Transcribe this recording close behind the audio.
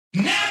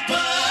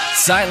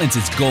Silence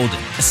is golden,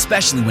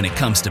 especially when it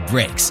comes to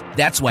brakes.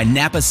 That's why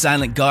Napa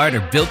Silent Guard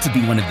are built to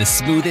be one of the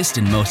smoothest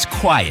and most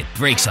quiet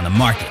brakes on the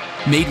market.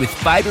 Made with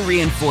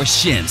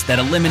fiber-reinforced shims that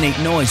eliminate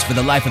noise for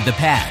the life of the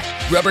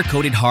pad,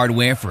 rubber-coated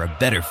hardware for a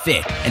better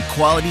fit, and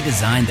quality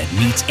design that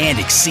meets and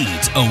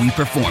exceeds OE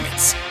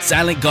performance.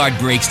 Silent Guard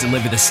brakes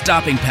deliver the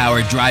stopping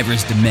power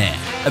drivers demand.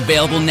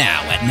 Available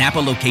now at Napa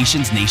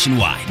locations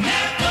nationwide.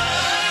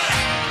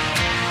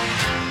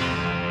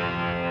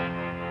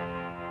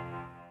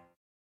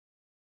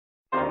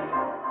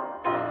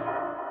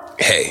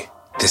 Hey,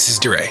 this is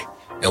DeRay,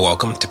 and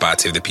welcome to Pod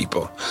Save the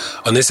People.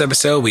 On this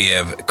episode, we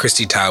have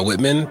Kristi Todd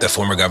Whitman, the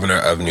former governor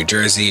of New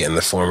Jersey and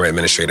the former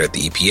administrator at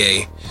the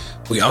EPA.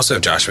 We also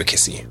have Joshua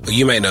Kissy, who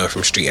you might know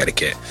from Street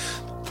Etiquette,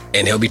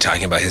 and he'll be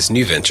talking about his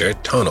new venture,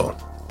 Tonal.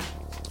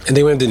 And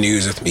then we have the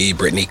news with me,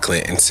 Brittany,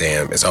 Clint, and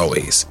Sam, as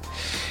always.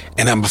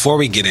 And before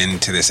we get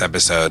into this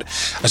episode,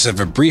 I just have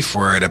a brief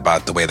word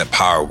about the way that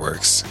power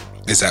works.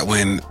 Is that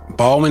when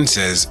Baldwin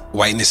says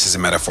whiteness is a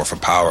metaphor for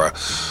power,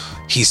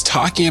 he's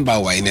talking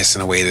about whiteness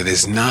in a way that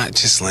is not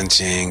just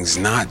lynchings,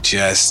 not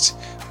just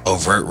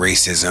overt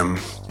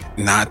racism,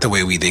 not the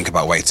way we think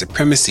about white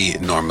supremacy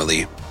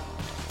normally.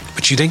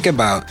 But you think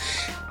about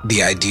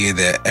the idea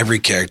that every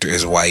character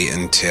is white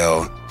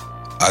until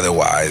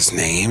otherwise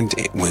named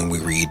when we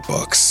read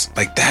books.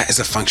 Like, that is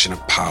a function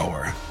of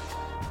power.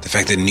 The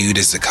fact that nude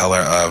is the color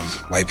of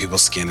white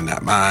people's skin and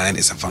not mine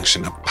is a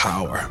function of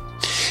power.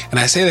 And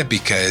I say that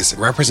because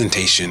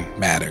representation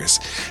matters.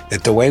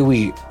 That the way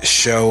we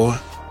show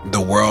the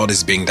world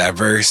as being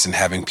diverse and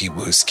having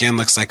people whose skin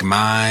looks like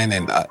mine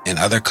and in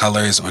other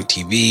colors on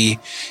TV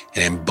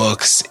and in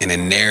books and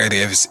in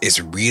narratives is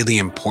really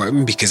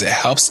important because it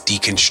helps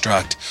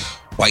deconstruct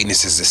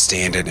whiteness as a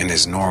standard and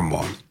as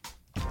normal.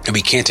 And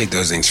we can't take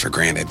those things for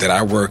granted. That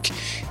our work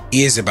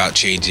is about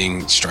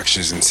changing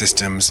structures and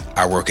systems.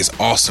 Our work is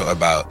also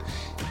about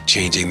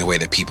changing the way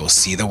that people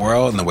see the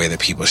world and the way that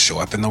people show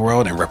up in the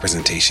world, and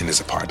representation is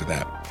a part of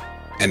that.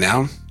 And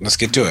now, let's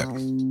get to it.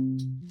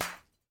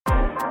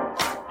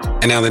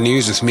 And now the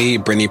news with me,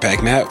 Brittany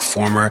Packnett,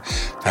 former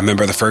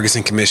member of the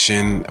Ferguson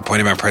Commission,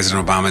 appointed by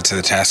President Obama to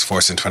the Task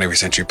Force on 21st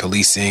Century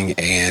Policing,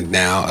 and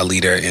now a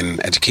leader in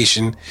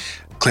education.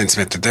 Clint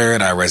Smith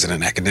III, our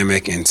resident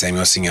academic, and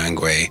Samuel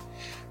Sinyangwe,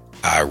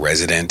 our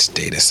resident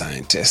data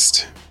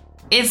scientist.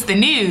 It's the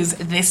news.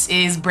 This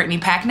is Brittany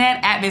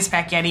Packnett at Ms.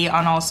 Packetti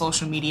on all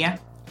social media.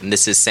 And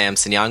this is Sam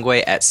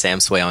Sinyangwe at Sam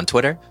Sway on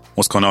Twitter.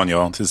 What's going on,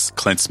 y'all? This is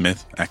Clint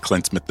Smith at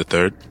Clint Smith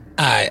III.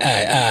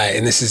 Aye.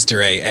 And this is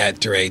DeRay at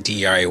DeRay,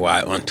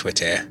 D-E-R-A-Y on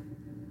Twitter.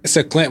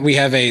 So, Clint, we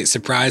have a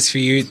surprise for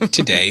you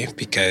today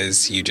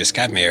because you just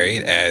got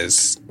married,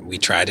 as we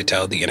tried to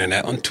tell the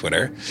internet on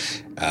Twitter.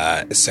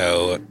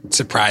 So,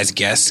 surprise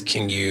guest,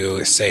 can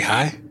you say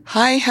hi?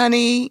 Hi,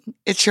 honey.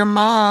 It's your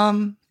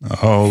mom.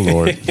 Oh,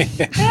 Lord.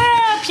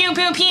 Pew,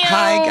 pew, pew.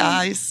 Hi,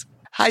 guys.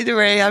 Hi,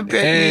 DeRay. I'm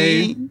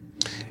Brittany.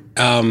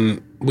 Hey.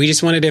 We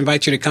just wanted to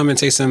invite you to come and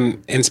say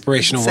some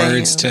inspirational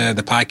words to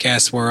the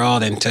podcast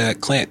world and to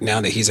Clint now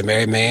that he's a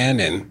married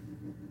man and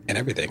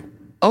everything.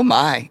 Oh,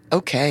 my.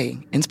 Okay.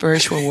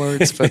 Inspirational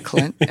words for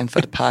Clint and for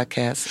the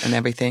podcast and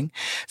everything.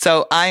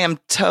 So I am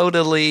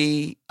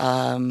totally,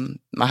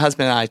 my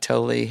husband and I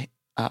totally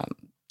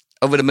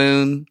over the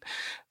moon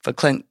for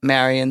Clint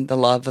marrying the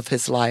love of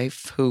his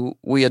life, who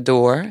we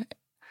adore.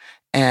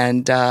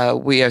 And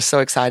we are so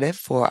excited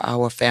for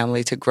our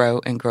family to grow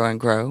and grow and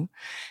grow.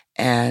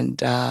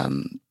 And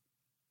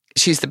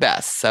she's the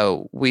best.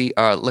 So we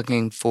are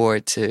looking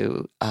forward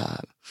to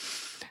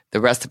the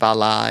rest of our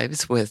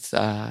lives with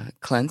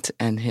Clint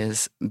and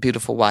his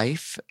beautiful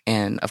wife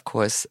and, of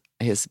course,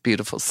 his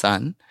beautiful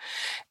son.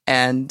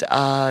 And,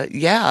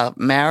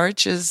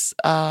 marriage is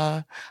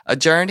a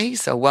journey.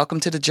 So welcome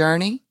to the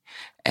journey.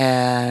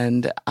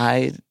 And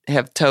I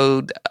have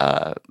told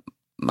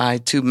my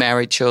two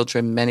married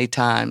children many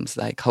times,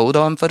 like, hold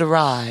on for the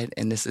ride.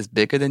 And this is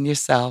bigger than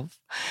yourself.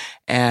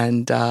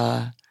 And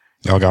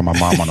y'all got my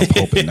mom on the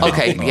pulpit now.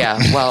 Okay, yeah.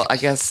 Well, I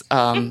guess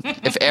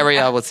if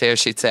Ariel was here,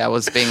 she'd say I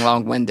was being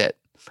long-winded.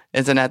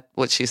 Isn't that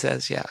what she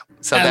says? Yeah.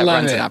 So that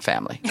runs in our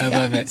family. I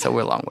love it. So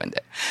we're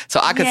long-winded.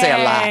 So I could say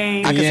a lot.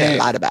 I could say a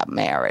lot about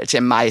marriage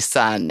and my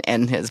son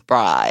and his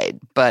bride.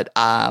 But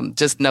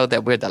just know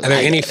that we're delighted. Are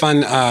there any fun?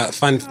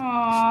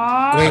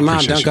 Wait,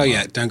 Mom, don't go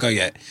yet. Don't go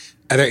yet.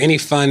 Are there any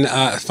fun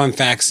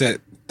facts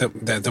that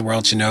the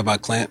world should know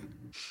about Clint?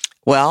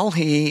 Well,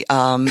 he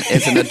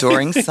is an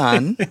adoring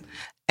son,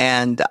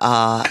 and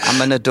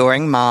I'm an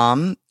adoring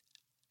mom,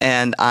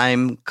 and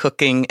I'm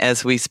cooking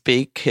as we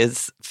speak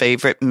his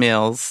favorite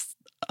meals.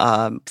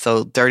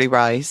 So dirty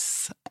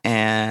rice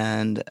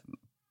and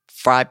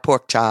fried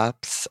pork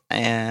chops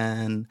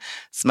and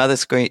smothered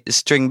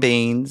string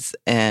beans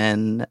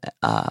and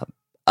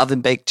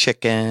oven baked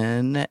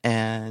chicken,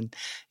 and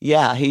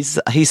he's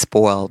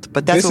spoiled.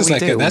 But that's this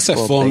what we do. That's a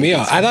full meal.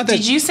 I thought that.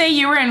 Did you say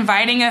you were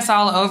inviting us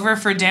all over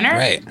for dinner?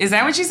 Right. Is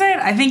that what you said?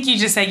 I think you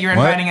just said you were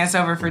inviting us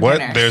over for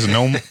dinner. There's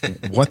no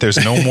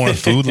more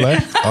food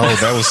left? Oh,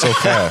 that was so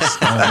fast.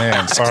 Oh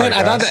man, sorry. Clint,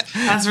 guys.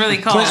 That's really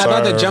cool. Clint, I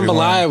thought that Sorry,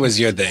 jambalaya everyone. was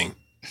your thing.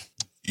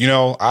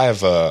 I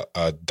have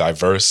a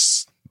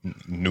diverse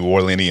New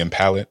Orleanian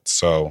palate,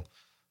 so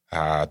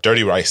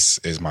Dirty Rice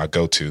is my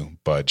go-to,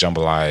 but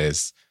jambalaya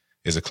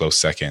is a close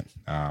second.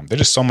 There's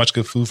just so much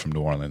good food from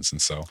New Orleans,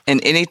 and so.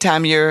 And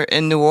anytime you're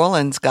in New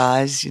Orleans,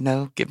 guys,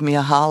 give me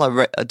a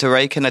holler.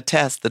 DeRay can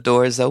attest. The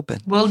door is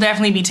open. We'll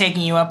definitely be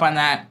taking you up on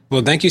that.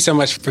 Well, thank you so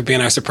much for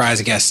being our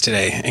surprise guest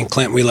today. And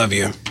Clint, we love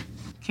you.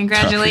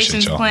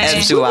 Congratulations, Clint.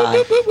 As do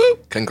I.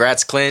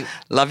 Congrats, Clint.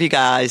 Love you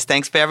guys.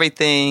 Thanks for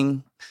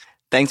everything.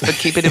 Thanks for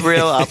keeping it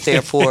real out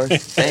there for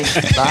us. Thanks.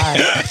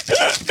 Bye.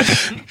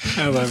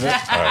 I love it.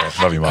 All right,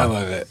 love you, Mom. I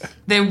love it.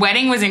 The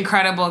wedding was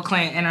incredible,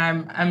 Clint, and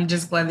I'm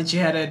just glad that you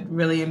had a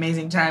really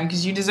amazing time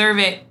because you deserve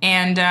it.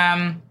 And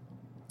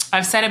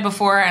I've said it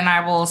before, and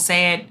I will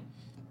say it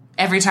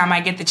every time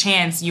I get the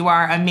chance. You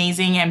are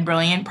amazing and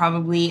brilliant,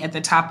 probably at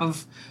the top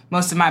of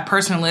most of my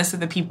personal list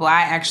of the people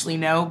I actually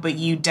know, but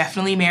you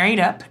definitely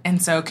married up.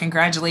 And so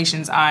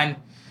congratulations on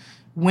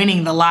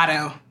winning the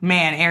lotto.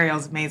 Man,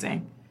 Ariel's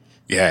amazing.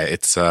 Yeah,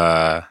 it's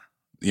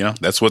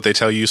that's what they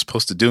tell you you're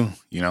supposed to do.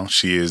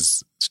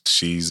 She's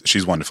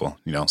wonderful.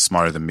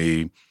 Smarter than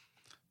me,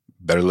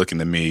 better looking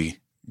than me.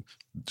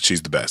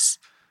 She's the best.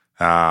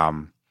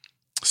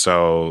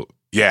 So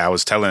yeah, I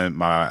was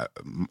telling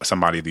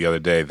somebody the other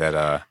day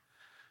that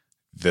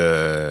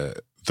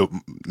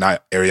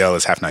Ariel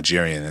is half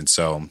Nigerian, and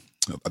so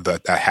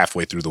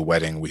halfway through the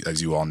wedding,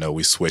 as you all know,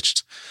 we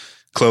switched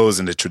clothes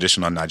into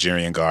traditional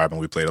Nigerian garb,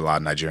 and we played a lot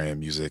of Nigerian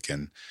music,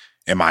 and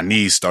my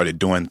niece started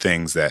doing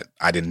things that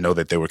I didn't know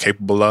that they were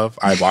capable of.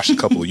 I watched a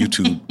couple of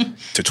YouTube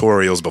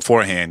tutorials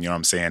beforehand,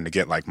 to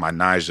get like my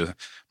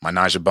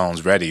Naija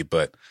bones ready.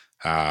 But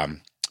my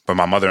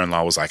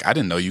mother-in-law was like, I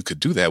didn't know you could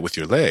do that with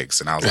your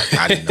legs. And I was like,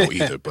 I didn't know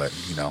either. But,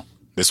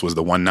 this was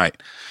the one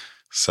night.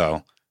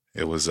 So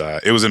it was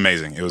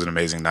amazing. It was an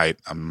amazing night.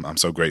 I'm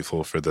so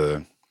grateful for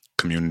the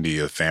community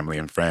of family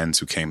and friends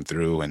who came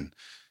through. And,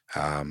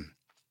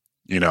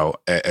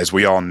 as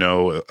we all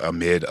know,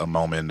 amid a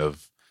moment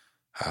of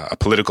a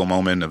political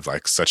moment of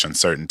like such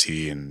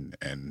uncertainty and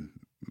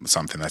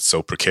something that's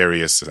so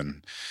precarious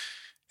and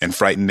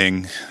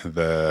frightening,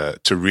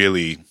 to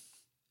really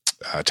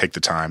take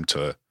the time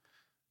to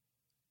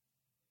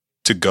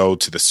go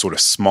to the sort of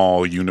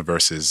small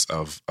universes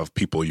of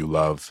people you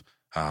love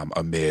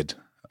amid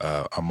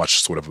a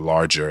much sort of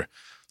larger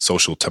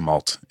social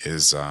tumult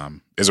is a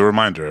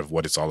reminder of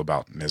what it's all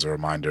about, and is a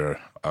reminder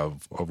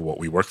of what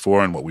we work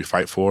for and what we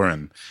fight for,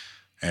 and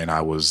I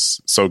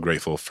was so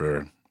grateful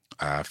for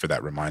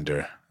that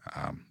reminder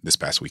this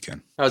past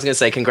weekend. I was going to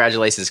say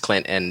congratulations,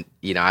 Clint. And,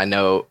 I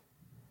know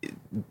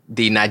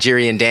the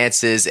Nigerian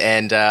dances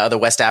and other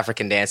West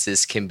African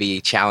dances can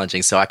be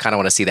challenging. So I kind of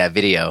want to see that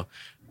video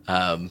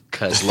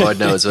because Lord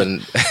knows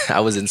when I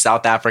was in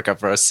South Africa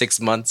for 6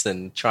 months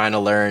and trying to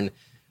learn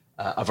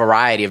a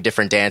variety of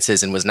different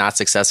dances and was not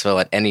successful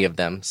at any of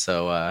them.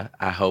 So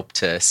I hope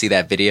to see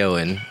that video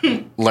and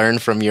learn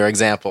from your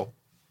example.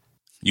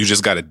 You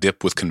just got to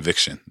dip with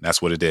conviction. That's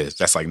what it is.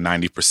 That's like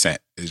 90%.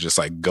 It's just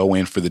like go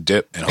in for the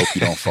dip and hope you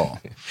don't fall.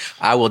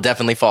 I will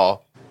definitely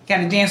fall.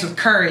 Got to dance with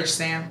courage,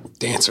 Sam.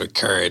 Dance with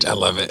courage. I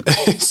love it.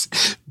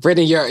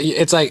 Brittany,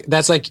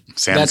 that's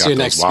your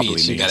next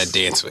speech. You got to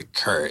dance with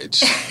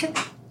courage.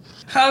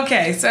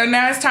 Okay, so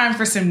now it's time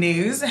for some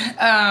news. So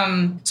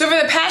for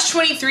the past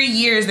 23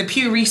 years, the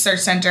Pew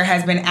Research Center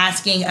has been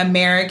asking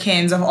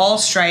Americans of all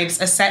stripes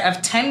a set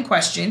of 10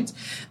 questions.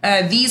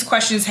 These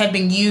questions have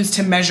been used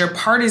to measure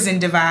partisan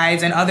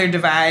divides and other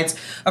divides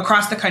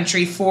across the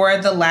country for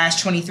the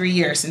last 23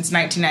 years, since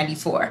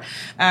 1994.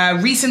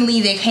 Recently,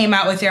 they came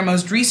out with their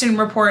most recent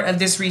report of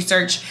this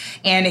research,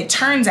 and it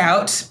turns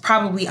out,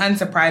 probably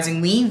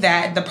unsurprisingly,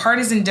 that the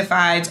partisan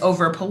divides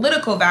over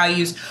political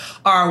values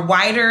are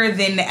wider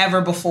than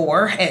ever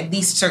before, at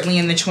least certainly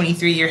in the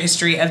 23-year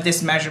history of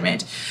this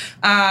measurement.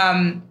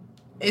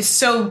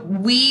 So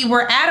we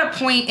were at a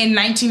point in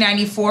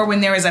 1994 when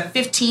there was a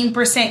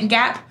 15%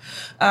 gap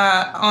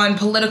on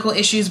political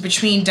issues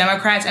between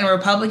Democrats and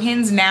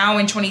Republicans. Now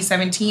in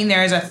 2017,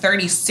 there is a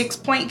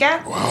 36-point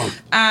gap. Wow.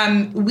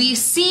 We've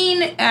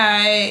seen,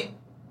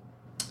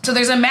 so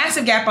there's a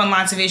massive gap on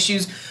lots of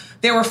issues.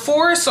 There were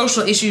 4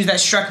 social issues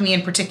that struck me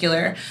in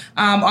particular.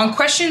 On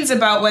questions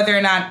about whether or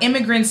not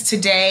immigrants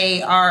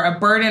today are a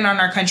burden on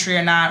our country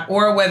or not,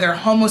 or whether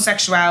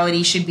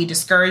homosexuality should be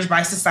discouraged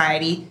by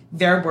society,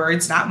 their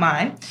words, not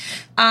mine.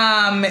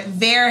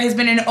 There has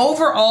been an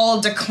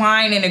overall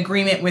decline in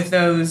agreement with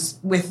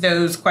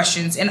those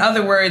questions. In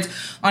other words,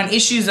 on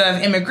issues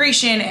of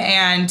immigration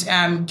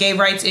and gay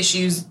rights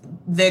issues,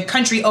 the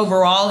country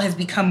overall has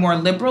become more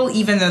liberal,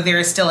 even though there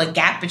is still a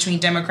gap between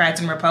Democrats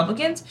and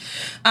Republicans.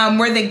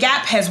 Where the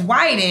gap has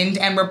widened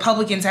and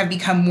Republicans have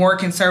become more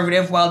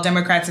conservative while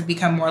Democrats have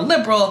become more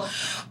liberal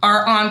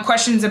are on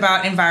questions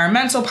about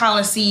environmental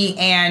policy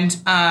and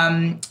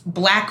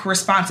Black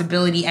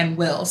responsibility and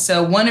will.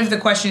 So one of the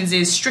questions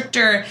is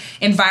stricter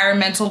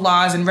environmental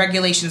laws and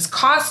regulations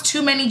cost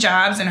too many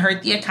jobs and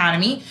hurt the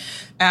economy.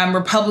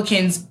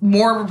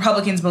 More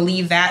Republicans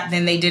believe that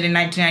than they did in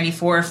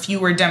 1994.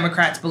 Fewer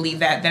Democrats believe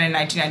that than in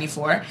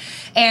 1994.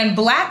 And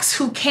blacks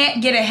who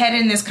can't get ahead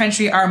in this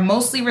country are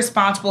mostly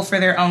responsible for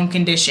their own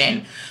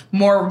condition.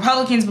 More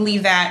Republicans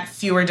believe that.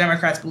 Fewer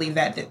Democrats believe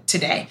that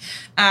today.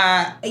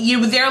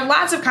 There are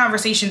lots of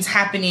conversations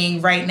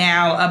happening right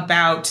now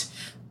about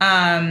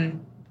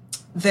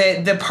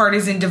the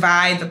partisan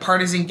divide, the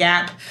partisan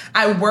gap.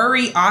 I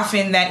worry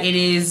often that it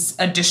is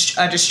a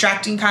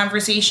distracting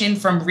conversation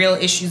from real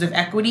issues of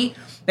equity,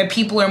 that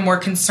people are more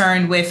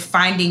concerned with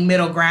finding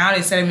middle ground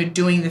instead of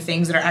doing the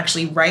things that are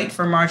actually right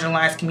for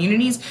marginalized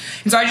communities.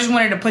 And so I just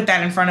wanted to put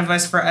that in front of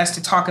us for us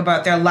to talk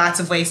about. There are lots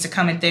of ways to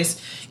come at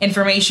this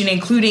information,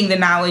 including the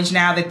knowledge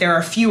now that there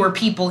are fewer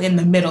people in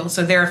the middle.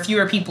 So there are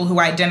fewer people who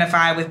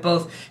identify with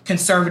both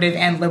conservative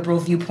and liberal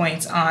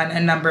viewpoints on a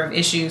number of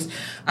issues.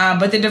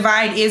 But the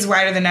divide is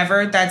wider than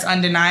ever. That's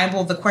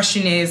undeniable. The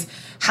question is,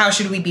 how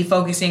should we be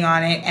focusing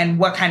on it, and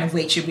what kind of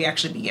weight should we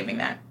actually be giving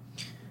that?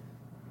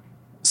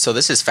 So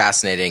this is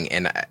fascinating,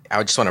 and I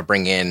would just want to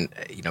bring in,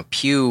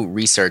 Pew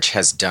Research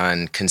has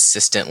done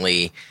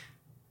consistently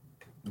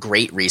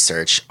great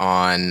research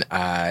on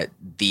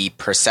the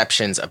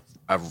perceptions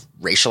of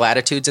racial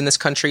attitudes in this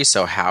country,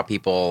 so how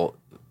people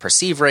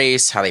perceive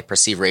race, how they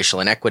perceive racial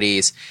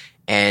inequities,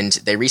 and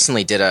they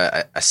recently did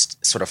a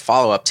sort of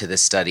follow-up to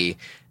this study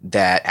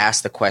that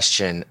asked the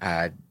question,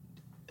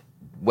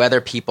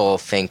 whether people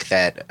think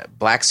that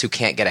blacks who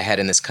can't get ahead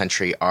in this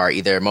country are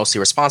either mostly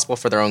responsible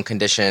for their own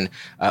condition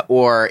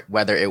or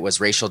whether it was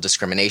racial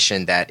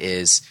discrimination that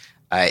is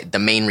the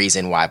main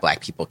reason why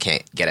black people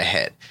can't get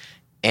ahead.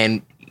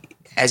 And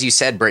as you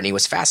said, Brittany,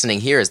 what's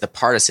fascinating here is the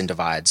partisan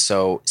divide.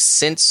 So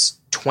since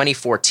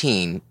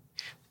 2014,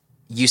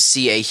 you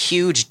see a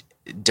huge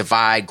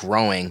divide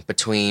growing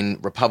between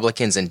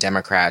Republicans and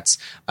Democrats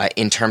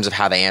in terms of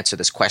how they answer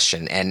this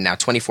question. And now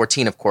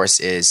 2014, of course,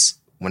 is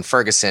when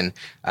Ferguson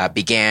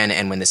began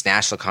and when this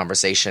national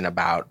conversation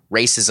about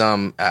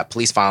racism,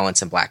 police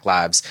violence, and Black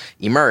lives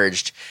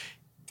emerged.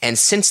 And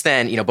since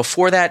then,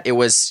 before that, it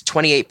was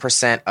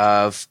 28%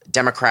 of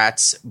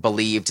Democrats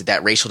believed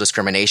that racial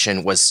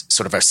discrimination was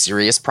sort of a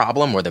serious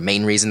problem or the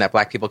main reason that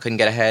black people couldn't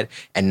get ahead,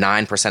 and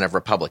 9% of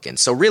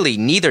Republicans. So really,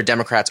 neither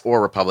Democrats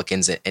or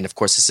Republicans, and of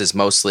course this is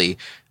mostly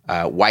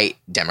white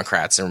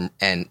Democrats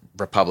and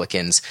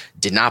Republicans,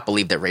 did not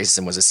believe that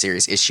racism was a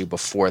serious issue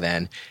before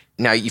then.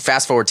 Now, you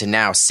fast forward to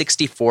now,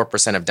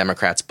 64% of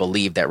Democrats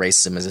believe that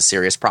racism is a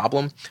serious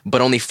problem, but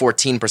only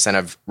 14%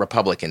 of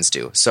Republicans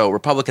do. So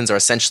Republicans are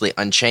essentially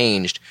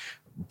unchanged,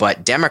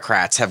 but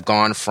Democrats have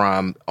gone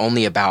from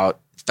only about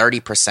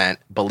 30%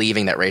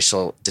 believing that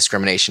racial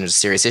discrimination is a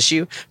serious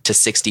issue to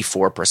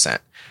 64%.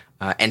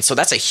 And so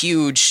that's a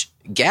huge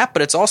gap,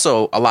 but it's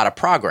also a lot of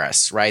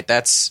progress, right?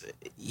 That's,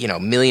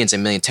 millions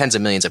and millions, tens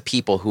of millions of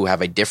people who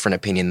have a different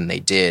opinion than they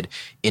did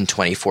in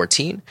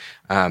 2014.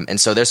 And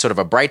so there's sort of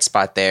a bright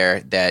spot there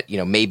that,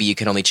 maybe you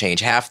can only change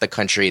half the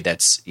country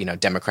that's,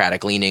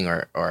 Democratic leaning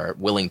or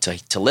willing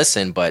to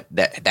listen, but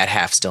that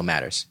half still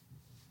matters.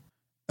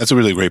 That's a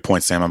really great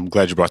point, Sam. I'm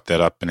glad you brought that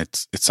up. And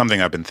it's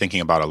something I've been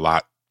thinking about a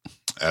lot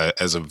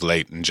as of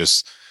late. And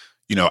just,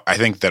 I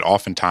think that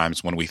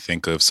oftentimes when we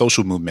think of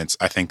social movements,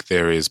 I think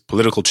there is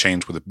political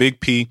change with a big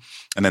P,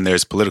 and then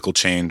there's political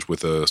change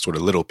with a sort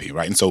of little p,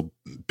 right? And so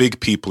big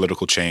P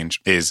political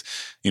change is,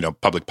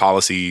 public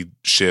policy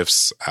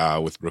shifts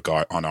with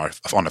regard on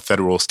a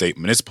federal, state,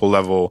 municipal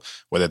level,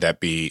 whether that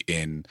be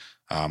in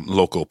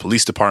local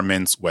police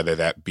departments, whether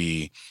that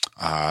be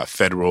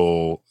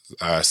federal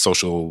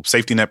social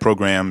safety net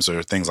programs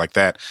or things like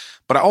that.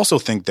 But I also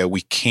think that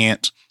we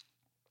can't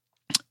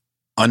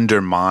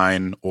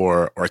undermine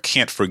or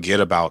can't forget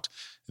about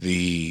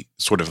the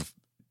sort of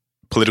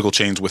political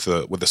change with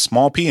a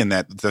small p, and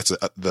that's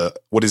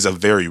what is a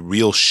very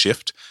real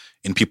shift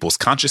in people's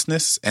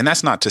consciousness. And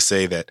that's not to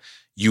say that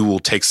you will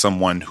take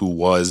someone who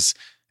was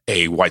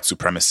a white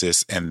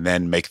supremacist and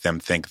then make them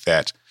think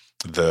that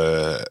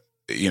the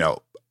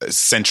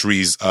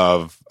centuries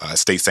of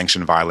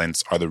state-sanctioned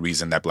violence are the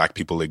reason that black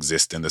people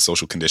exist in the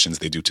social conditions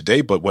they do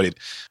today. But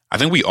I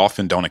think we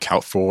often don't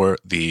account for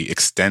the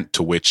extent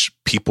to which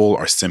people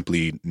are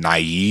simply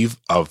naive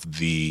of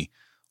the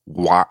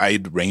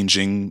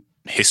wide-ranging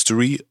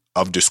history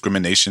of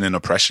discrimination and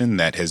oppression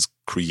that has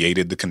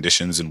created the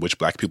conditions in which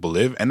black people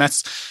live. And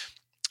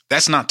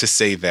that's not to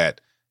say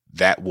that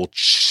will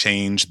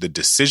change the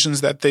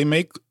decisions that they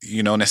make,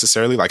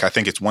 necessarily. Like, I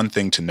think it's one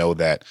thing to know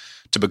that,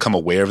 to become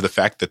aware of the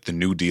fact that the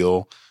New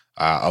Deal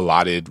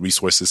allotted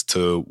resources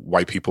to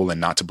white people and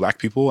not to black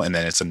people. And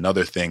then it's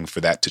another thing for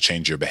that to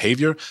change your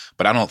behavior.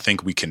 But I don't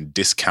think we can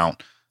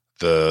discount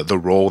the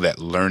role that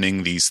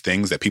learning these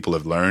things that people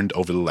have learned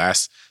over the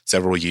last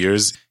several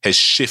years has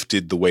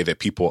shifted the way that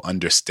people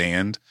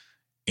understand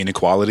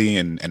inequality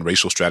and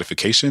racial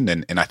stratification.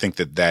 And I think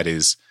that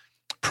is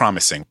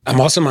promising. I'm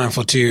also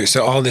mindful too.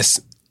 So all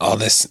this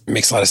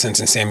makes a lot of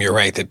sense. And Sam, you're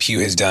right that Pew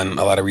has done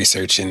a lot of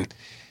research, and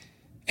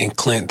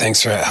Clint,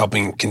 thanks for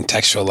helping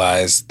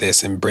contextualize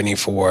this, and Brittany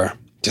for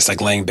just like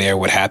laying bare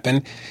what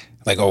happened.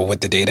 like, or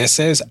what the data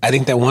says. I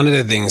think that one of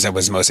the things that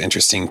was most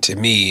interesting to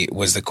me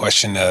was the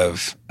question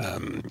of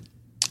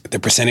the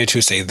percentage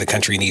who say the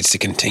country needs to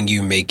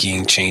continue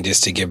making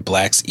changes to give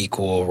blacks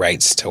equal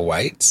rights to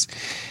whites.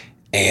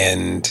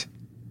 And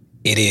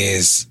it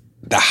is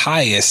the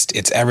highest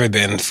it's ever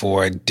been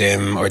for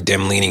dim or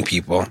dim-leaning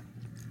people.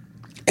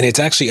 And it's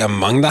actually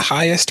among the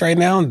highest right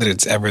now that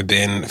it's ever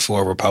been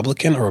for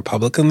Republican or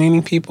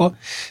Republican-leaning people.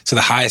 So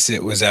the highest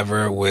it was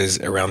ever was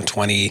around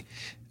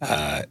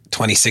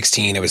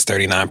 2016. It was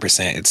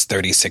 39%. It's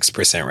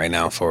 36% right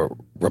now for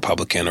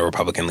Republican or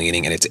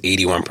Republican-leaning, and it's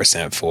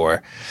 81%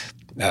 for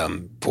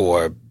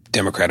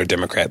Democrat or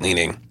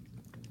Democrat-leaning.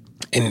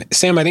 And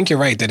Sam, I think you're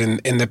right that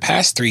in the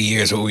past 3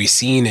 years, what we've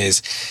seen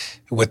is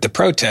with the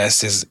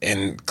protests is,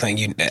 and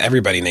Clint,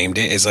 everybody named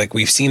it, is like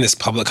we've seen this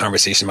public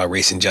conversation about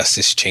race and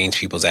justice change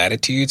people's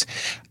attitudes.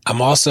 I'm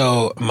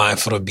also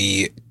mindful to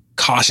be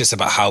cautious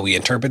about how we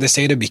interpret this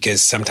data,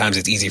 because sometimes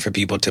it's easy for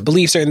people to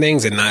believe certain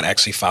things and not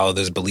actually follow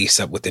those beliefs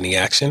up with any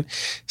action.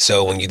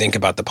 So when you think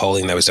about the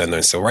polling that was done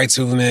during the Civil Rights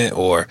Movement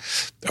or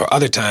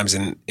other times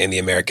in the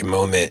American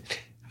moment,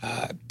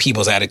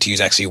 people's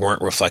attitudes actually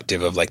weren't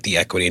reflective of like the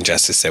equity and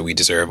justice that we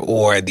deserve,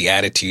 or the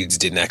attitudes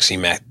didn't actually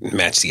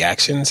match the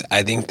actions.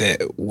 I think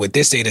that what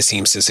this data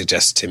seems to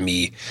suggest to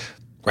me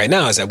right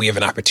now is that we have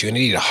an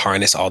opportunity to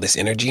harness all this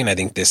energy. And I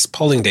think this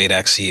polling data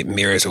actually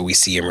mirrors what we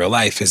see in real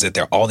life, is that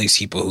there are all these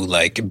people who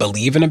like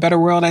believe in a better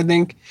world, I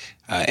think.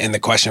 And the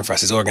question for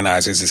us as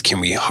organizers is, can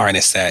we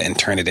harness that and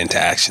turn it into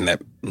action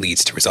that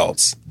leads to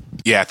results?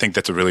 Yeah, I think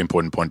that's a really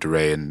important point,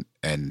 DeRay.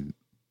 And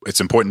it's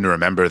important to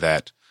remember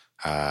that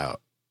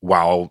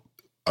while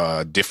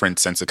a different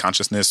sense of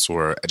consciousness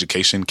or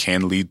education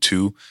can lead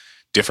to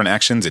different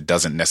actions, it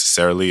doesn't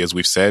necessarily, as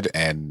we've said.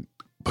 And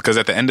because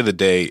at the end of the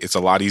day, it's a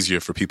lot easier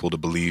for people to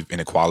believe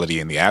in equality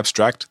in the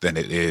abstract than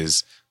it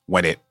is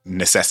when it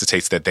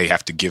necessitates that they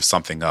have to give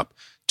something up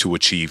to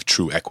achieve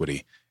true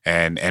equity.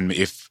 And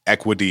if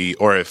equity,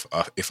 or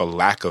if a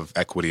lack of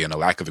equity and a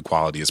lack of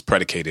equality is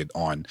predicated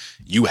on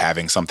you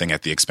having something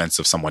at the expense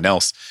of someone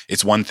else,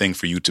 it's one thing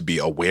for you to be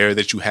aware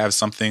that you have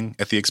something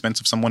at the expense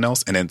of someone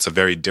else, and it's a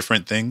very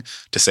different thing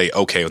to say,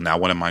 okay, now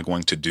what am I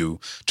going to do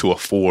to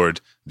afford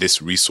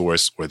this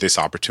resource or this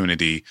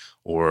opportunity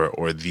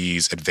or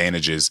these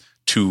advantages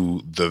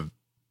to the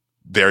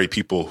very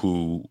people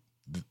who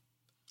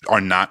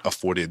are not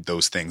afforded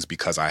those things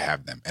because I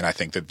have them. And I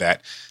think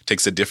that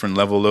takes a different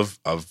level of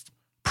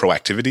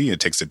proactivity. It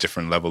takes a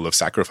different level of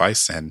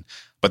sacrifice,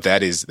 but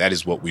that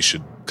is what we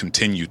should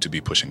continue to be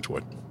pushing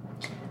toward.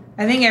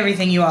 I think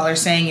everything you all are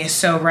saying is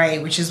so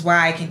right, which is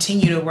why I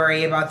continue to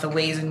worry about the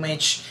ways in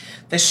which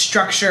the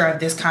structure of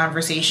this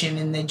conversation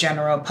in the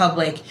general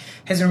public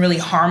has been really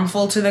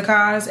harmful to the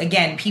cause.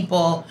 Again,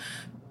 people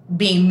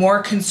being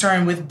more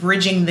concerned with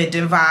bridging the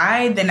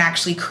divide than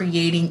actually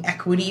creating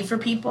equity for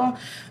people.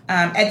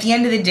 At the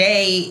end of the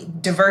day,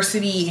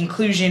 diversity,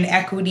 inclusion,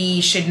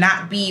 equity should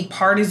not be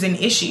partisan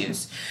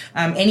issues.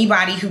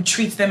 Anybody who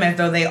treats them as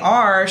though they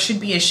are should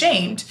be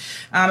ashamed.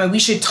 And we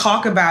should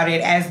talk about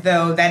it as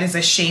though that is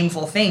a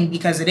shameful thing,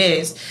 because it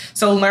is.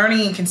 So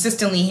learning and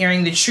consistently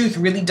hearing the truth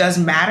really does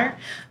matter.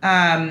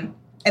 And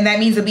that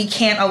means that we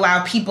can't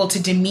allow people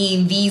to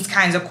demean these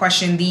kinds of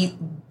questions,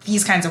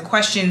 these kinds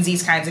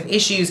of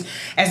issues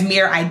as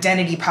mere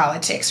identity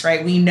politics,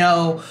 right? We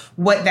know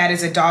what that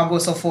is a dog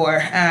whistle for.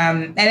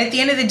 And at the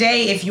end of the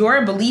day, if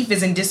your belief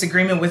is in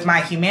disagreement with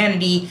my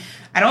humanity,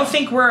 I don't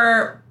think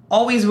we're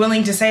always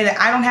willing to say that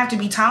I don't have to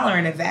be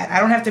tolerant of that. I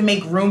don't have to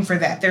make room for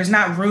that. There's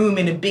not room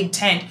in a big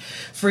tent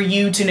for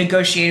you to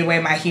negotiate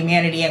away my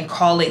humanity and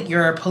call it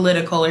your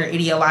political or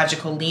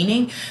ideological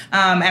leaning.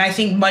 And I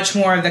think much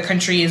more of the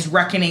country is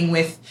reckoning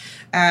with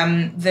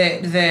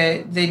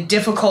the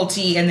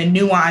difficulty and the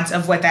nuance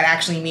of what that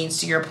actually means,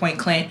 to your point,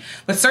 Clint.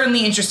 But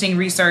certainly interesting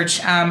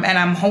research, and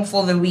I'm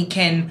hopeful that we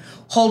can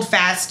hold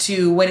fast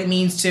to what it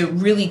means to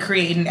really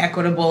create an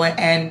equitable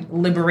and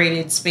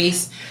liberated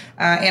space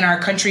in our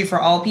country for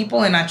all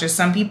people and not just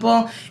some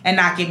people, and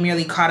not get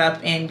merely caught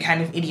up in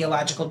kind of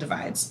ideological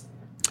divides.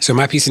 So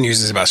my piece of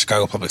news is about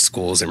Chicago Public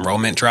Schools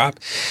enrollment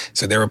drop.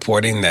 So they're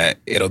reporting that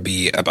it'll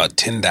be about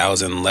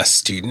 10,000 less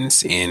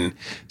students in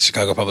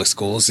Chicago Public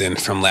Schools than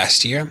from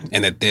last year,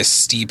 and that this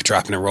steep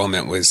drop in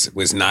enrollment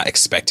was not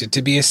expected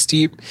to be as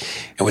steep.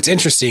 And what's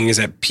interesting is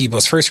that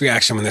people's first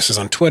reaction when this was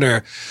on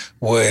Twitter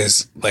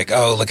was like,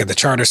 oh, look at the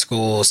charter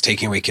schools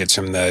taking away kids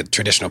from the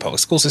traditional public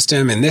school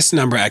system. And this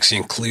number actually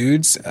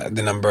includes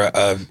the number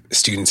of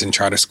students in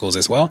charter schools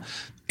as well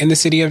in the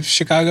city of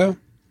Chicago.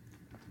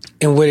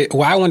 And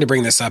why I wanted to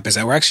bring this up is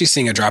that we're actually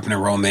seeing a drop in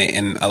enrollment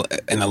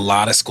in a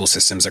lot of school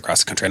systems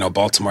across the country. I know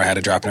Baltimore had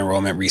a drop in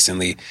enrollment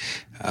recently.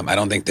 I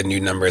don't think the new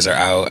numbers are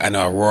out. I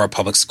know Aurora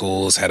Public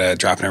Schools had a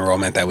drop in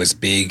enrollment that was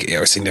big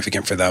or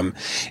significant for them.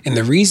 And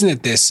the reason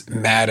that this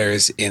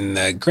matters in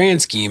the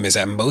grand scheme is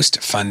that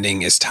most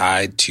funding is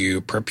tied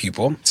to per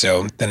pupil.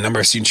 So the number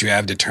of students you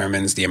have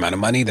determines the amount of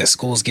money that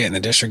schools get and the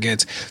district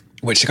gets.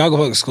 What Chicago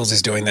Public Schools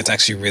is doing that's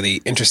actually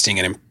really interesting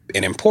and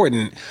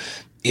important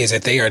is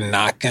that they are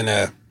not going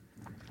to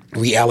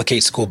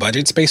reallocate school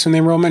budgets based on the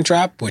enrollment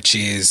drop,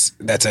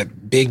 that's a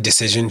big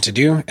decision to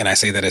do. And I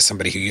say that as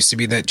somebody who used to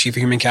be the chief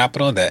of human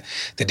capital, that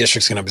the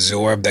district's going to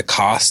absorb the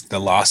cost, the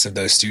loss of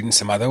those students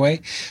some other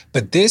way.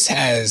 But this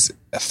has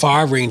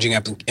far-ranging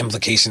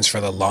implications for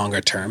the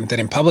longer term, that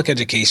in public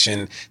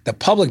education, the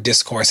public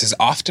discourse is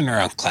often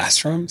around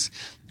classrooms,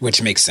 which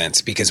makes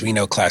sense because we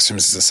know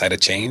classrooms is a site of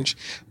change.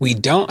 We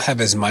don't have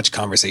as much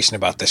conversation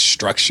about the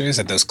structures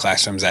that those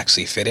classrooms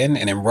actually fit in.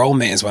 And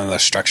enrollment is one of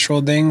those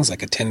structural things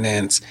like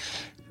attendance,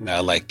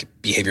 like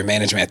behavior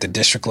management at the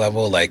district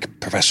level, like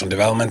professional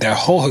development. There are a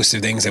whole host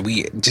of things that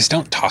we just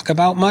don't talk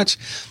about much,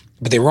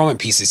 but the enrollment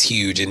piece is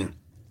huge. And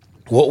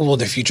what will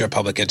the future of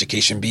public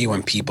education be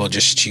when people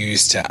just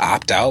choose to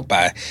opt out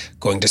by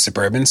going to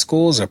suburban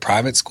schools or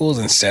private schools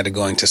instead of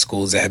going to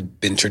schools that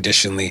have been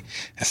traditionally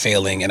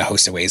failing in a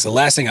host of ways? The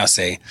last thing I'll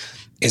say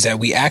is that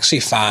we actually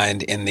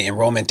find in the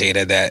enrollment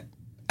data that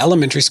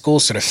elementary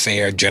schools sort of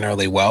fare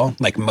generally well.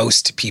 Like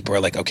most people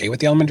are like okay with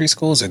the elementary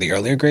schools or the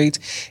earlier grades.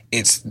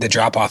 It's the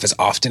drop off is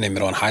often in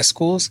middle and high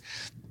schools.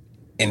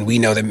 And we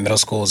know that middle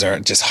schools are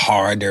just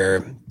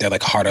harder. They're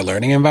like harder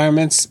learning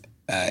environments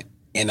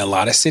in a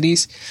lot of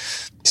cities.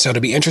 So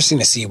it'll be interesting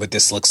to see what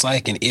this looks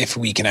like and if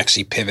we can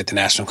actually pivot the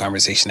national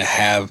conversation to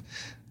have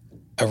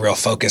a real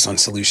focus on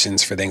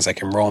solutions for things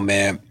like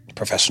enrollment,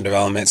 professional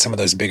development, some of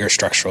those bigger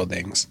structural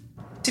things.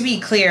 To be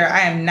clear,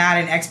 I am not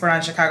an expert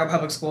on Chicago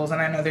public schools, and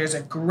I know there's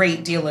a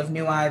great deal of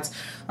nuance.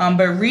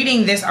 But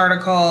reading this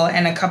article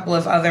and a couple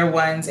of other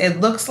ones, it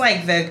looks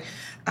like the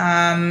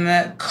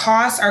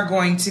costs are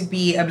going to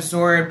be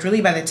absorbed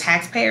really by the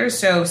taxpayers.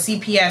 So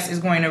CPS is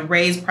going to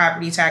raise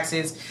property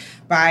taxes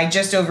by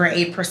just over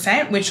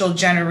 8%, which will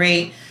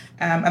generate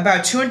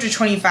about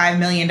 $225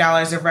 million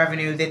of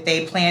revenue that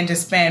they plan to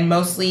spend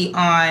mostly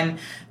on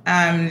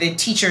the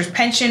teachers'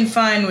 pension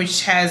fund,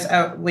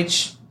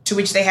 to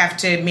which they have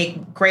to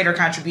make greater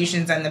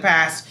contributions than the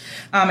past,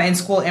 and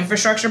school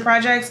infrastructure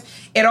projects.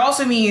 It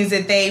also means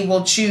that they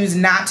will choose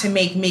not to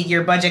make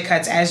mid-year budget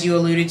cuts, as you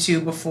alluded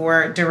to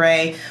before,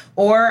 DeRay,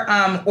 or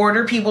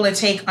order people to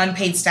take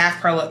unpaid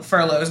staff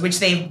furloughs, which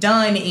they've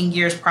done in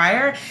years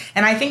prior.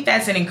 And I think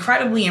that's an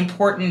incredibly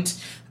important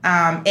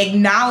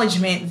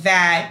acknowledgement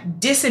that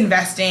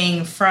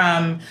disinvesting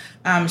from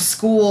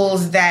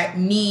schools that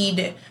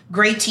need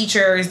great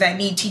teachers, that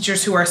need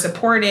teachers who are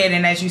supported,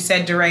 and as you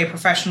said, DeRay,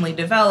 professionally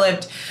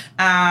developed,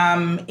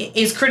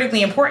 is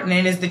critically important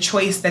and is the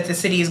choice that the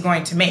city is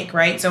going to make,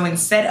 right? So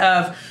instead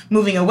of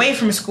moving away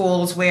from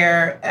schools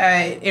where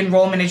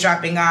enrollment is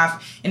dropping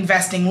off,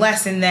 investing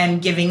less in them,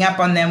 giving up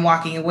on them,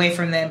 walking away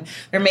from them,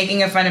 they're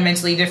making a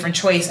fundamentally different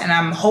choice. And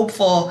I'm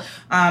hopeful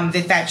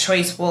that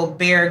choice will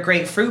bear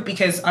great fruit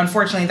because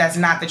unfortunately that's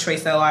not the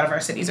choice that a lot of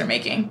our cities are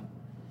making.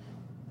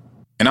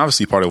 And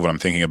obviously part of what I'm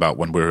thinking about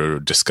when we're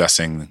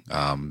discussing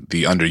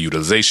the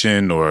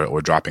underutilization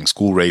or dropping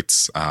school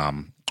rates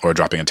or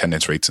dropping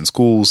attendance rates in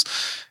schools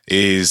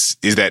is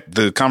that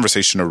the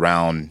conversation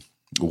around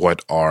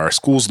what our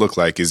schools look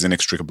like is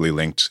inextricably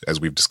linked,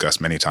 as we've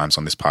discussed many times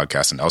on this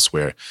podcast and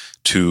elsewhere,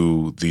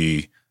 to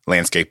the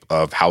landscape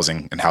of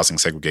housing and housing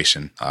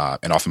segregation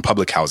and often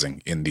public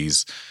housing in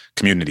these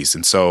communities.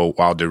 And so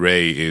while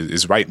DeRay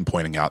is right in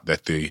pointing out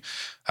that the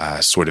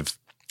sort of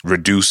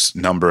reduced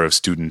number of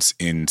students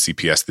in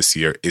CPS this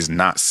year is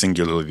not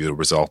singularly the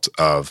result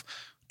of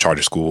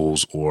charter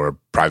schools or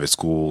private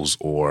schools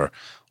or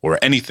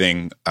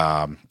anything,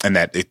 and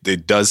that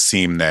it does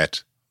seem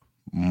that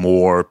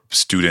more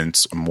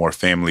students, more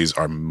families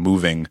are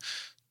moving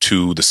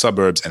to the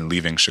suburbs and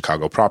leaving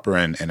Chicago proper.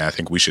 And I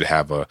think we should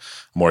have a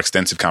more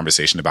extensive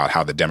conversation about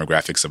how the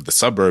demographics of the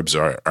suburbs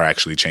are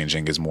actually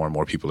changing as more and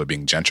more people are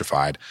being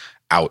gentrified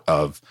out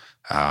of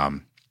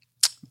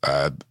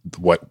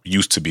what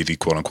used to be the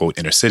quote unquote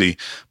inner city.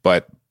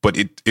 But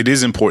it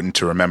is important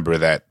to remember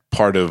that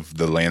part of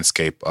the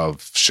landscape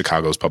of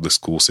Chicago's public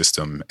school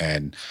system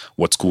and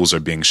what schools are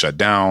being shut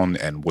down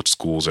and what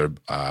schools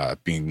are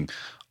being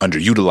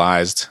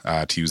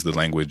underutilized, to use the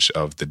language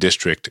of the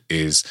district,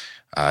 is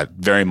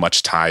very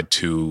much tied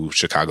to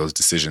Chicago's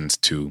decisions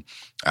to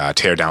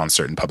tear down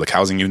certain public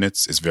housing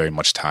units. It's very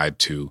much tied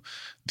to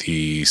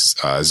the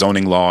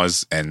zoning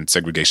laws and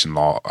segregation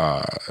law,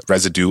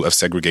 residue of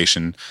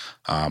segregation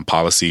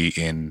policy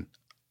in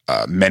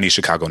many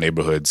Chicago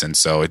neighborhoods. And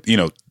so,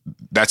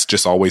 that's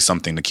just always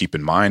something to keep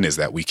in mind, is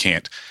that we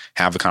can't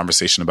have a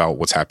conversation about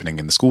what's happening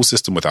in the school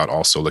system without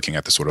also looking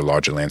at the sort of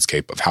larger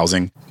landscape of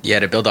housing. Yeah,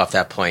 to build off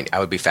that point, I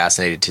would be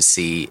fascinated to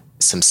see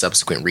some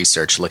subsequent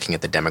research looking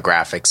at the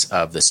demographics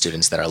of the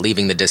students that are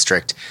leaving the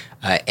district,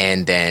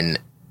 and then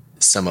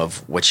some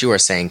of what you were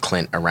saying,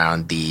 Clint,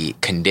 around the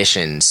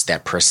conditions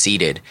that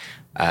preceded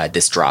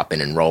this drop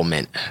in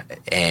enrollment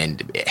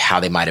and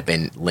how they might have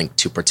been linked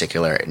to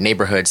particular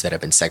neighborhoods that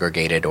have been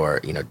segregated or,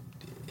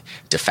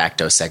 de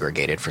facto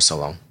segregated for so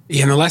long.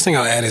 Yeah, and the last thing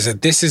I'll add is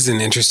that this is an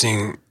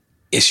interesting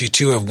issue,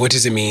 too, of what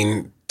does it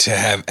mean to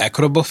have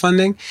equitable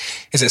funding,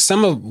 is that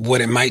some of what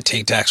it might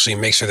take to actually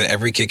make sure that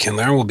every kid can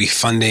learn will be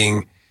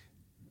funding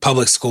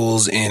public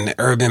schools in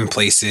urban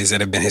places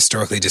that have been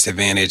historically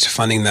disadvantaged,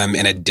 funding them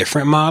in a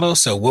different model.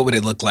 So what would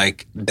it look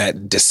like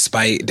that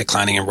despite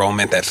declining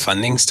enrollment, that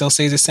funding still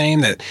stays the same?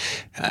 That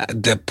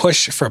the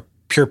push for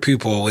pure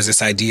pupil was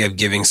this idea of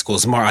giving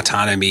schools more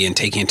autonomy and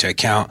taking into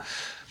account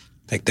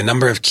like the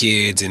number of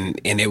kids, and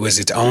it was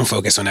its own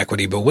focus on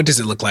equity. But what does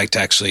it look like to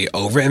actually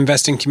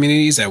overinvest in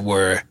communities that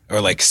were,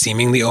 or like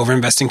seemingly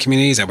overinvest in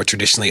communities that were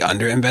traditionally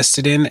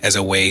underinvested in as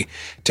a way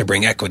to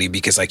bring equity?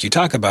 Because like you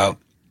talk about,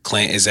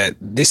 Clint, is that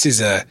this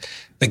is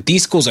like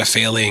these schools are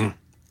failing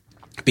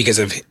because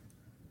of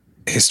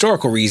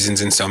historical reasons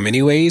in so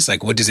many ways.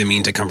 Like, what does it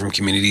mean to come from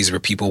communities where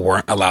people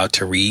weren't allowed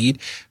to read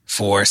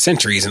for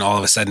centuries, and all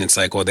of a sudden it's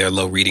like, well, they're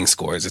low reading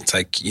scores. It's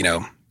like,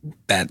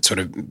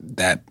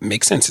 that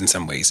makes sense in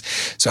some ways.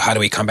 So how do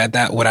we combat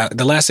that?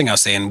 The last thing I'll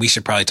say, and we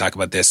should probably talk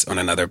about this on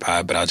another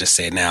pod, but I'll just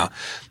say it now,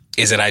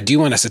 is that I do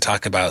want us to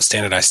talk about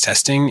standardized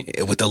testing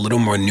with a little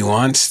more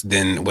nuance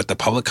than what the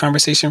public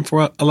conversation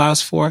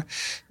allows for.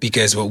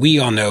 Because what we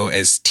all know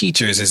as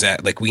teachers is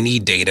that like we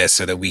need data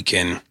so that we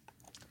can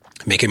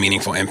make a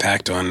meaningful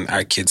impact on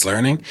our kids'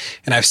 learning.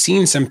 And I've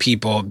seen some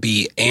people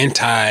be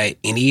anti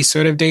any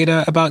sort of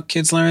data about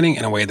kids' learning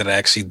in a way that I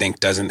actually think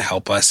doesn't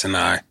help us in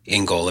our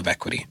end goal of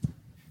equity.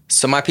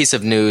 So my piece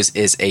of news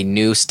is a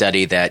new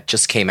study that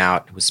just came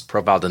out. It was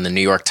profiled in the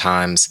New York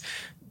Times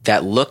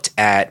that looked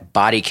at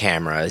body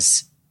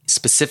cameras.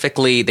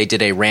 Specifically, they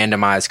did a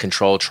randomized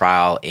control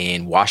trial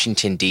in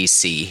Washington,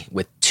 D.C.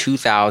 with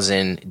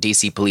 2,000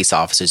 D.C. police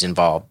officers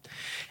involved.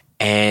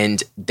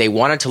 And they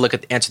wanted to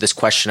answer this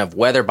question of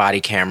whether body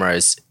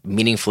cameras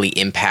meaningfully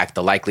impact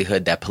the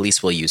likelihood that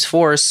police will use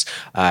force,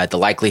 the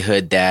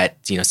likelihood that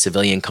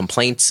civilian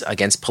complaints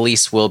against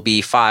police will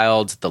be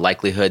filed, the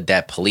likelihood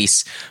that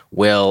police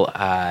will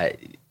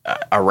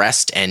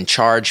arrest and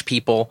charge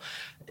people.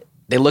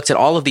 They looked at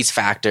all of these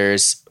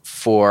factors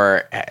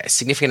for a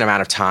significant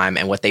amount of time.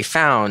 And what they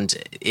found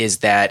is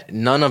that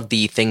none of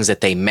the things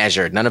that they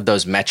measured, none of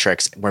those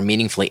metrics were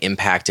meaningfully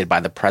impacted by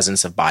the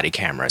presence of body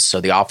cameras.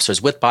 So the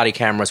officers with body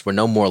cameras were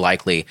no more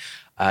likely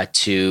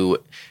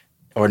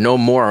or no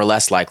more or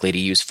less likely to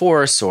use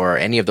force or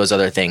any of those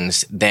other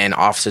things than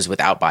officers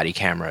without body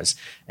cameras.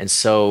 And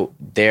so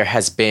there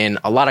has been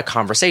a lot of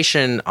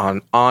conversation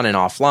on and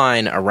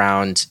offline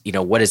around,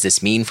 what does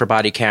this mean for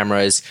body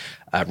cameras?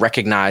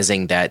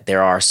 Recognizing that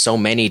there are so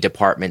many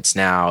departments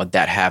now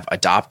that have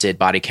adopted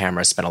body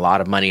cameras, spent a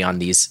lot of money on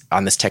this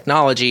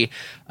technology,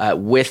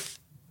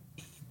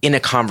 in a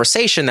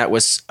conversation that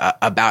was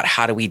about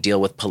how do we deal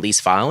with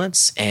police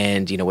violence.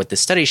 And what the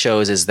study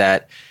shows is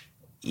that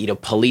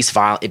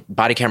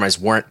body cameras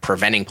weren't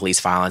preventing police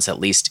violence, at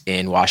least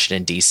in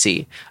Washington,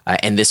 D.C.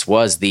 And this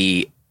was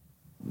the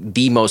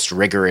most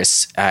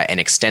rigorous and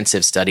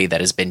extensive study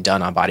that has been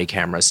done on body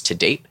cameras to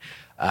date.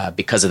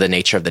 Because of the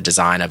nature of the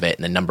design of it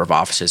and the number of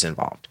officers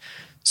involved.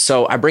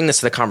 So I bring this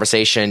to the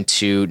conversation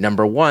to,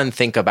 number one,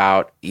 think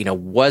about,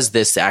 was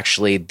the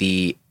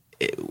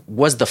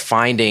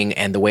finding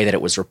and the way that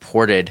it was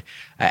reported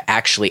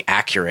actually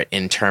accurate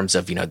in terms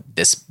of,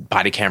 this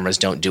body cameras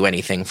don't do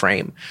anything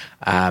frame?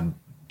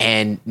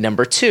 And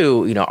number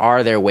two,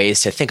 are there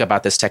ways to think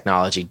about this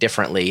technology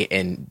differently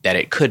and that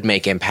it could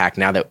make impact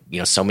now that,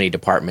 so many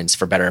departments,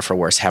 for better or for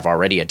worse, have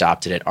already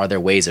adopted it? Are there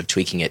ways of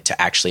tweaking it to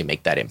actually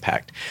make that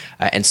impact?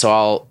 And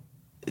so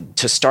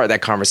to start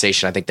that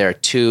conversation, I think there are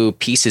two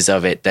pieces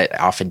of it that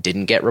often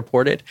didn't get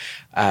reported.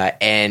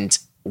 And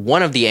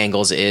one of the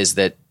angles is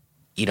that,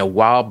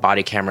 while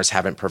body cameras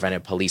haven't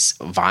prevented police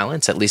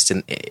violence, at least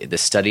in the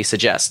study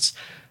suggests,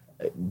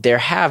 there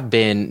have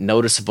been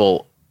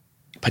noticeable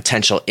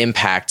potential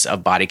impacts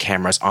of body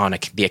cameras on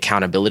the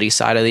accountability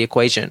side of the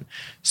equation.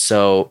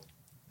 So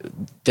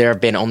there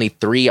have been only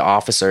three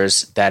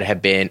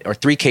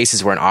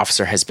cases where an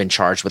officer has been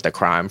charged with a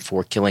crime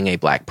for killing a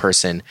Black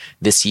person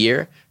this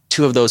year.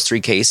 Two of those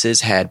three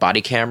cases had body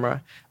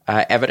camera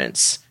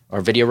evidence or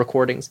video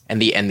recordings,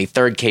 and the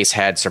third case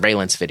had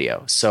surveillance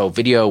video. So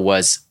video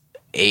was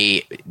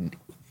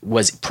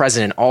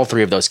present in all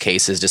three of those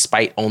cases,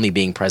 despite only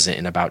being present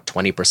in about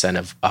 20%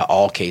 of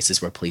all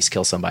cases where police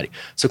kill somebody.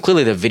 So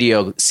clearly the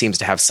video seems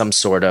to have some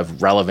sort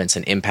of relevance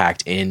and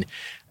impact in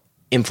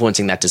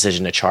influencing that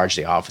decision to charge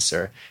the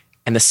officer.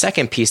 And the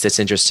second piece that's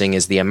interesting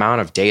is the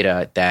amount of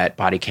data that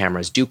body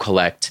cameras do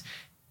collect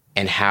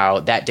and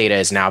how that data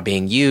is now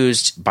being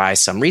used by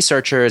some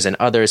researchers and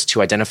others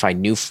to identify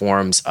new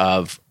forms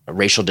of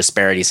racial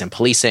disparities in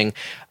policing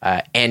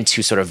and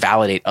to sort of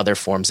validate other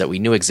forms that we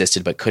knew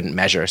existed but couldn't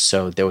measure.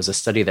 So there was a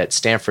study that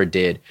Stanford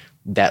did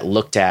that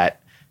looked at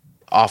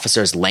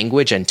officers'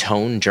 language and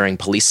tone during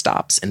police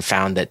stops and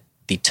found that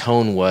the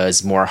tone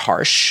was more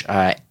harsh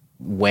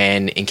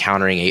when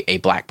encountering a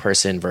Black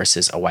person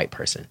versus a white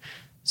person.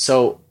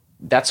 So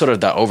that's sort of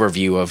the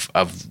overview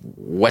of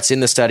what's in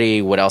the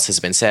study, what else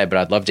has been said, but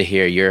I'd love to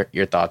hear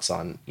your thoughts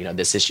on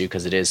this issue,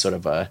 because it is sort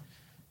of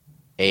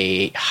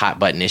a hot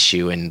button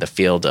issue in the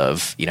field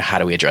of how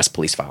do we address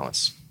police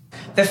violence.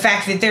 the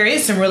fact that there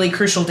is some really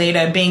crucial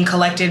data being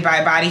collected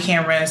by body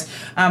cameras,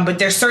 but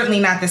they're certainly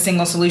not the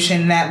single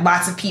solution that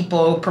lots of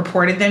people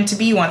purported them to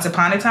be once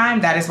upon a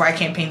time. That is why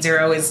Campaign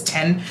Zero is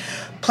 10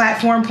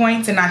 platform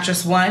points and not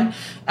just one.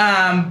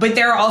 But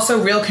there are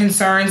also real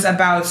concerns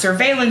about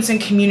surveillance in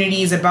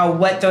communities, about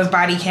what those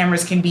body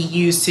cameras can be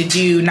used to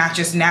do, not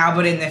just now,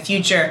 but in the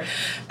future.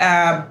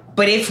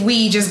 But if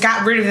we just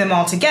got rid of them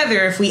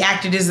altogether, if we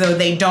acted as though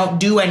they don't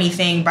do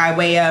anything by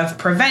way of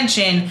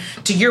prevention,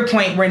 to your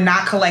point, we're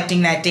not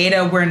collecting that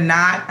data. We're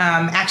not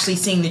actually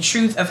seeing the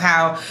truth of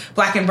how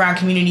Black and brown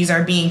communities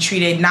are being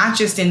treated, not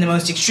just in the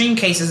most extreme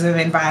cases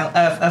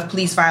of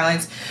police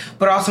violence,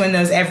 but also in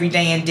those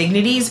everyday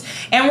indignities.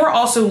 And we're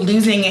also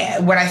losing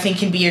what I think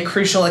can be a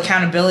crucial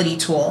accountability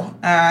tool.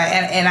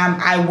 And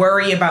I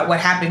worry about what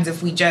happens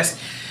if we just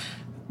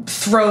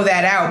throw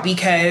that out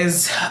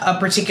because a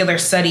particular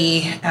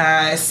study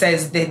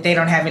says that they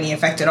don't have any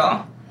effect at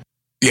all.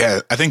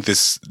 Yeah, I think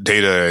this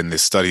data and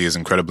this study is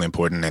incredibly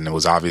important, and it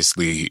was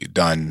obviously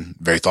done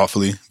very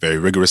thoughtfully, very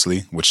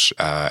rigorously, which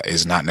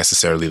is not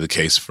necessarily the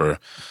case for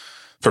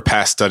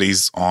past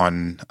studies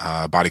on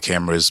body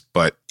cameras.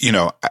 But, you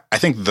know, I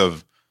think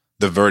the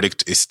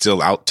verdict is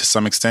still out to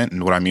some extent.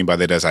 And what I mean by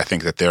that is I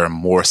think that there are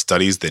more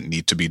studies that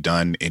need to be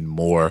done in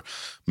more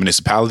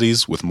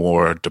municipalities with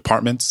more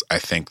departments. I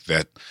think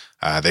that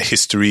the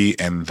history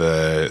and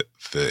the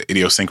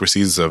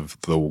idiosyncrasies of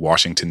the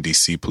Washington,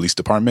 D.C. Police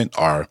Department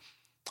are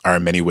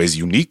in many ways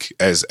unique,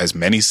 as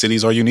many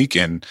cities are unique.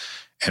 And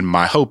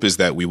my hope is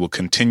that we will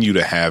continue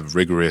to have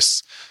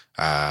rigorous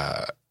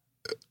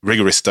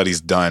studies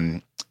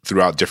done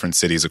throughout different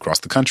cities across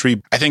the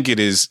country. I think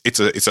it's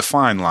a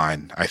fine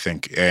line, I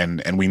think,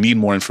 and we need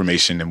more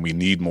information and we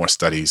need more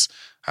studies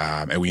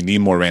and we need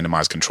more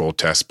randomized controlled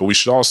tests. But we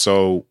should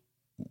also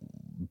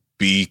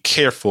be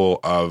careful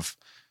of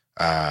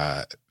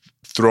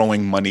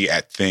throwing money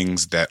at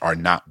things that are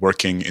not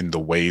working in the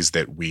ways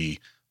that we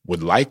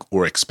would like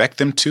or expect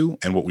them to.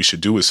 And what we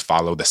should do is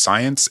follow the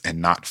science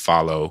and not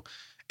follow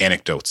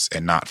anecdotes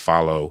and not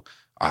follow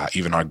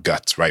even our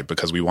guts, right?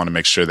 Because we want to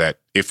make sure that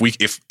if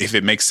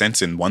it makes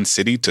sense in one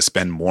city to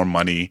spend more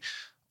money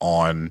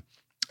on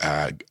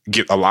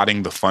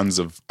allotting the funds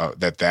of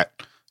that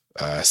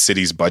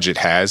city's budget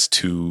has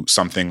to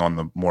something on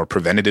the more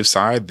preventative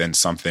side than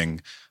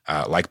something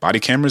like body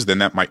cameras, then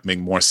that might make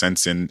more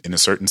sense in a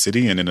certain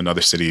city, and in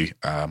another city,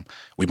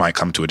 we might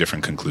come to a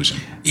different conclusion.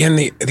 Yeah, and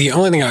the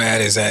only thing I'll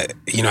add is that,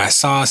 you know, I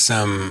saw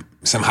some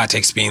hot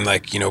takes being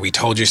like, you know, we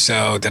told you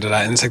so,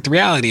 da-da-da. And it's like the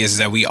reality is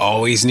that we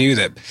always knew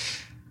that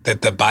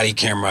the body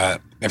camera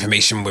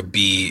information would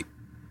be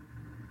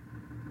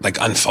like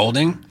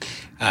unfolding.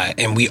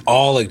 And we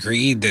all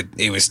agreed that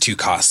it was too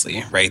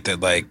costly, right? That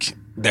like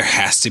there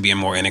has to be a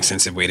more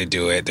inexpensive way to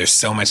do it. There's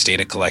so much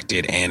data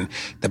collected, and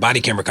the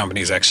body camera company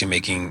is actually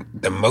making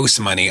the most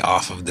money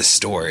off of the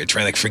storage,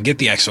 right? Like forget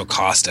the actual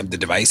cost of the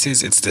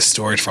devices. It's the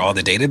storage for all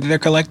the data that they're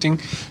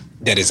collecting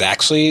that is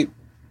actually,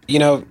 you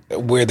know,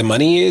 where the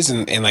money is.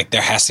 And like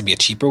there has to be a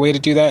cheaper way to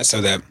do that so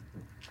that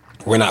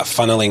we're not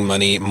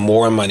funneling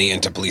more money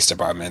into police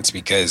departments,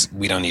 because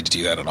we don't need to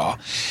do that at all.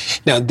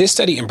 Now, this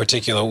study in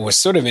particular, what's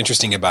sort of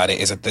interesting about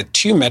it is that the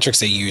two metrics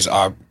they use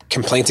are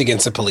complaints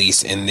against the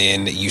police and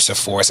then use of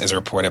force as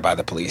reported by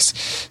the police.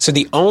 So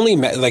the only,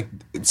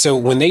 so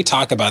when they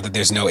talk about that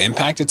there's no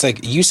impact, it's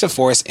like use of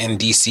force in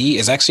DC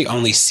is actually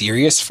only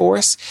serious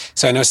force.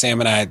 So I know Sam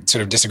and I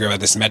sort of disagree about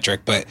this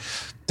metric, but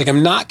like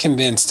I'm not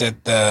convinced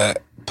that the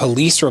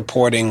police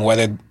reporting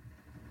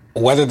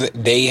whether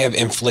they have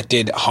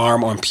inflicted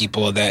harm on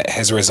people that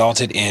has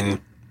resulted in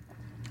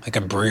like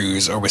a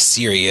bruise or was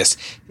serious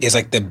is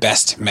like the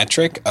best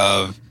metric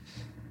of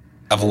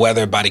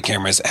whether body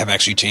cameras have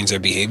actually changed their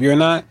behavior or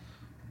not,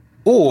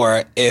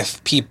 or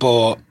if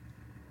people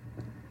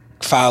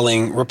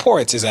filing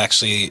reports is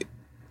actually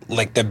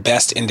like the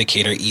best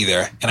indicator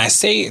either. And I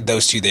say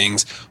those two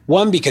things,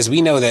 one, because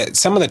we know that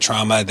some of the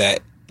trauma that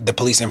the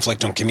police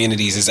inflict on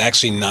communities is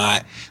actually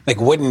not like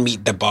wouldn't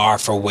meet the bar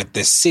for what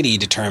the city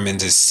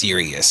determines is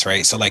serious,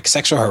 right? So like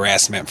sexual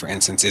harassment, for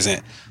instance,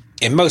 isn't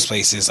in most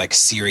places like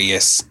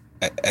serious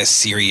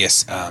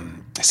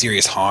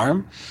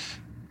harm,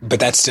 but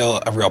that's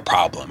still a real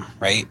problem,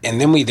 right? And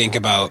then we think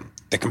about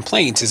the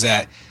complaints is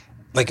that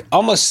like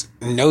almost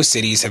no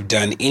cities have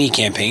done any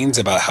campaigns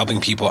about helping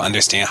people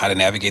understand how to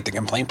navigate the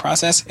complaint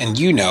process. And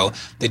you know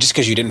that just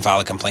because you didn't file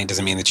a complaint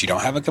doesn't mean that you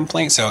don't have a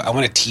complaint. So I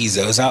want to tease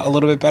those out a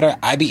little bit better.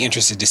 I'd be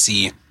interested to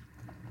see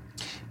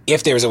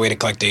if there was a way to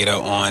collect data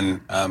on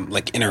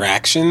like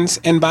interactions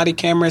in body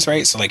cameras,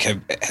 right? So like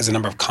has the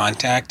number of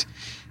contact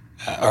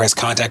or has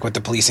contact with the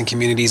police in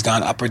communities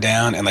gone up or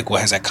down? And like what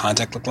has that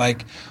contact looked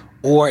like?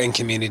 Or in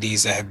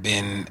communities that have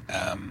been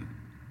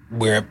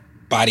where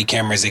body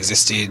cameras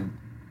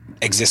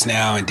exist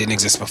now and didn't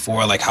exist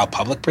before, like how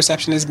public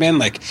perception has been.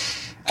 Like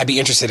I'd be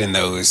interested in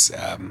those.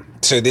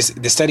 So this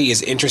study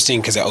is interesting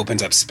because it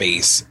opens up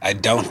space. I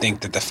don't think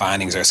that the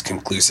findings are as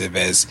conclusive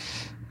as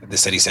the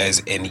study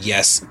says. And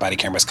yes, body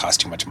cameras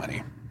cost too much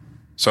money.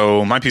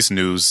 So my piece of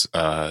news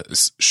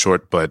is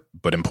short but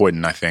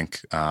important, I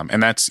think.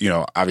 And that's,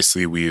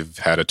 obviously we've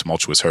had a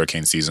tumultuous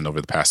hurricane season over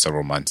the past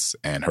several months,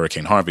 and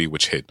Hurricane Harvey,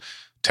 which hit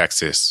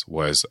Texas,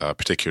 was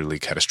particularly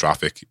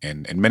catastrophic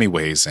in many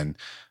ways. And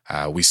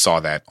we saw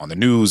that on the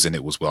news, and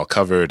it was well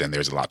covered. And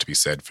there's a lot to be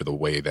said for the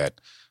way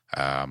that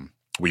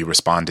we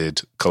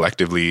responded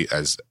collectively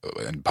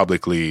and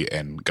publicly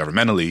and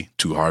governmentally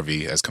to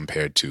Harvey as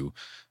compared to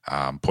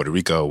Puerto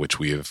Rico, which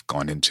we have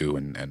gone into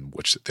and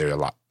which there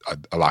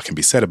a lot can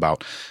be said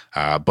about.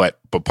 But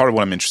part of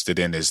what I'm interested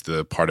in is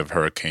the part of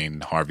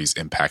Hurricane Harvey's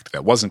impact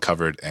that wasn't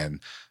covered,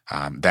 and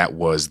that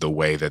was the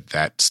way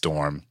that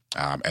storm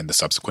and the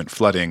subsequent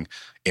flooding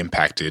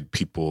impacted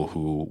people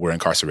who were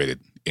incarcerated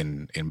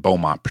in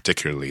Beaumont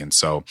particularly. And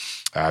so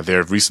there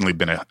have recently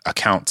been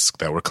accounts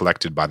that were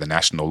collected by the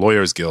National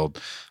Lawyers Guild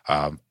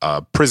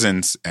of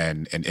prisons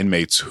and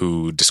inmates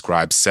who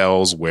describe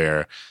cells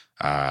where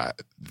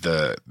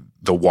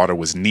the water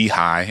was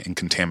knee-high and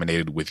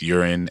contaminated with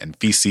urine and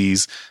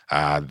feces.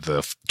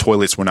 The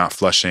toilets were not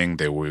flushing.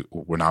 They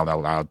were not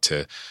allowed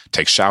to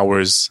take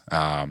showers.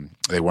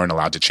 They weren't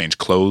allowed to change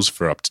clothes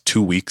for up to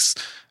 2 weeks.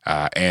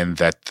 And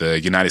that the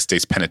United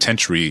States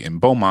Penitentiary in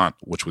Beaumont,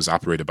 which was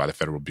operated by the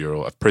Federal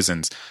Bureau of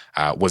Prisons,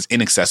 was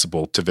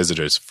inaccessible to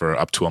visitors for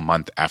up to a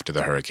month after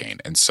the hurricane.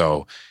 And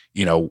so,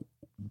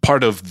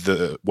 part of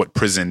what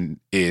prison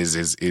is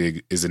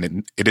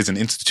an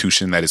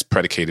institution that is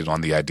predicated on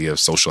the idea of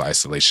social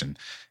isolation,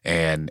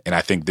 and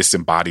I think this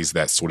embodies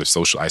that sort of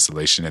social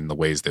isolation in the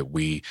ways that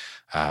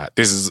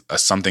this is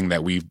something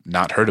that we've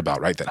not heard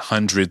about, right? That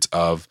hundreds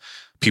of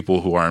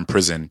people who are in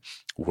prison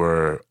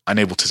were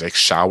unable to take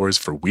showers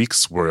for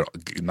weeks, were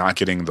not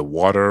getting the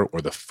water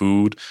or the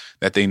food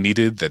that they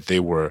needed, that they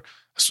were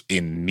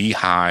in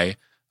knee-high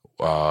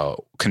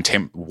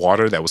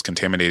water that was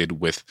contaminated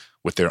with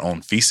their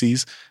own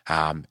feces.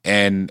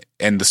 And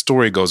the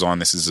story goes on.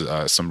 This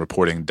is some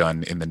reporting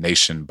done in The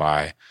Nation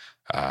by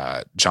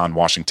John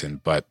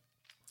Washington, but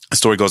the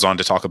story goes on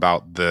to talk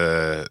about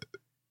the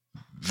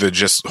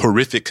just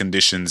horrific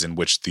conditions in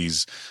which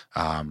these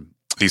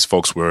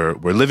folks were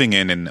living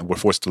in and were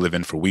forced to live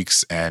in for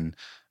weeks, and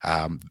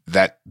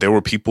that there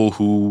were people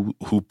who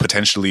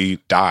potentially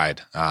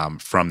died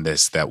from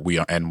this, that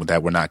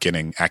we're not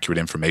getting accurate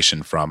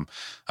information from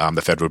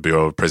the Federal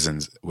Bureau of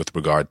Prisons with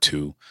regard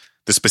to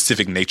the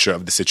specific nature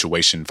of the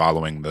situation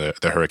following the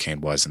hurricane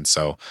was. And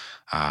so,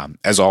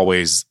 as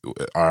always,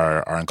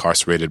 our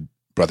incarcerated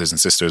brothers and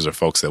sisters are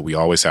folks that we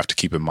always have to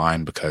keep in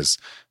mind, because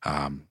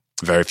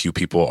very few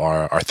people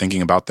are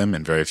thinking about them,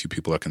 and very few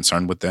people are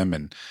concerned with them.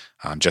 And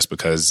just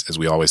because, as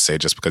we always say,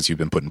 just because you've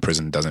been put in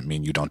prison doesn't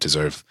mean you don't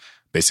deserve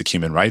basic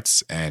human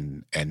rights,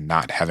 and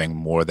not having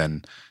more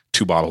than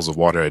 2 bottles of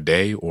water a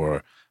day,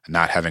 or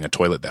not having a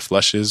toilet that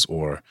flushes,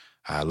 or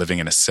living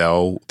in a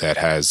cell that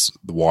has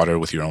the water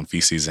with your own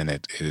feces in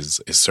it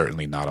is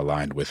certainly not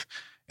aligned with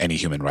any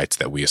human rights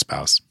that we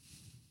espouse.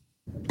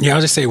 Yeah,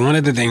 I'll just say one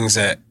of the things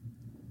that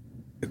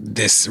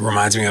this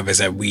reminds me of is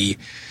that we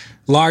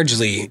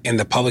largely in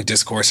the public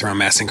discourse around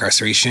mass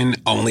incarceration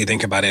only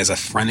think about it as a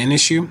front-end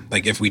issue.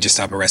 Like, if we just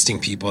stop arresting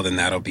people, then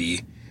that'll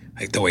be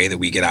like the way that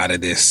we get out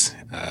of this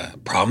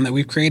problem that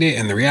we've created.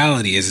 And the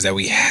reality is that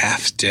we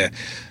have to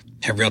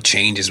have real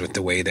changes with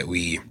the way that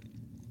we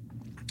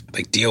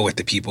deal with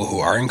the people who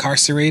are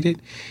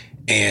incarcerated.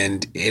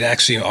 And it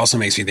actually also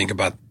makes me think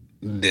about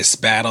this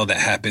battle that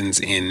happens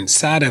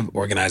inside of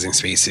organizing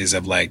spaces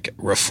of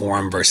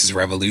reform versus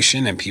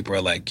revolution. And people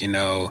are like,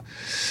 you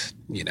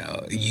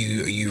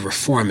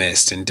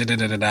reformist and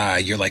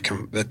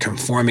you're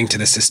conforming to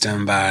the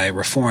system by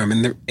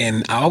reform.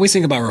 And I always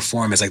think about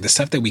reform as the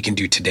stuff that we can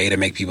do today to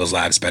make people's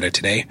lives better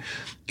today.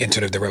 And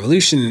sort of the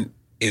revolution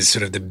is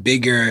sort of the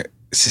bigger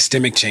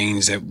systemic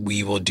change that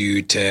we will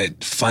do to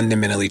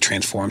fundamentally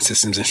transform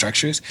systems and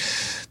structures.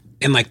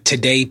 And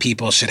today,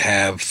 people should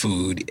have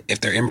food. If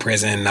they're in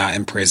prison, not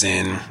in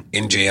prison,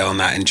 in jail,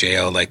 not in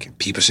jail,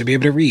 people should be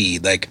able to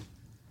read. And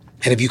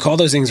if you call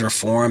those things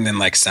reform, then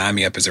sign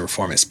me up as a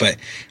reformist. But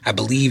I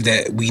believe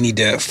that we need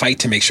to fight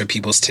to make sure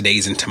people's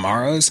todays and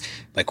tomorrows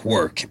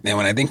work. And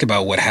when I think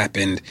about what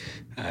happened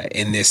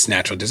in this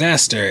natural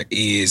disaster,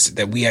 is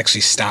that we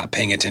actually stop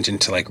paying attention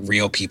to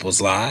real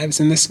people's lives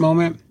in this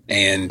moment.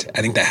 And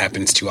I think that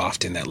happens too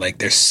often, that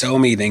there's so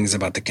many things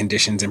about the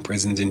conditions in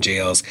prisons and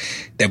jails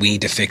that we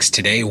need to fix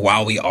today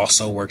while we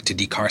also work to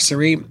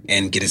decarcerate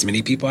and get as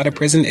many people out of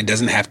prison. It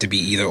doesn't have to be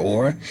either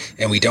or.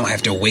 And we don't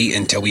have to wait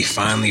until we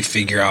finally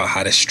figure out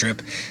how to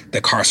strip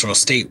the carceral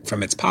state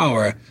from its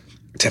power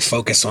to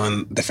focus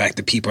on the fact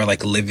that people are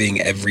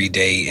living every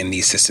day in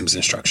these systems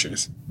and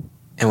structures.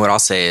 And what I'll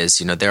say is,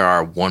 there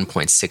are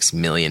 1.6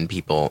 million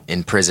people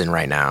in prison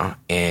right now,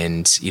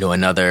 and,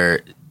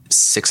 another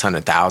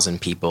 600,000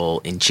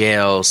 people in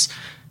jails.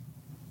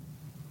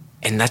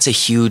 And that's a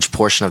huge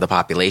portion of the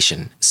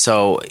population.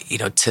 So,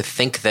 to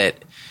think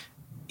that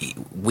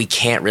we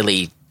can't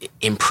really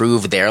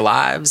improve their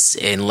lives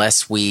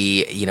unless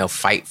we,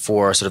 fight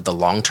for sort of the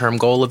long-term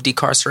goal of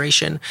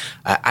decarceration,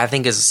 I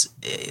think is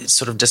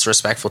sort of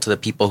disrespectful to the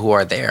people who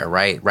are there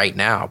right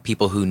now.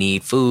 People who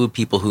need food,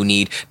 people who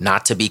need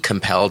not to be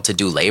compelled to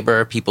do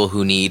labor, people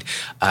who need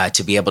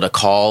to be able to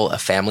call a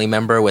family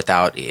member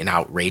without an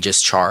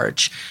outrageous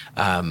charge.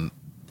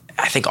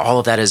 I think all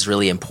of that is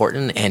really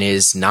important and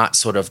is not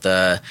sort of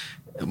the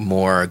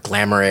more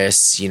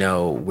glamorous,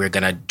 we're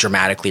going to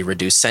dramatically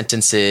reduce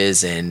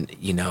sentences and,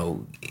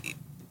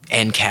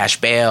 end cash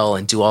bail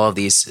and do all of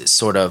these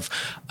sort of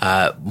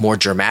more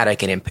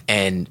dramatic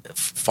and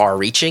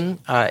far-reaching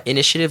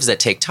initiatives that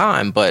take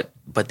time. But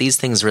these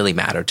things really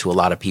matter to a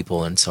lot of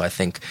people. And so I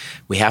think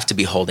we have to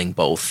be holding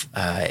both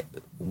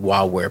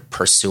while we're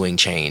pursuing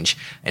change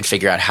and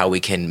figure out how we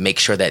can make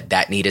sure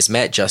that need is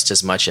met just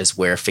as much as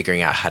we're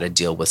figuring out how to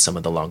deal with some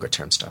of the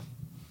longer-term stuff.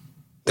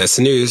 That's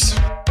the news.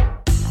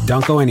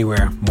 Don't go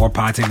anywhere. More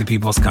Pod Save the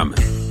People's coming.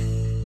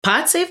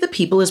 Pod Save the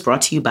People is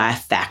brought to you by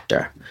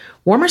Factor.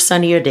 Warmer,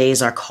 sunnier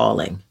days are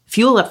calling.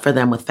 Fuel up for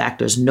them with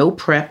Factor's no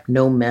prep,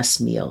 no mess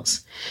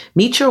meals.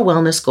 Meet your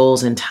wellness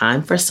goals in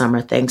time for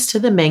summer thanks to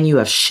the menu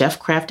of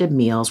chef-crafted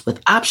meals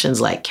with options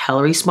like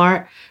Calorie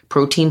Smart,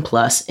 Protein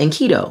Plus, and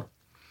Keto.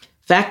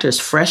 Factor's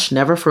fresh,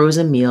 never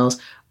frozen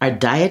meals are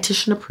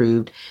dietitian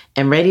approved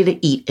and ready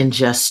to eat in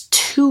just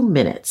 2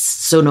 minutes.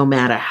 So no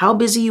matter how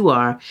busy you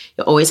are,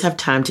 you'll always have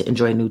time to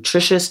enjoy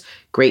nutritious,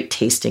 great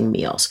tasting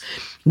meals.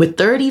 With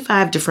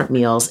 35 different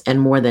meals and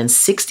more than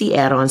 60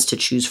 add-ons to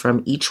choose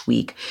from each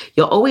week,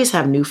 you'll always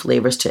have new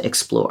flavors to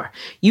explore.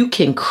 You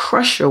can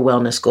crush your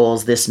wellness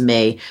goals this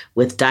May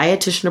with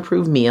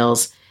dietitian-approved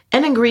meals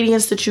and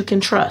ingredients that you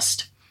can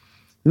trust.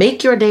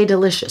 Make your day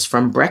delicious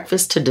from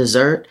breakfast to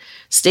dessert.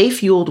 Stay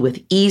fueled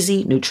with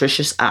easy,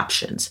 nutritious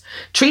options.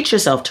 Treat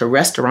yourself to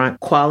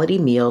restaurant-quality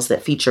meals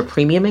that feature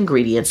premium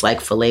ingredients like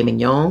filet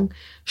mignon,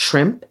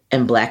 shrimp,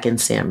 and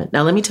blackened salmon.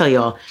 Now, let me tell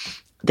y'all,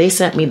 they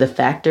sent me the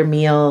Factor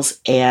meals,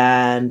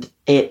 and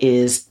it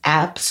is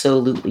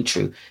absolutely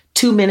true.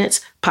 2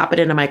 minutes, pop it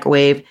in the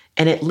microwave,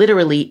 and it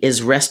literally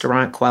is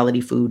restaurant quality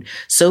food.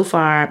 So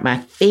far, my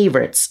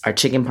favorites are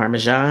chicken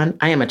parmesan.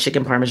 I am a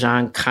chicken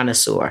parmesan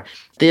connoisseur.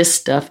 This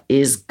stuff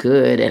is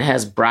good. It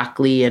has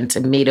broccoli and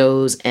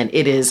tomatoes, and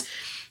it is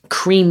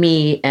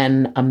creamy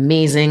and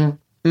amazing.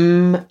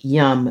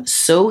 Yum.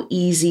 So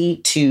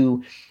easy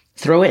to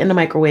throw it in the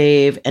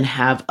microwave and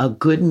have a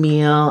good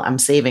meal. I'm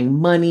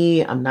saving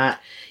money. I'm not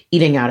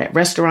eating out at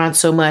restaurants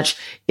so much.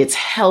 It's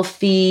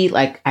healthy.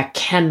 Like, I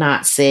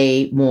cannot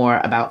say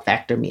more about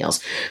Factor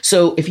meals.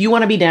 So if you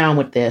want to be down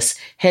with this,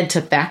 head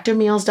to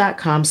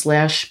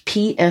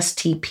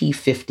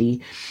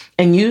factormeals.com/PSTP50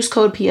 and use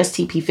code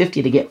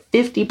PSTP50 to get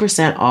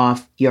 50%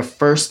 off your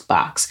first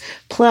box,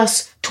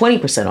 plus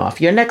 20% off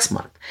your next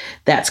month.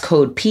 That's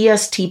code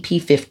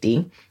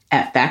PSTP50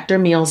 at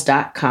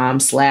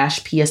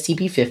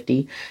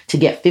factormeals.com/PSTP50 to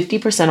get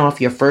 50% off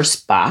your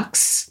first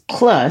box,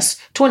 plus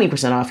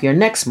 20% off your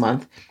next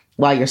month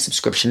while your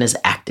subscription is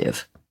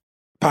active.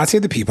 Pod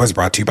Save the People is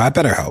brought to you by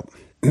BetterHelp.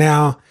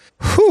 Now,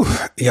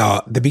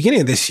 y'all, the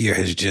beginning of this year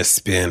has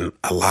just been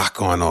a lot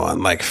going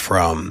on, like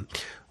from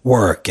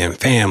work and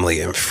family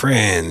and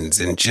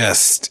friends and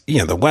just,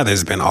 the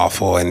weather's been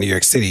awful in New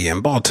York City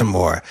and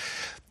Baltimore.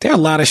 There are a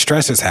lot of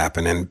stressors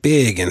happening,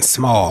 big and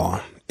small.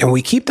 And when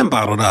we keep them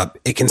bottled up,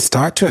 it can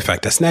start to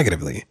affect us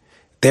negatively.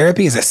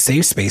 Therapy is a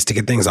safe space to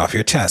get things off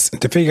your chest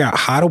and to figure out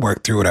how to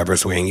work through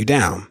whatever's weighing you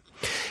down.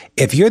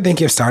 If you're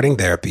thinking of starting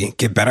therapy,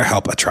 give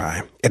BetterHelp a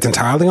try. It's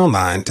entirely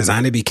online,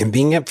 designed to be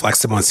convenient,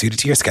 flexible, and suited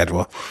to your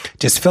schedule.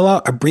 Just fill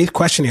out a brief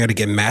questionnaire to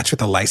get matched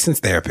with a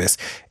licensed therapist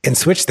and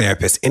switch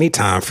therapists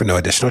anytime for no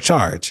additional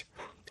charge.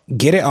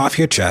 Get it off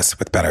your chest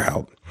with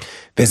BetterHelp.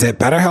 Visit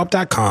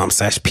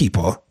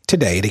BetterHelp.com/people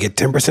today to get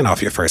 10%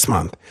 off your first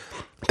month.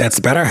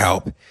 That's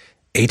BetterHelp.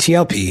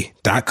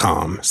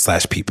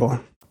 HELP.com/people.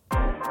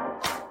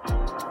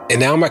 And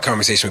now my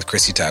conversation with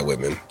Chrissy Todd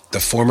Whitman, the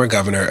former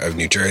governor of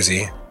New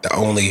Jersey, the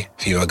only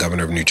female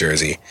governor of New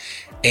Jersey,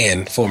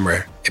 and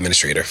former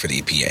administrator for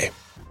the EPA.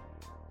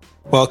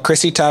 Well,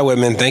 Chrissy Todd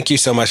Whitman, thank you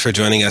so much for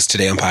joining us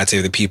today on Pod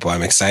Save the People.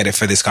 I'm excited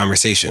for this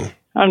conversation.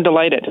 I'm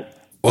delighted.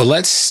 Well,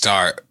 let's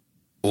start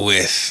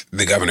with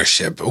the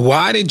governorship.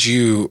 Why did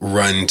you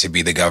run to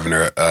be the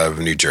governor of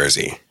New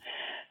Jersey?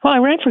 Well, I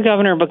ran for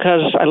governor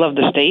because I love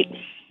the state.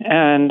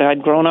 And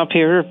I'd grown up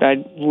here.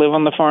 I live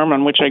on the farm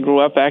on which I grew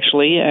up,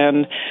 actually,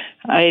 and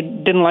I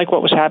didn't like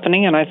what was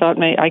happening, and I thought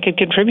I could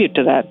contribute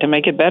to that, to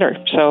make it better.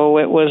 So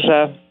it was,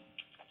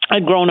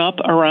 I'd grown up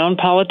around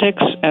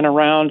politics and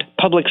around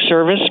public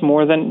service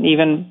more than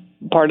even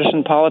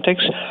partisan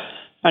politics,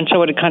 and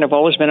so it had kind of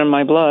always been in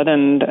my blood,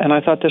 and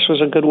I thought this was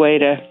a good way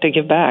to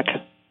give back.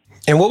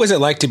 And what was it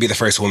like to be the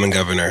first woman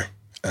governor,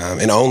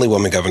 and only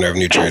woman governor of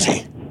New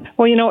Jersey?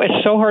 Well,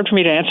 it's so hard for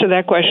me to answer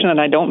that question,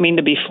 and I don't mean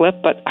to be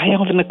flip, but I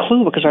haven't a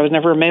clue because I was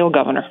never a male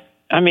governor.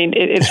 I mean,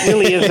 it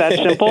really is that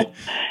simple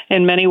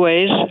in many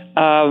ways.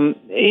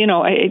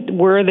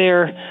 Were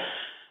there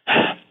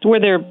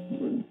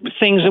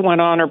things that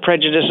went on or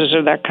prejudices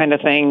or that kind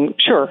of thing?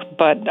 Sure.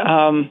 But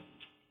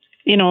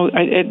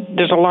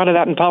there's a lot of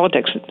that in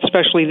politics,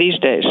 especially these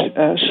days.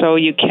 So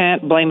you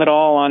can't blame it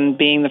all on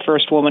being the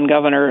first woman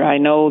governor. I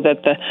know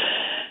that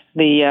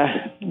the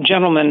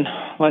gentleman,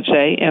 let's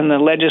say, in the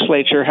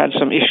legislature had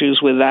some issues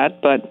with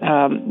that, but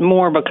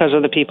more because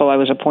of the people I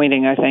was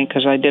appointing, I think,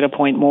 because I did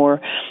appoint more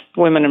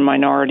women and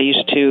minorities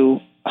to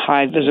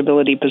high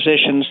visibility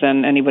positions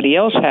than anybody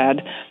else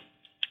had.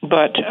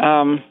 But,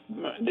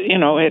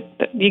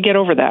 you get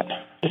over that.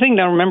 The thing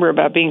to remember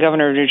about being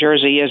governor of New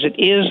Jersey is it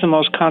is the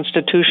most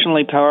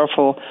constitutionally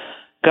powerful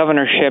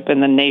governorship in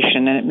the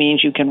nation, and it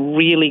means you can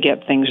really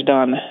get things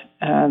done.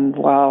 And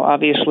while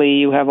obviously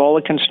you have all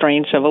the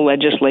constraints of a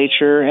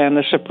legislature and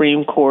the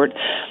Supreme Court,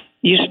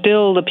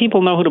 the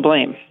people know who to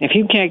blame. If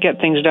you can't get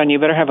things done, you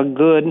better have a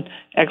good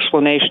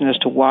explanation as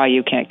to why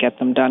you can't get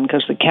them done,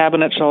 because the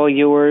cabinet's all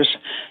yours.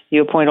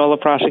 You appoint all the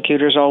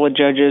prosecutors, all the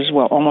judges,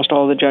 well, almost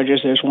all the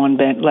judges. There's one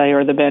layer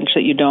of the bench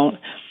that you don't.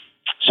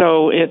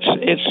 So it's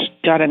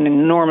got an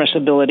enormous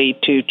ability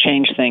to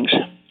change things.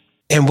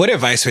 And what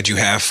advice would you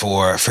have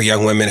for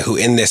young women who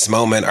in this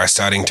moment are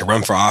starting to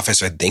run for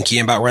office or thinking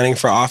about running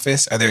for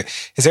office?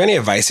 Is there any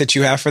advice that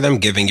you have for them,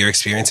 given your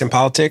experience in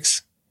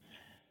politics?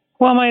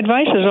 Well, my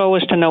advice is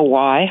always to know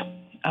why.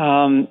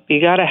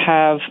 You got to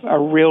have a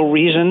real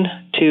reason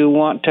to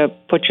want to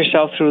put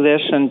yourself through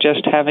this, and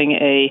just having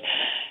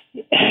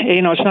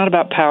it's not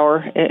about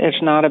power.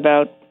 It's not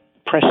about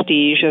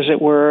prestige, as it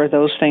were.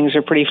 Those things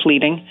are pretty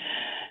fleeting.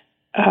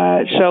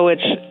 I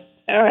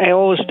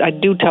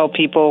do tell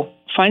people,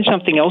 find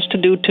something else to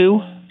do too,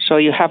 so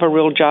you have a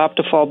real job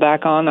to fall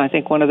back on. I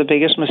think one of the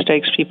biggest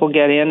mistakes people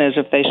get in is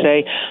if they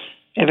say,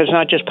 if it's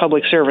not just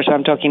public service,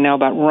 I'm talking now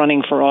about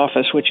running for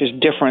office, which is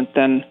different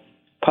than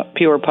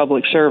pure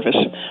public service,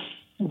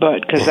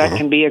 but because that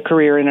can be a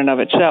career in and of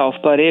itself.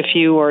 But if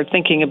you are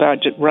thinking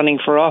about running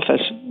for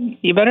office,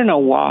 you better know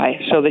why,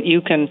 so that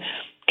you can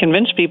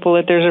convince people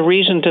that there's a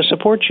reason to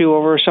support you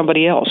over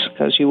somebody else,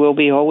 because you will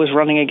be always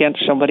running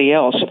against somebody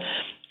else.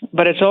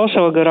 But it's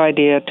also a good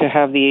idea to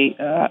have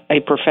a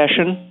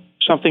profession,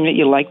 something that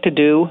you like to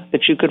do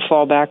that you could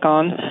fall back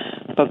on,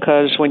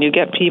 because when you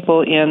get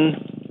people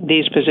in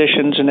these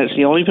positions and it's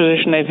the only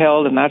position they've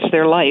held and that's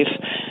their life,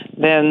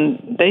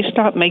 then they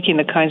stop making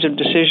the kinds of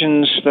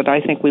decisions that I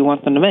think we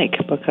want them to make,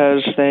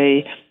 because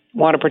they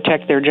want to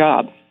protect their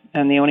job.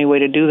 And the only way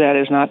to do that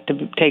is not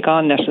to take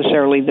on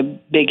necessarily the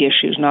big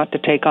issues, not to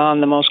take on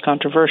the most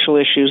controversial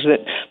issues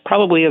that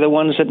probably are the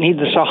ones that need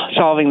the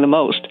solving the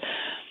most.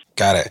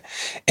 Got it.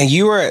 And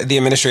you were the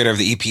administrator of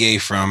the EPA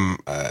from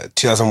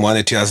 2001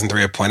 to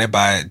 2003, appointed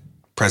by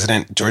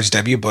President George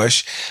W.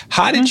 Bush.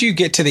 How did you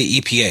get to the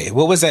EPA?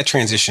 What was that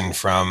transition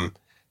from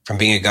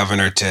being a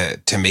governor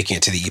to making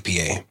it to the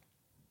EPA?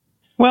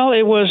 Well,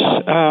 it was,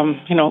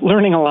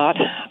 learning a lot.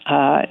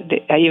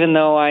 Even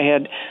though I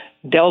had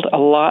dealt a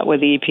lot with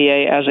the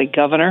EPA as a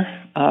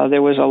governor,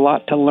 there was a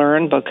lot to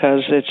learn,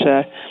 because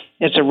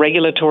it's a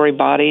regulatory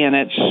body, and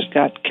it's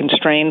got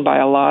constrained by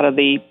a lot of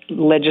the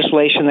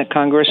legislation that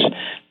Congress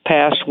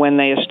passed when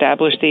they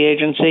established the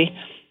agency.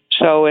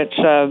 So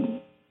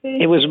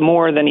it was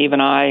more than even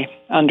I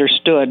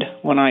understood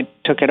when I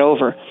took it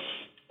over.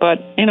 But,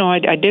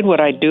 I did what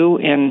I do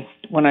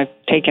when I've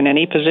taken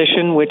any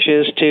position, which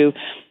is to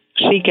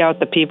seek out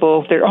the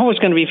people. There are always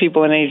going to be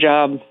people in any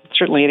job,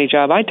 certainly any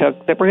job I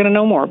took, that were going to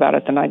know more about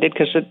it than I did,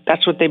 because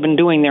that's what they've been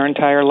doing their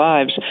entire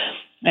lives.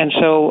 And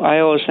so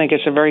I always think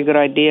it's a very good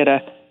idea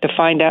to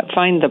find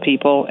the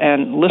people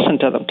and listen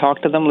to them,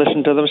 talk to them,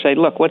 listen to them, say,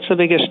 look, what's the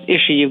biggest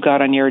issue you've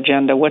got on your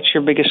agenda? What's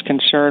your biggest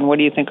concern? What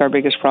do you think our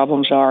biggest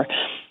problems are?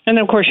 And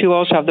then, of course, you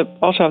also have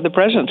the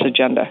president's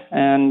agenda,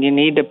 and you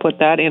need to put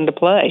that into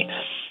play.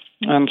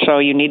 So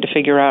you need to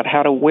figure out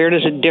where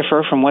does it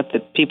differ from what the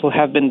people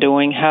have been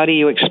doing? How do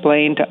you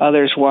explain to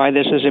others why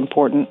this is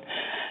important,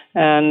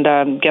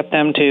 and get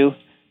them to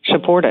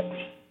support it?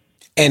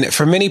 And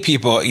for many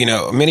people,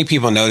 many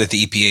people know that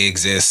the EPA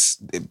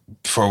exists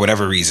for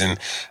whatever reason,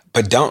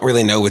 but don't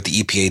really know what the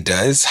EPA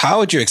does. How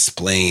would you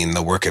explain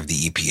the work of the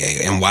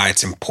EPA and why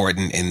it's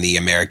important in the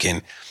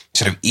American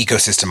sort of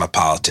ecosystem of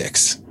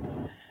politics?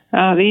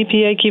 The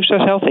EPA keeps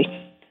us healthy.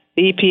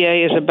 The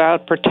EPA is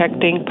about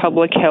protecting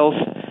public health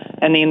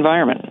and the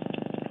environment.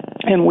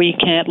 And we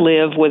can't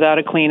live without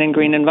a clean and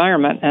green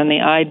environment. And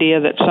the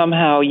idea that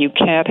somehow you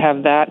can't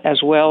have that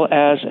as well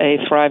as a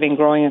thriving,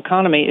 growing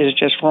economy is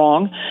just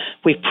wrong.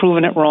 We've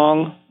proven it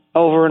wrong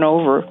over and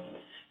over.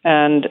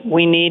 And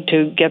we need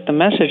to get the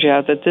message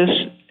out that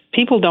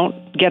people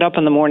don't get up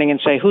in the morning and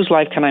say, whose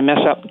life can I mess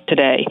up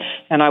today?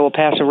 And I will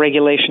pass a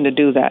regulation to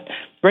do that.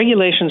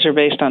 Regulations are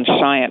based on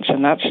science,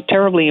 and that's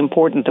terribly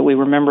important that we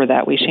remember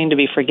that. We seem to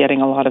be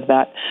forgetting a lot of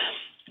that.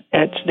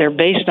 They're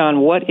based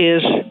on what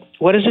is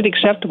it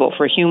acceptable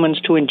for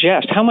humans to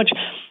ingest? How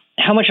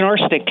much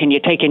arsenic can you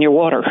take in your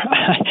water?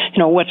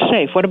 What's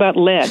safe? What about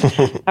lead?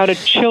 How do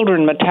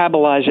children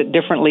metabolize it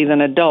differently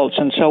than adults?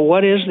 And so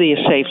what is the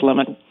safe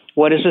limit?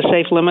 What is the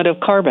safe limit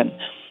of carbon,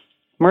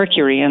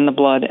 mercury in the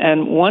blood?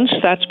 And once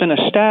that's been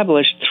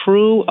established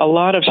through a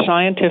lot of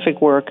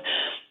scientific work,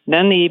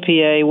 then the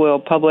EPA will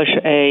publish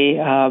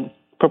a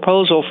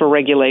proposal for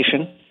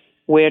regulation.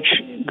 which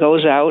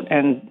goes out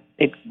and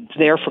it's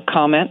there for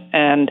comment,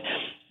 and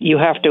you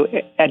have to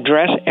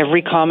address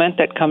every comment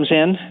that comes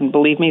in. And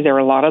believe me, there are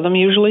a lot of them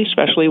usually,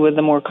 especially with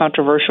the more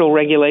controversial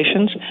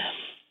regulations.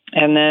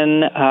 And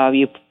then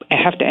you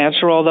have to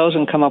answer all those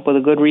and come up with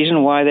a good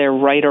reason why they're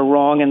right or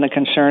wrong in the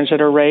concerns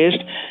that are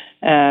raised.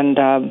 And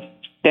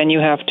then you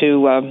have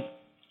to,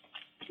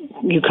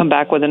 you come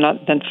back with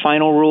the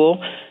final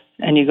rule,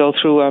 and you go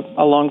through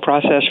a long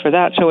process for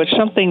that. So it's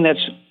something that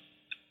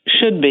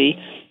should be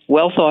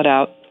well thought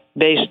out,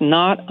 based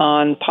not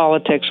on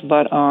politics,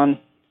 but on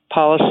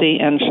policy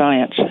and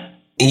science.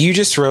 You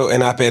just wrote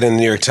an op-ed in the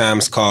New York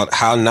Times called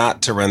How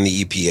Not to Run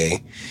the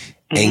EPA.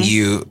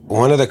 And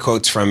one of the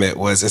quotes from it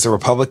was, as a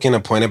Republican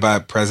appointed by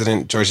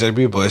President George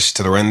W. Bush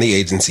to run the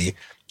agency,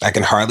 I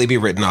can hardly be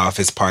written off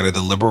as part of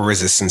the liberal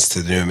resistance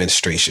to the new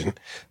administration.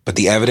 But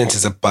the evidence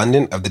is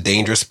abundant of the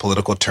dangerous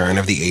political turn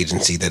of the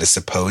agency that is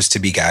supposed to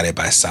be guided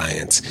by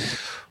science.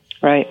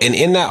 Right. And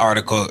in that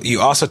article,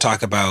 you also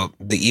talk about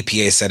the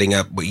EPA setting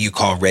up what you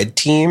call red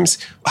teams.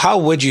 How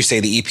would you say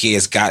the EPA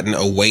has gotten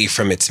away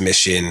from its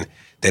mission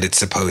that it's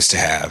supposed to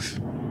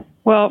have?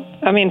 Well,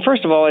 I mean,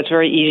 first of all, it's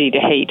very easy to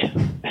hate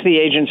the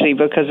agency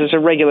because it's a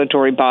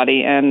regulatory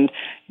body. And,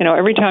 you know,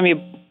 every time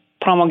you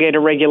promulgate a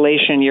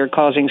regulation, you're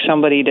causing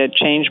somebody to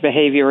change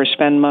behavior or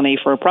spend money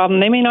for a problem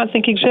they may not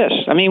think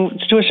exists. I mean,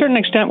 to a certain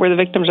extent, we're the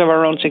victims of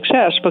our own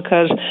success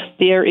because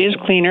the air is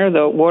cleaner,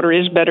 the water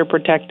is better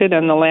protected,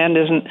 and the land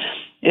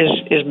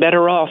is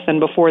better off than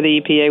before the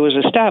EPA was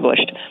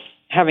established.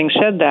 Having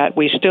said that,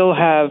 we still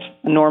have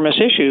enormous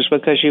issues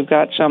because you've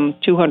got some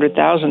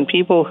 200,000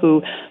 people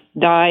who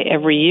die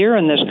every year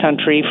in this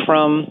country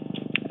from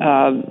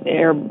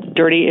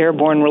dirty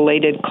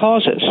airborne-related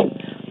causes.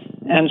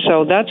 And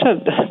so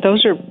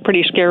those are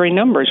pretty scary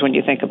numbers when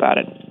you think about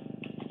it.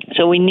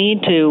 So we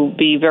need to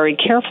be very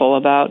careful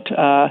about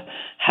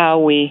how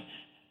we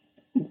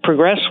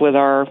progress with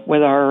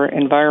our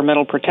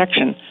environmental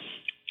protection.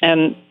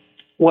 And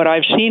what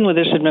I've seen with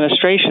this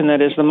administration that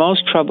is the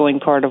most troubling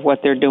part of what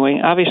they're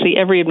doing, obviously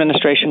every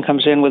administration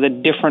comes in with a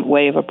different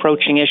way of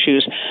approaching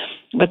issues,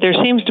 but there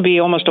seems to be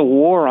almost a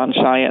war on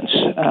science.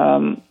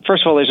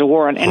 First of all, there's a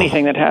war on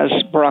anything that has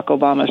Barack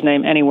Obama's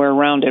name anywhere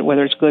around it,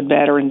 whether it's good,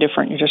 bad, or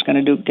indifferent. You're just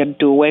going to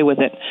do away with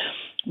it.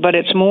 But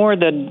it's more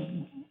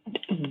the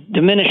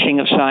diminishing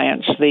of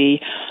science, the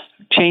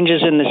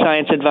changes in the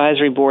Science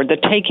Advisory Board, the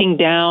taking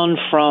down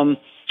from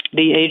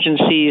the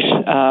agency's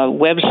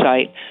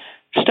website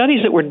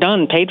studies that were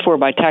done, paid for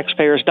by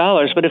taxpayers'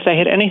 dollars, but if they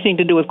had anything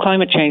to do with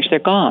climate change, they're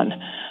gone.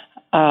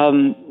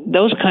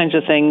 Those kinds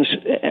of things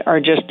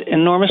are just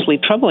enormously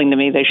troubling to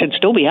me. They should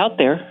still be out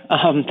there.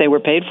 They were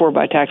paid for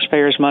by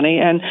taxpayers' money.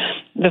 And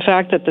the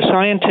fact that the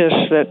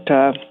scientists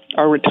that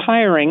are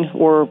retiring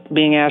or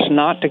being asked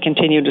not to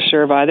continue to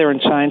serve either in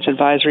science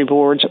advisory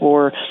boards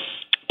or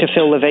to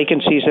fill the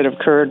vacancies that have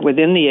occurred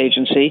within the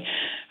agency,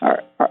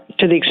 are,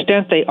 to the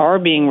extent they are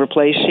being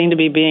replaced, seem to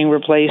be being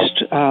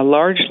replaced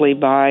largely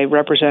by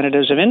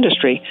representatives of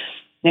industry.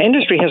 Now,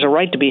 industry has a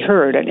right to be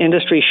heard, and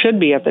industry should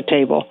be at the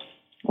table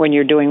when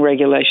you're doing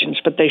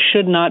regulations, but they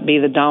should not be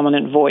the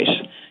dominant voice.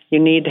 You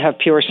need to have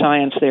pure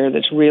science there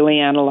that's really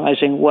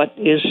analyzing what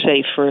is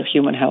safe for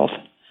human health.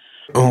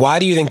 And why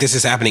do you think this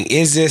is happening?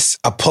 Is this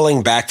a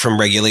pulling back from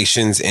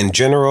regulations in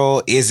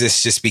general? Is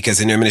this just because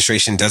the new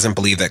administration doesn't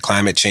believe that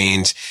climate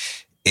change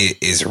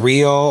is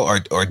real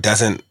or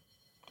doesn't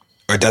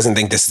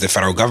think this is the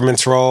federal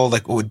government's role?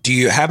 Like, do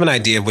you have an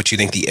idea of what you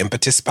think the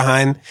impetus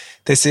behind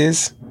this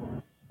is?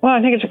 Well,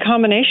 I think it's a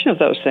combination of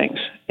those things.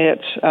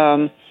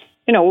 It's,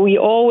 we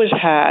always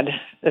had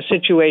a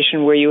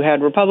situation where you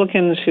had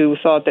Republicans who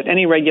thought that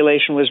any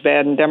regulation was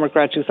bad and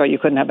Democrats who thought you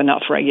couldn't have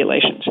enough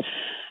regulations.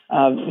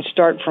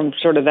 Start from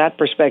sort of that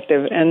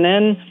perspective. And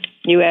then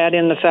you add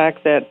in the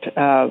fact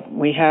that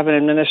we have an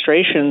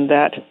administration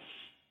that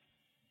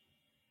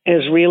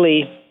is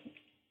really,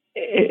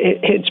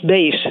 its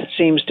base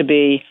seems to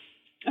be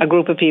a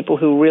group of people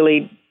who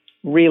really,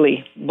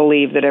 really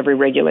believe that every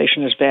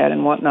regulation is bad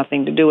and want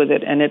nothing to do with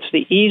it. And it's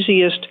the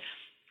easiest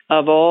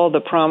of all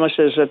the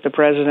promises that the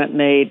president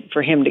made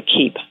for him to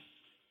keep.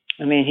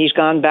 I mean, he's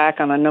gone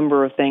back on a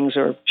number of things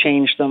or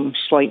changed them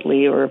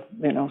slightly or,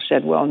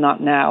 said, well,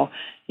 not now,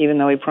 even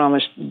though he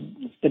promised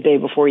the day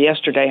before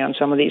yesterday on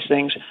some of these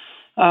things.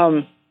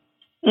 The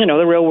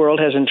real world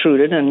has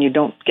intruded and you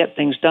don't get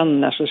things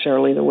done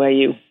necessarily the way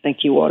you think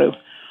you ought to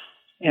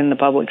in the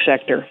public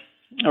sector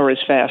or as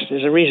fast.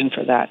 There's a reason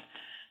for that.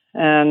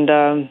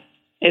 And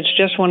it's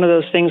just one of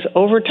those things.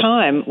 Over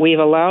time, we've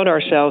allowed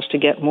ourselves to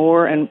get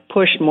more and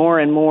pushed more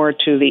and more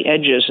to the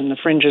edges and the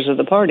fringes of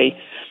the party.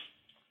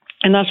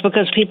 And that's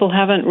because people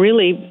haven't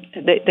really,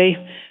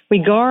 we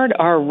guard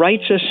our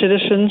rights as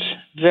citizens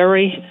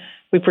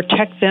we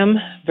protect them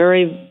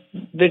very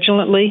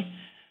vigilantly,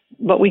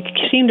 but we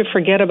seem to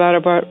forget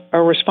about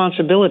our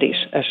responsibilities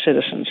as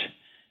citizens.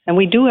 And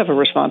we do have a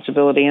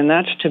responsibility, and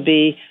that's to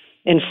be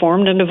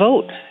informed and to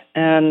vote.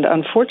 And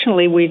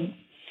unfortunately,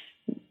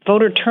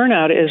 voter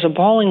turnout is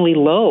appallingly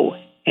low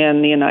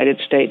in the United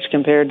States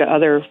compared to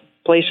other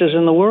places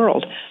in the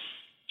world.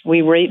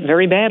 we rate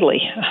very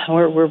badly.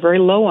 We're very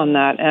low on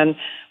that. And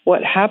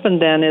what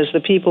happened then is the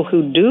people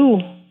who do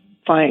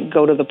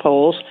go to the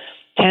polls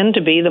tend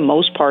to be the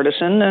most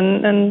partisan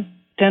and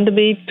tend to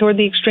be toward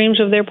the extremes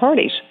of their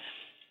parties.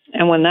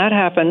 And when that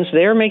happens,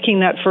 they're making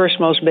that first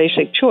most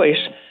basic choice.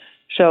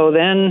 So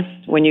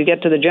then when you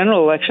get to the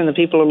general election, the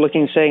people are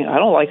looking saying, I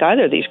don't like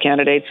either of these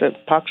candidates.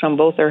 Pox on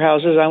both their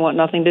houses. I want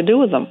nothing to do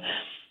with them.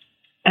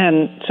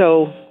 And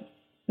so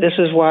this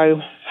is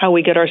how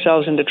we get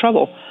ourselves into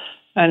trouble.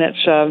 And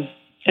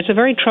it's a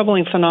very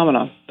troubling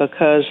phenomenon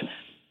because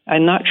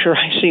I'm not sure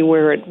I see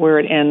where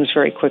it ends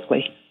very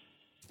quickly.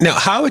 Now,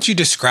 how would you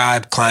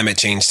describe climate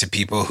change to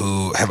people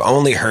who have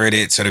only heard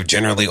it sort of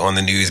generally on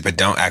the news but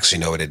don't actually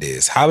know what it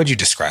is? How would you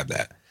describe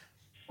that?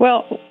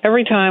 Well,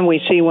 every time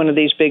we see one of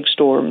these big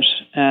storms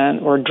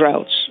or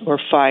droughts or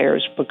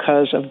fires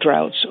because of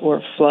droughts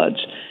or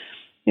floods,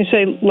 you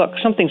say, look,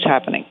 something's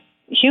happening.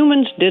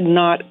 Humans do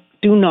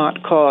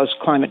not cause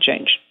climate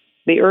change.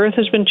 The Earth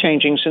has been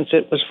changing since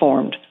it was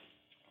formed.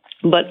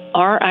 But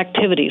our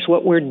activities,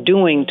 what we're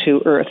doing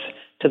to Earth,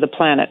 to the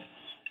planet,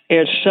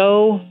 is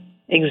so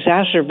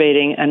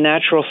exacerbating a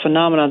natural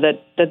phenomena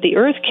that the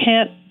Earth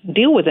can't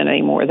deal with it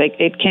anymore.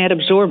 It can't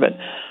absorb it.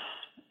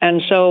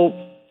 And so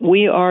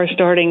we are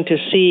starting to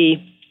see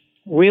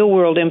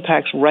real-world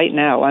impacts right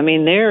now. I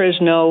mean,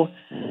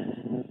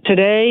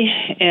 today,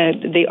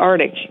 the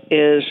Arctic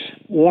is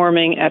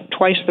warming at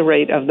twice the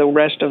rate of the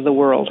rest of the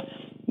world.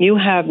 You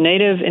have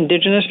native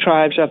indigenous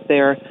tribes up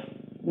there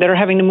that are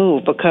having to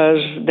move because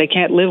they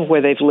can't live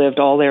where they've lived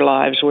all their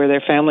lives, where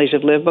their families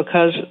have lived,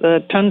 because the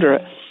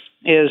tundra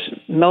is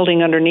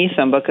melting underneath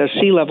them, because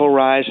sea level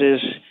rise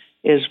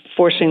is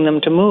forcing them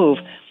to move.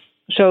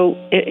 So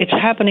it's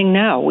happening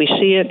now. We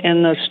see it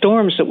in the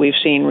storms that we've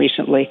seen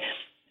recently.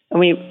 I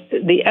mean,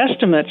 the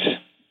estimates,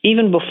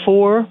 even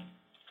before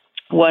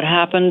what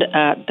happened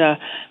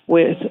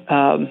with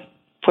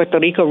Puerto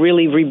Rico,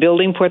 really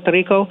rebuilding Puerto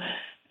Rico,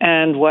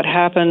 and what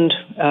happened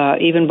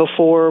even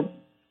before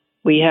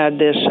we had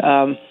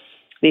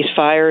these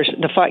fires,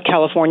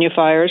 California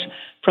fires,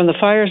 from the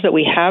fires that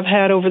we have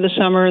had over the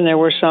summer, and there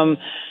were some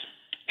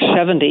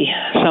 70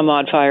 some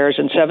odd fires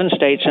in 7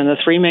 states and the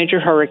 3 major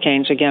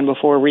hurricanes, again,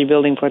 before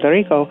rebuilding Puerto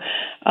Rico,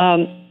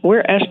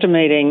 we're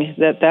estimating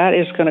that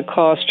is going to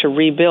cost to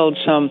rebuild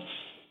some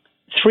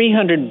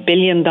 $300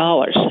 billion.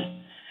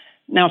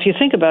 Now, if you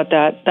think about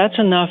that, that's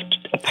enough,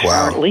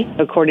 apparently,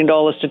 according to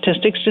all the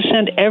statistics, to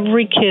send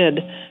every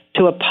kid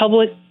to a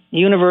public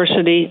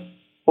university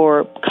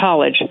or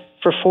college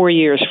for 4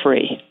 years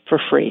for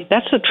free.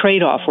 That's the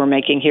trade-off we're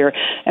making here.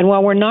 And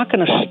while we're not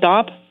going to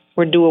stop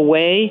or do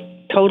away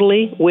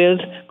totally with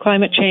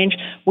climate change,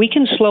 we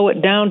can slow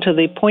it down to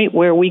the point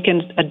where we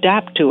can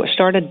adapt to it,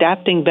 start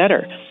adapting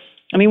better.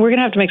 I mean, we're going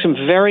to have to make some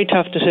very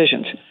tough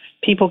decisions.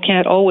 People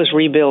can't always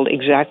rebuild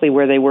exactly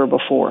where they were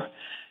before.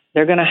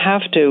 They're going to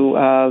have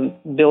to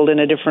build in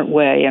a different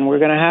way, and we're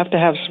going to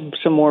have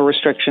some more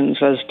restrictions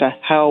as to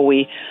how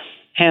we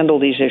handle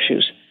these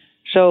issues.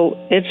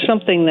 So it's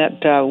something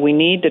that we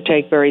need to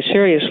take very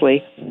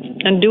seriously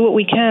and do what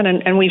we can.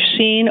 And we've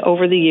seen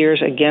over the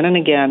years, again and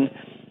again,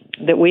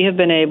 that we have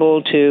been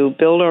able to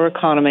build our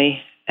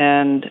economy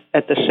and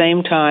at the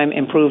same time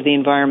improve the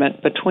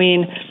environment.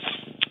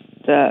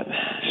 The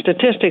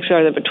statistics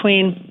are that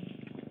between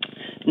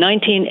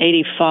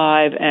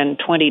 1985 and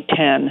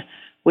 2010,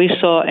 we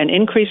saw an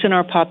increase in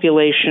our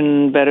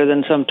population better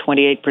than some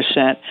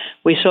 28%.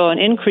 We saw an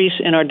increase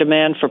in our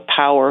demand for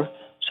power,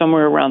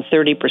 somewhere around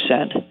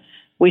 30%.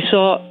 We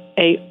saw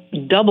a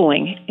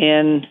doubling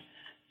in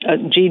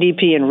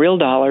GDP in real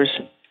dollars,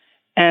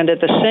 and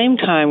at the same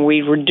time,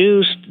 we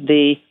reduced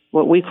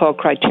what we call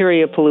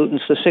criteria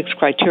pollutants, the 6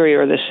 criteria,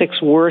 or the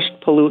 6 worst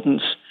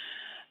pollutants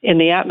in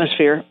the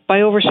atmosphere,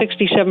 by over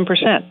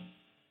 67%.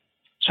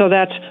 So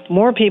that's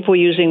more people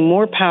using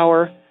more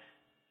power,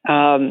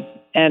 and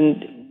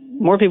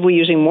more people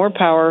using more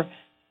power,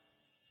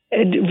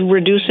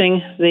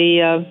 reducing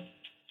the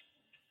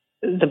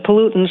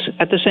pollutants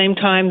at the same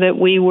time that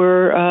we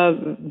were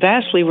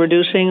vastly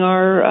reducing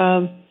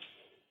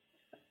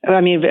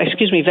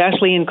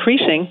vastly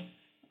increasing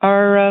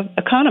our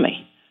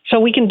economy. So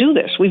we can do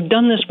this. We've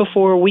done this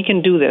before. We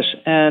can do this.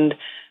 And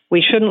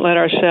we shouldn't let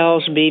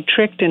ourselves be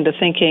tricked into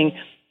thinking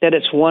that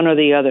it's one or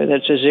the other,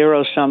 that's a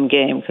zero-sum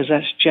game, because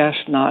that's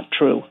just not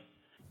true.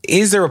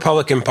 Is the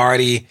Republican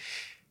Party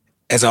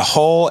as a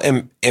whole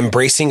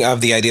embracing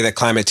of the idea that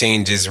climate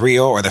change is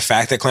real, or the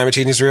fact that climate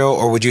change is real?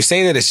 Or would you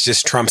say that it's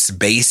just Trump's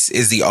base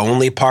is the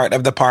only part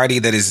of the party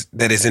that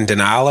is in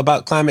denial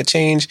about climate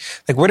change?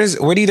 Like, where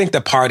do you think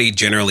the party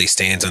generally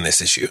stands on this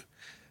issue?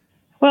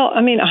 Well,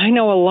 I mean, I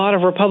know a lot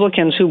of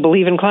Republicans who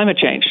believe in climate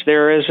change.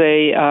 There is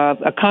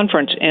a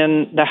conference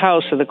in the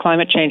House of the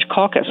Climate Change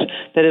Caucus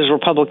that is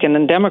Republican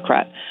and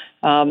Democrat.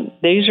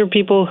 These are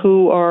people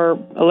who are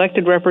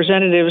elected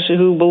representatives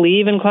who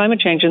believe in climate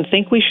change and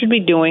think we should be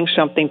doing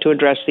something to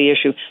address the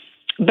issue.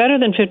 Better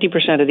than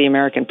 50% of the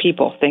American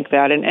people think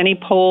that. In any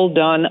poll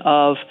done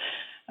of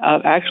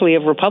actually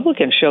of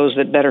Republicans shows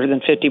that better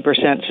than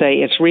 50% say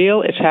it's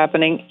real, it's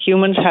happening,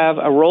 humans have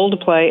a role to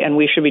play, and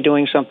we should be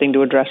doing something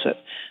to address it.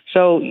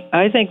 So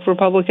I think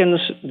Republicans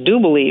do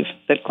believe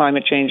that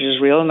climate change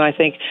is real, and I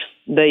think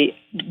the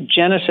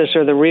genesis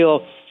or the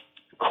real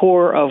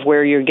core of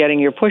where you're getting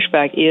your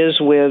pushback is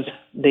with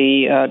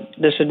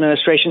this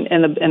administration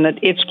and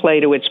its play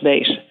to its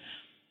base.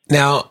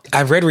 Now,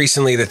 I've read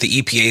recently that the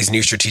EPA's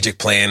new strategic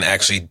plan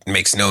actually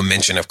makes no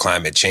mention of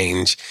climate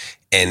change,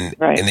 and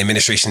the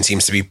administration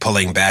seems to be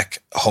pulling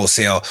back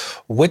wholesale.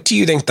 What do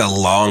you think the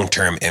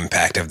long-term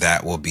impact of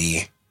that will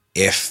be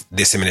if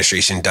this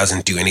administration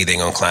doesn't do anything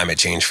on climate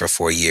change for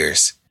 4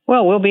 years?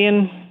 Well, we'll be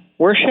in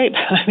worse shape.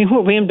 I mean,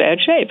 we'll be in bad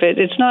shape.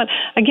 It's not,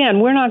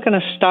 again, we're not going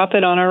to stop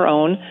it on our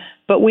own,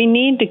 but we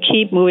need to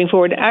keep moving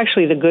forward.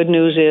 Actually, the good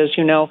news is,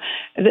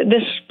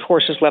 this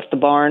horse has left the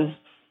barn.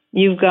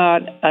 You've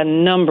got a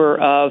number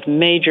of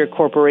major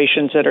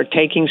corporations that are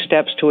taking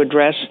steps to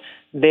address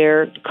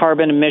their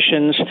carbon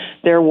emissions,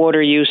 their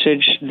water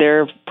usage,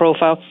 their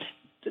profile.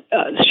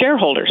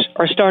 Shareholders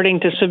are starting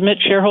to submit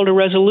shareholder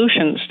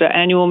resolutions to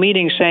annual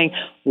meetings saying,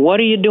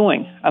 what are you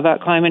doing about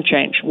climate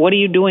change? What are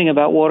you doing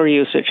about water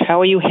usage?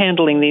 How are you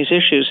handling these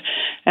issues?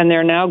 And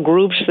there are now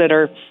groups that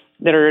are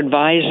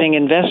advising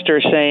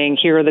investors saying,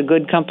 here are the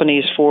good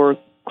companies for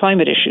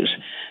climate issues.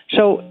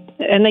 So,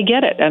 and they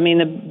get it. I mean,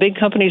 the big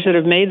companies that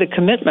have made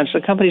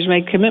the companies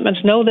make commitments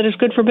know that it's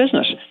good for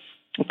business.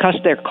 It cuts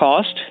their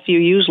cost. If you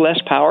use less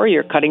power,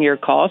 you're cutting your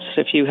costs.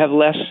 If you have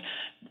less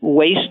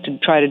waste to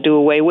try to do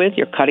away with,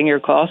 you're cutting your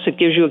costs. It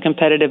gives you a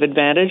competitive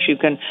advantage. You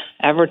can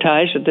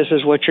advertise that this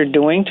is what you're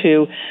doing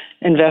to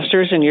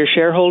investors and your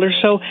shareholders.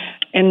 So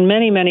in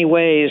many, many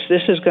ways,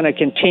 this is going to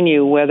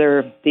continue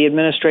whether the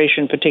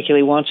administration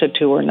particularly wants it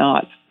to or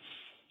not.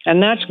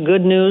 And that's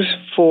good news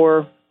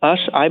for us,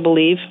 I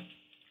believe,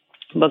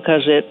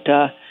 because it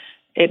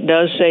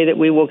does say that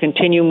we will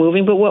continue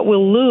moving. But what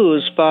we'll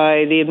lose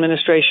by the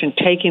administration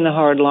taking the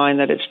hard line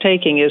that it's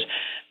taking is,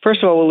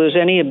 first of all, we'll lose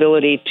any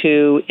ability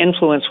to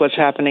influence what's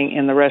happening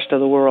in the rest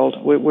of the world.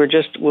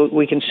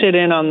 We can sit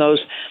in on those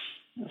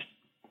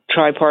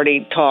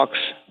tri-party talks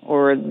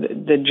or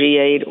the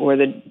G8 or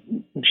the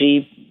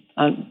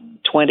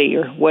G20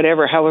 or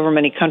whatever, however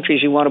many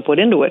countries you want to put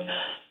into it.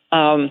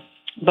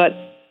 But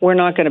we're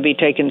not going to be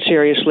taken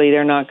seriously.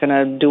 They're not going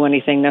to do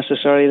anything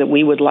necessarily that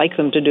we would like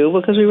them to do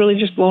because we really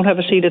just won't have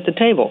a seat at the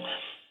table.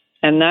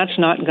 And that's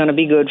not going to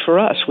be good for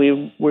us.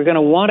 We're going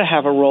to want to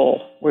have a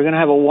role. We're going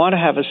to want to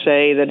have a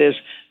say that is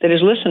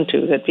listened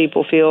to, that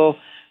people feel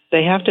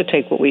they have to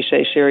take what we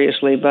say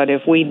seriously. But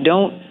if we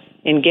don't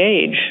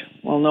engage,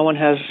 well, no one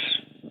has,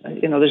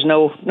 there's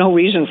no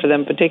reason for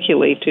them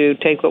particularly to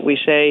take what we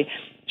say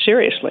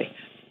seriously.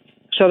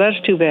 So that's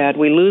too bad.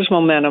 We lose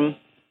momentum.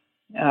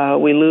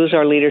 We lose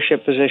our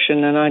leadership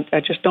position. And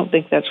I just don't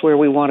think that's where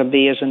we want to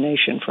be as a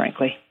nation,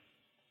 frankly.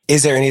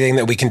 Is there anything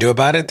that we can do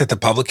about it, that the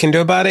public can do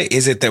about it?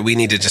 Is it that we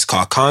need to just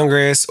call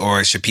Congress,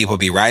 or should people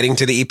be writing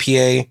to the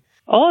EPA?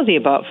 All of the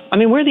above. I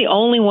mean, we're the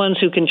only ones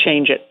who can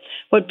change it.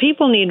 What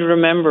people need to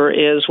remember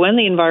is when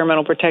the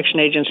Environmental Protection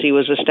Agency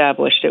was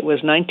established, it was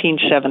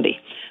 1970.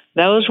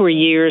 Those were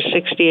years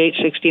 68,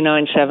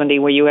 69, 70,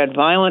 where you had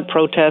violent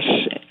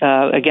protests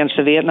against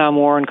the Vietnam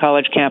War on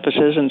college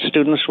campuses and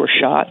students were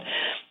shot.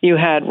 You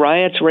had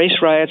riots,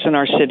 race riots in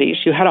our cities.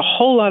 You had a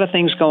whole lot of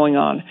things going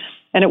on.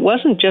 And it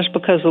wasn't just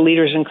because the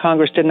leaders in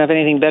Congress didn't have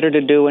anything better to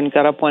do and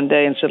got up one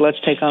day and said, let's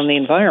take on the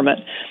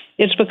environment.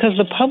 It's because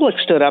the public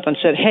stood up and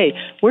said, hey,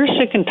 we're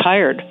sick and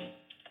tired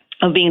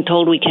of being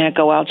told we can't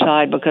go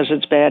outside because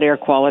it's bad air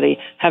quality,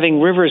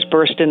 having rivers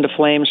burst into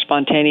flames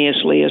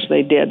spontaneously as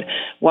they did,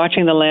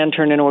 watching the land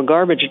turn into a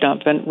garbage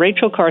dump. And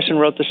Rachel Carson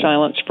wrote The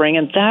Silent Spring,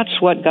 and that's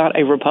what got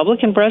a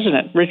Republican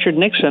president, Richard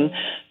Nixon,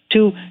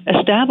 to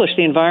establish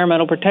the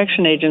Environmental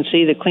Protection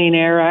Agency, the Clean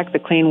Air Act, the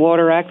Clean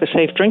Water Act, the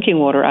Safe Drinking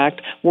Water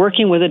Act,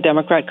 working with a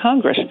Democrat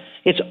Congress.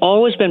 It's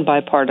always been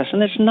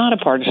bipartisan. It's not a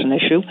partisan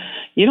issue.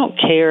 You don't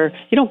care.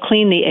 You don't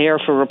clean the air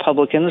for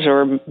Republicans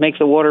or make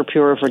the water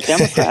purer for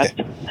Democrats.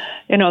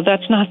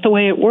 That's not the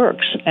way it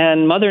works.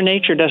 And Mother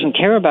Nature doesn't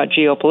care about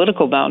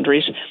geopolitical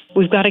boundaries.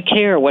 We've got to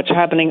care what's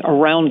happening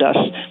around us.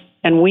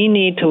 And we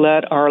need to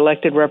let our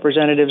elected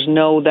representatives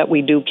know that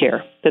we do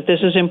care, that this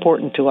is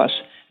important to us.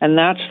 And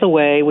that's the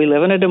way we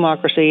live in a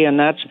democracy, and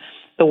that's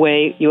the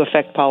way you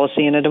affect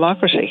policy in a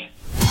democracy.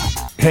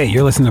 Hey,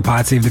 you're listening to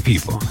Pod Save the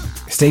People.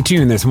 Stay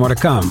tuned, there's more to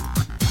come.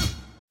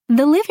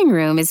 The living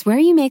room is where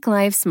you make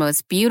life's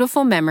most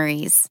beautiful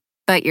memories.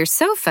 But your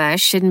sofa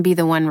shouldn't be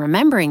the one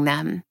remembering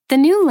them. The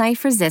new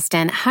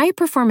life-resistant,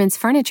 high-performance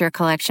furniture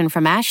collection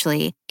from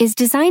Ashley is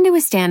designed to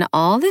withstand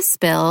all the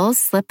spills,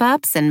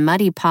 slip-ups, and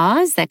muddy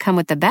paws that come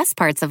with the best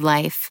parts of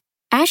life.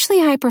 Ashley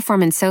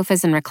high-performance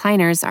sofas and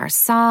recliners are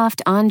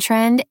soft,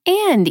 on-trend,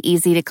 and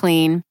easy to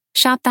clean.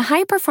 Shop the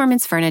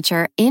high-performance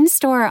furniture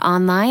in-store or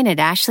online at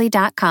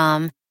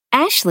ashley.com.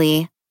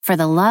 Ashley, for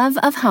the love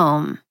of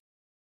home.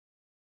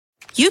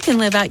 You can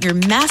live out your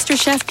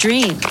MasterChef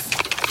dreams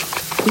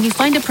when you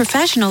find a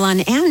professional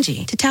on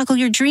Angie to tackle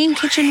your dream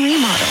kitchen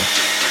remodel.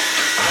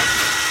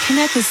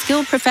 Connect with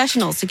skilled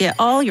professionals to get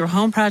all your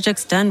home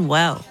projects done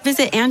well.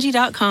 Visit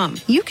Angie.com.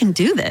 You can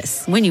do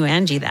this when you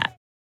Angie that.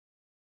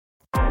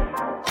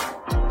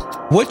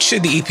 What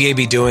should the EPA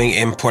be doing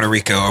in Puerto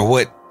Rico, or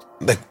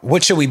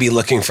what should we be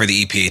looking for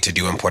the EPA to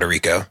do in Puerto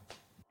Rico?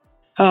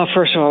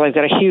 First of all, they've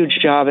got a huge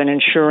job in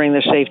ensuring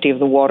the safety of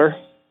the water.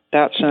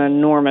 That's an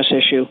enormous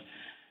issue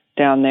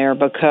down there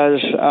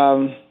because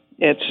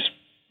it's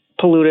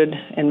polluted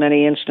in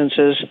many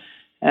instances,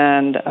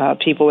 and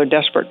people are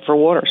desperate for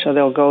water, so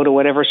they'll go to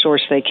whatever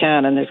source they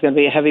can, and there's going to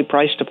be a heavy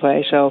price to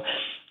pay. So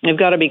they've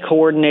got to be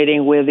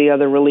coordinating with the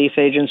other relief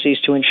agencies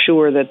to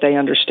ensure that they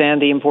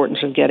understand the importance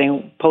of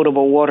getting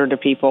potable water to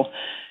people.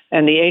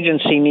 And the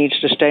agency needs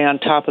to stay on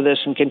top of this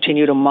and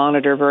continue to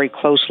monitor very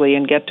closely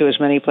and get to as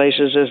many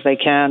places as they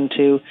can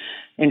to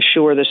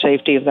ensure the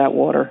safety of that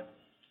water.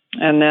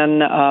 And then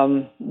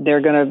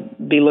they're going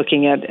to be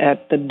looking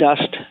at the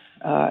dust,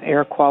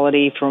 air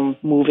quality from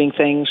moving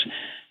things.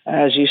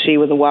 As you see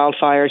with the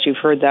wildfires, you've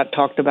heard that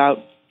talked about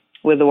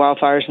with the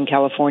wildfires in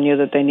California,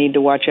 that they need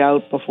to watch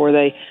out before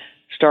they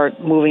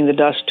start moving the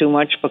dust too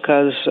much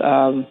because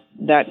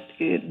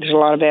there's a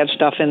lot of bad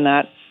stuff in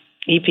that.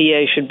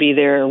 EPA should be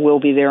there,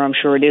 will be there, I'm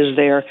sure it is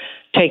there,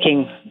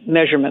 taking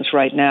measurements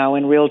right now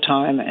in real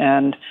time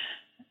and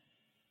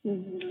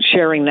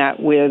sharing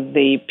that with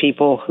the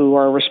people who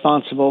are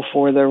responsible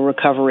for the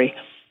recovery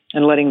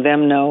and letting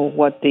them know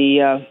what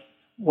the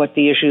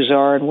issues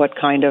are and what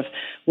kind of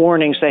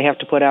warnings they have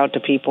to put out to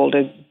people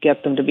to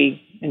get them to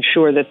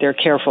ensure that they're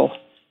careful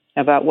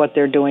about what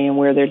they're doing and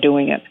where they're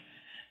doing it.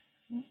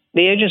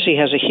 The agency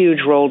has a huge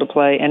role to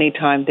play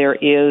anytime there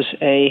is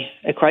a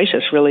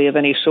crisis, really, of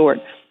any sort,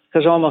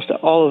 because almost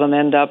all of them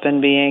end up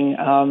in being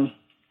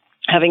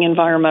having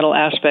environmental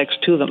aspects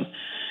to them,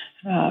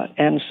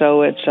 and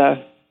so it's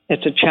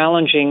a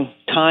challenging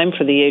time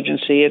for the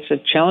agency. It's a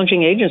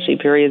challenging agency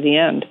period at the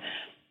end,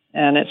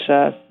 and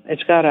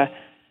it's got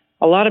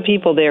a lot of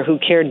people there who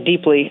care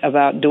deeply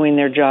about doing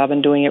their job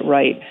and doing it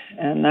right,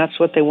 and that's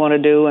what they want to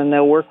do, and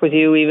they'll work with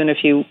you even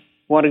if you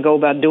want to go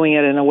about doing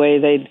it in a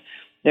way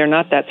they're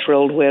not that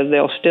thrilled with.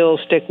 They'll still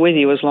stick with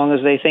you as long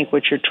as they think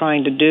what you're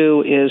trying to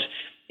do is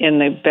in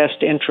the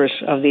best interests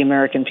of the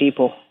American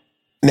people.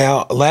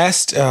 Now,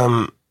 last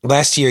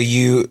year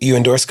you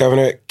endorsed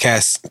Governor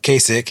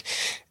Kasich,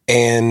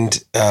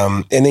 and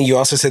then you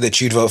also said that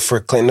you'd vote for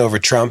Clinton over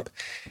Trump.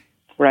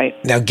 Right.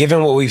 Now,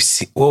 given what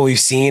we've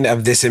seen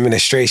of this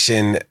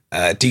administration,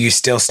 do you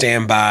still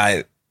stand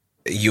by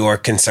your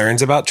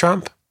concerns about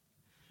Trump?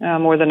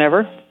 More than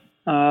ever.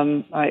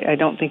 I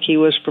don't think he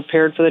was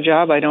prepared for the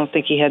job. I don't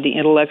think he had the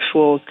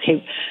intellectual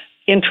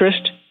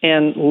interest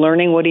in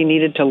learning what he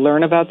needed to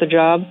learn about the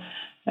job.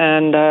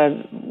 And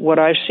what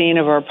I've seen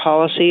of our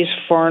policies,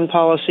 foreign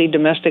policy,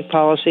 domestic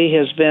policy,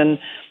 has been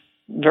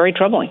very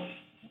troubling.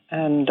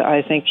 And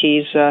I think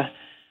he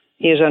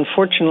is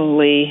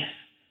unfortunately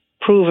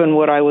proven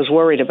what I was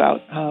worried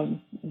about,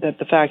 that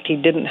the fact he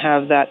didn't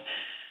have that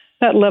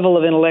level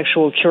of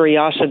intellectual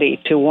curiosity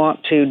to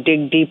want to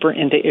dig deeper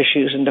into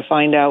issues and to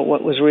find out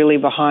what was really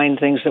behind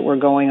things that were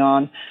going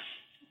on.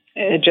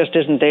 It just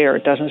isn't there.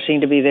 It doesn't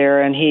seem to be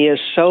there. And he is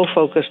so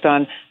focused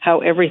on how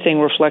everything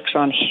reflects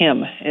on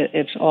him.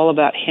 It's all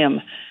about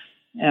him.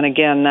 And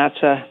again,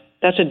 that's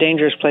a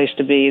dangerous place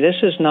to be. This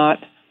is not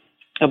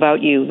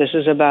about you. This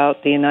is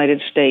about the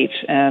United States.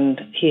 And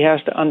he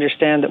has to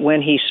understand that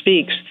when he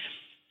speaks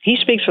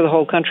for the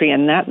whole country,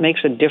 and that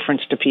makes a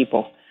difference to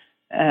people.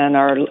 And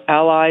our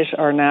allies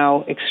are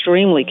now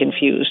extremely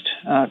confused,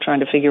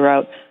 trying to figure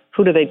out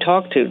who do they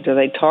talk to. Do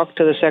they talk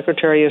to the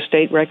Secretary of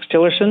State, Rex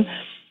Tillerson,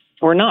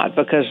 or not?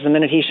 Because the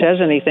minute he says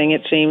anything,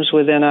 it seems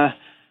within a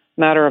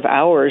matter of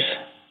hours,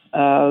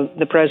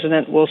 the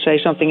president will say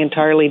something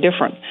entirely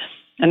different.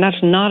 And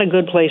that's not a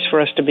good place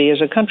for us to be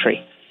as a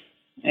country.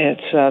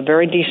 It's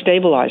very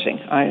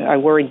destabilizing. I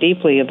worry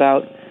deeply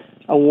about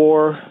a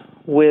war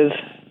with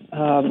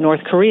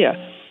North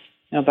Korea,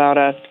 about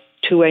a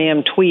 2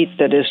 a.m. tweet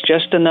that is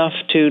just enough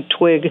to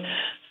twig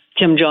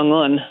Kim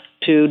Jong-un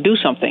to do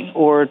something.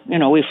 Or,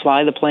 we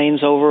fly the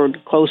planes over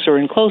closer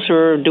and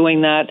closer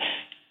doing that.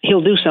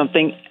 He'll do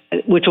something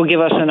which will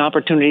give us an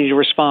opportunity to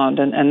respond.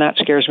 And that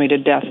scares me to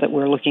death that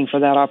we're looking for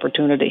that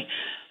opportunity.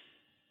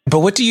 But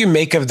what do you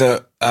make of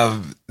the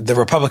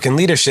Republican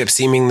leadership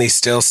seemingly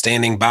still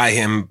standing by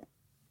him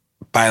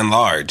by and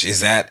large?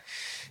 Is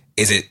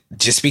it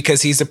just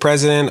because he's the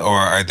president, or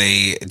are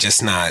they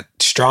just not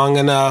strong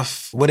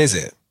enough? What is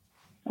it?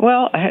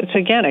 Well,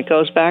 it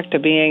goes back to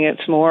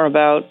it's more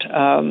about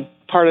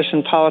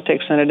partisan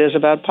politics than it is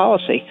about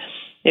policy.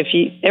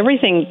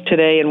 Everything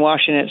today in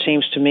Washington, it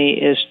seems to me,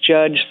 is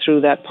judged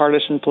through that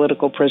partisan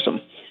political prism.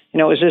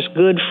 Is this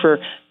good for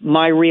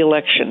my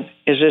reelection?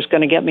 Is this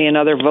going to get me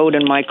another vote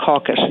in my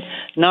caucus?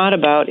 Not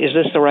about, is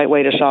this the right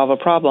way to solve a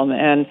problem?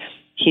 And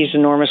he's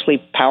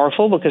enormously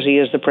powerful because he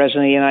is the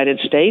president of the United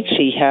States.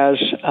 He has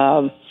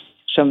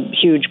some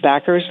huge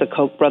backers, the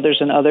Koch brothers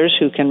and others,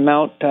 who can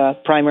mount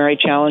primary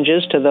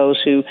challenges to those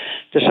who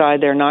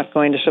decide they're not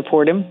going to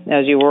support him,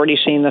 as you've already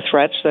seen the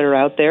threats that are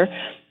out there.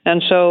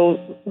 And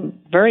so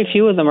very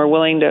few of them are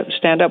willing to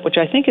stand up, which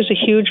I think is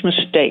a huge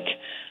mistake,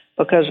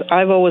 because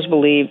I've always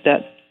believed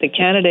that the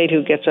candidate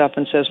who gets up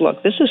and says,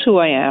 look, this is who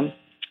I am,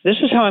 this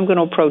is how I'm going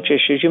to approach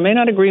issues. You may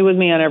not agree with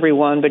me on every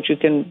one, but you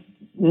can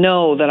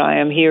know that I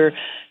am here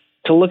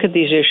to look at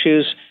these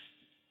issues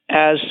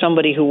as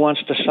somebody who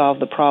wants to solve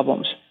the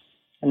problems,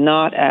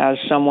 not as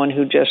someone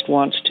who just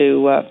wants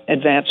to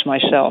advance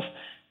myself.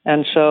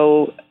 And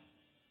so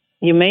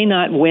you may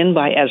not win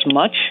by as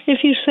much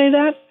if you say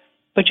that,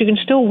 but you can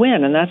still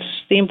win, and that's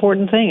the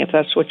important thing, if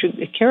that's what you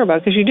care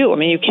about, because you do. I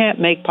mean, you can't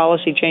make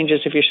policy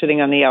changes if you're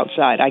sitting on the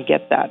outside. I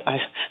get that.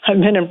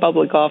 I've been in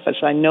public office.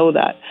 I know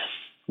that.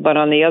 But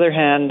on the other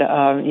hand,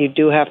 you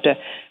do have to,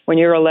 when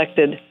you're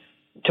elected,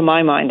 to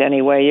my mind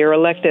anyway, you're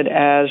elected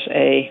as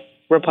a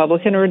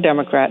Republican or a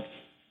Democrat,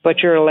 but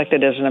you're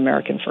elected as an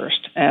American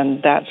first,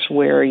 and that's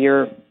where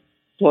your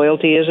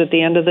loyalty is at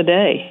the end of the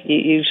day.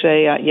 You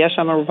say, yes,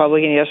 I'm a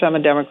Republican, yes, I'm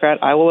a Democrat.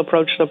 I will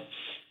approach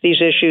these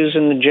issues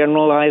in the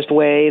generalized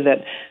way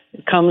that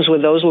comes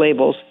with those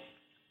labels,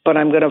 but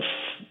I'm going to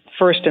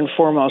first and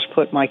foremost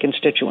put my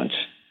constituents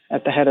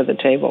at the head of the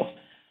table.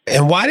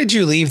 And why did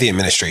you leave the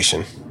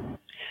administration?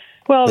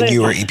 Well, when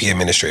you were EPA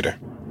administrator?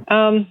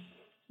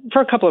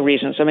 For a couple of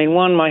reasons. I mean,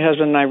 one, my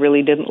husband and I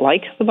really didn't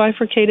like the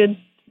bifurcated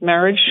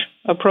marriage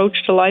approach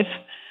to life.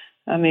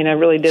 I mean, I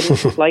really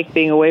didn't like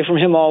being away from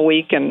him all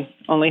week and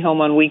only home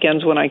on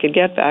weekends when I could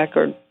get back,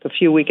 or the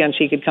few weekends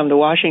he could come to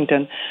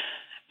Washington.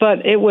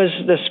 But it was,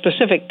 the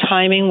specific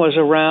timing was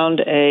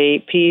around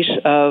a piece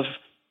of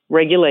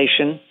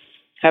regulation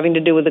having to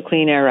do with the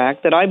Clean Air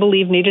Act that I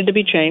believe needed to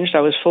be changed.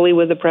 I was fully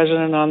with the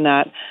president on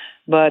that.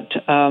 But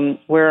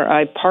where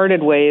I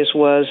parted ways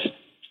was,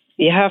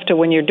 you have to,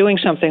 when you're doing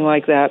something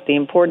like that, the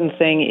important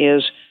thing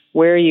is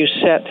where you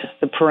set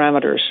the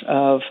parameters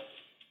of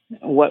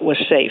what was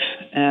safe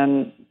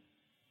and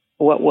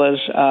what was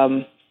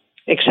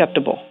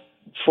acceptable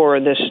for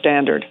this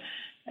standard.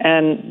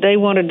 And they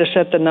wanted to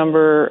set the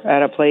number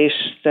at a place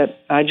that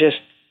I just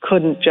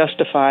couldn't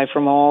justify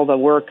from all the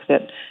work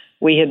that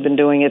we had been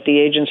doing at the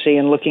agency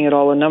and looking at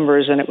all the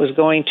numbers. And it was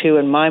going to,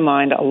 in my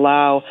mind,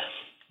 allow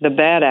the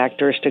bad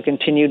actors to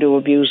continue to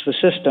abuse the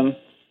system,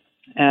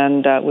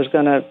 and was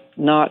going to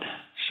not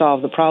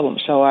solve the problem.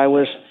 So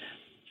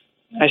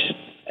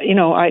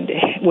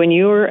when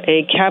you're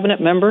a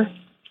cabinet member,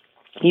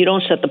 you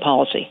don't set the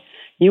policy.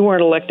 You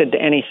weren't elected to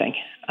anything.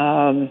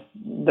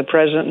 The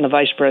president and the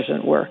vice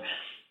president were.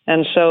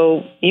 And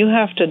so you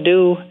have to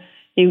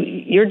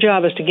your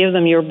job is to give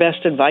them your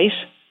best advice,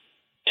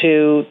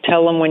 to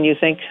tell them when you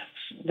think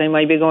they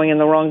might be going in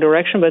the wrong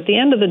direction. But at the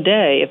end of the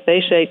day, if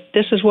they say,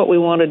 this is what we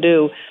want to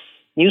do,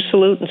 you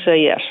salute and say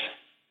yes,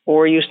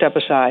 or you step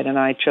aside. And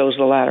I chose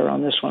the latter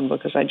on this one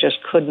because I just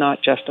could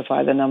not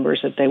justify the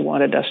numbers that they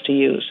wanted us to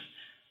use.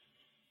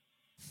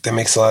 That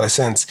makes a lot of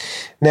sense.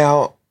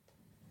 Now,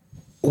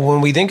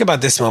 when we think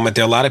about this moment,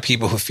 there are a lot of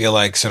people who feel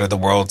like sort of the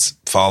world's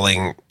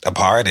falling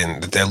apart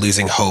and that they're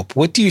losing hope.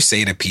 What do you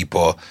say to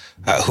people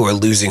who are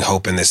losing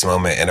hope in this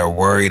moment and are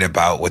worried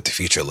about what the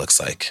future looks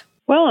like?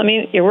 Well, I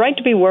mean, you're right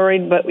to be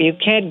worried, but you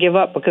can't give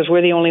up because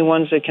we're the only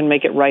ones that can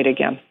make it right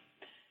again.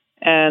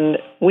 And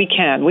we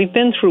can. We've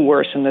been through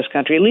worse in this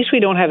country. At least we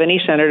don't have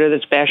any senator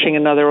that's bashing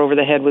another over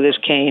the head with his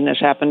cane, as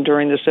happened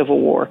during the Civil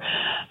War.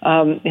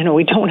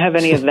 We don't have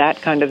any of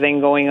that kind of thing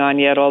going on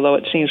yet, although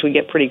it seems we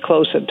get pretty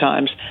close at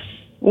times.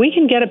 We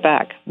can get it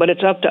back, but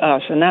it's up to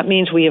us, and that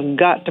means we have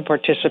got to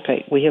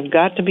participate. We have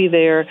got to be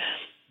there,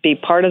 be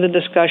part of the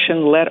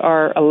discussion, let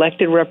our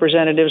elected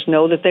representatives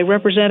know that they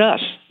represent us,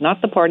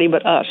 not the party,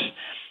 but us.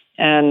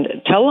 And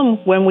tell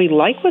them when we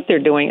like what they're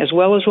doing as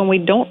well as when we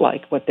don't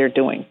like what they're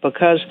doing,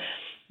 because,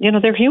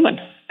 they're human.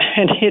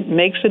 And it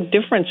makes a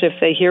difference if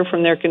they hear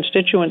from their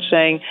constituents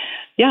saying,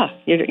 yeah,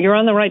 you're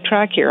on the right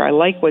track here. I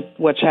like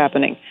what's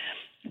happening.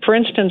 For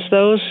instance,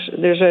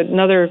 there's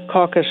another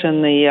caucus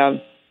in the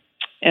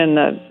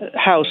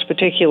House,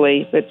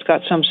 particularly, it's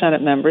got some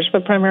Senate members,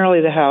 but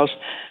primarily the House,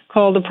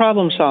 called the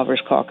Problem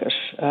Solvers Caucus.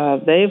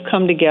 They've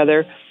come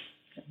together,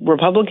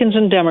 Republicans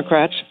and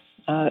Democrats,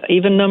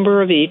 even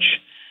number of each,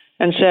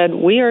 and said,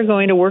 we are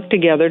going to work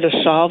together to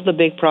solve the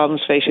big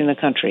problems facing the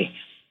country.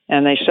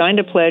 And they signed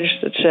a pledge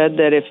that said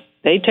that if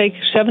they take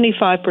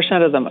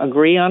 75% of them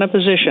agree on a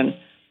position,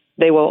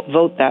 they will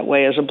vote that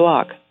way as a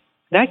bloc.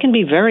 That can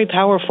be very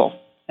powerful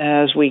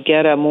as we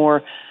get a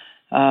more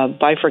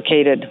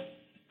bifurcated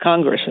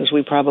Congress, as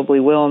we probably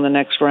will in the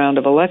next round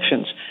of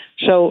elections.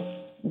 So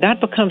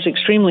that becomes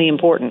extremely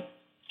important.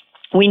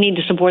 We need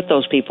to support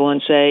those people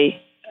and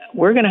say,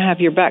 we're going to have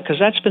your back, because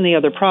that's been the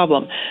other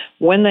problem.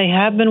 When they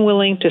have been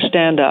willing to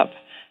stand up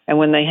and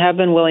when they have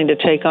been willing to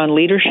take on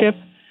leadership,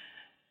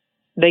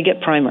 they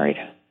get primaried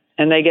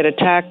and they get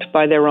attacked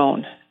by their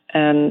own.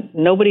 And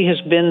nobody has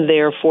been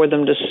there for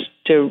them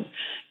to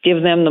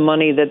give them the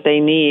money that they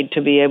need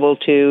to be able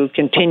to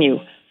continue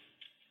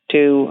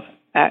to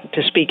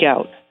speak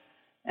out.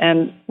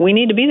 And we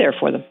need to be there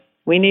for them.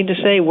 We need to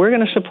say, we're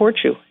going to support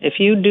you. If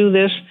you do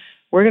this,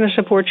 we're going to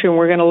support you, and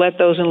we're going to let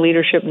those in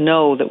leadership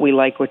know that we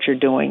like what you're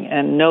doing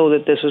and know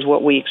that this is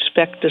what we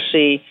expect to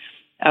see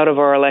out of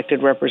our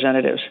elected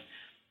representatives.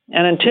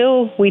 And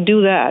until we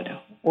do that,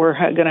 we're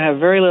going to have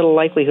very little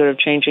likelihood of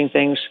changing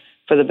things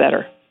for the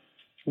better.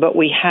 But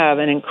we have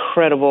an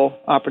incredible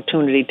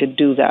opportunity to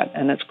do that,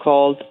 and it's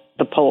called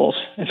the polls.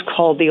 It's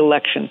called the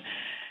election.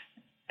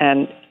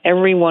 And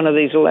every one of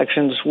these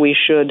elections, we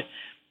should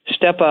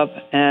step up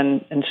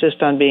and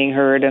insist on being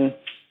heard. And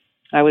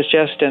I was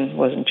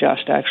wasn't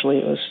just actually,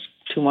 it was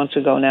 2 months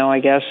ago now, I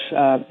guess,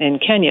 in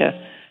Kenya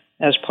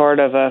as part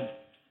of a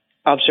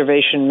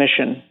observation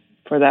mission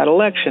for that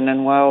election.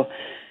 And while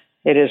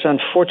it is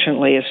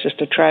unfortunately, it's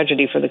just a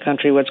tragedy for the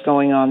country what's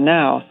going on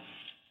now,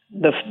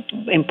 the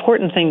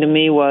important thing to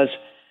me was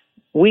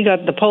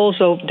the polls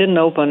didn't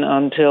open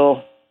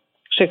until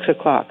 6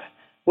 o'clock.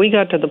 We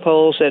got to the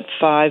polls at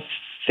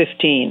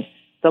 5:15.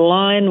 The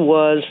line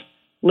was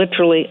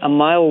literally a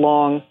mile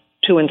long,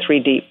 2 and 3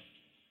 deep.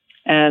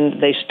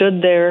 And they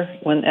stood there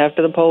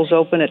after the polls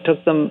opened. It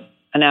took them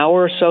an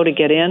hour or so to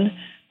get in.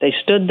 They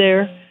stood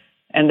there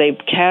and they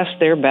cast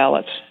their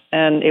ballots.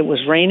 And it was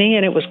raining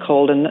and it was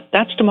cold. And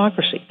that's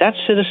democracy. That's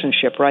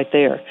citizenship right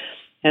there.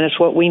 And it's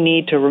what we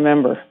need to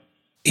remember.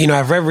 You know,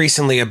 I've read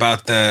recently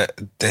about the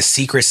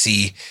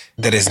secrecy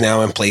that is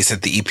now in place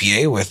at the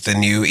EPA with the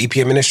new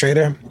EPA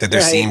administrator, that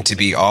there seem to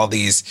be all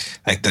these,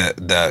 like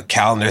the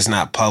calendar's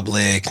not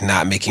public,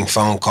 not making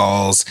phone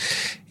calls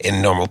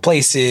in normal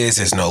places.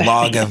 There's no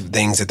log of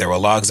things that there were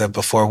logs of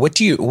before. What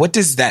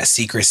does that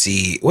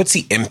secrecy, what's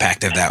the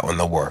impact of that on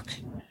the work?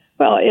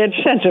 Well, it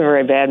sends a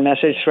very bad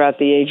message throughout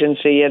the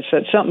agency. It's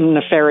that something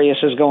nefarious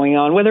is going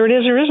on, whether it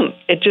is or isn't.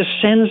 It just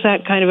sends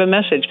that kind of a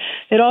message.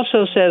 It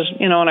also says,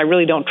 and I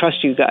really don't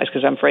trust you guys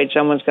because I'm afraid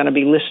someone's going to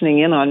be listening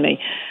in on me.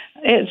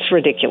 It's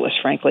ridiculous,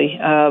 frankly.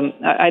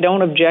 I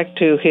don't object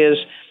to his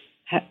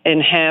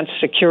enhanced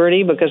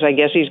security because I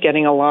guess he's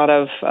getting a lot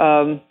of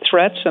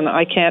threats, and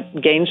I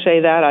can't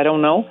gainsay that. I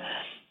don't know.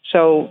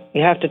 So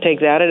you have to take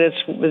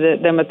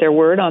them at their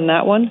word on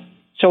that one.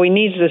 So he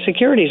needs the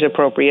security is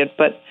appropriate,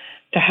 but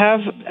to have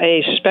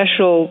a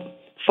special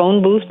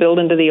phone booth built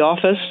into the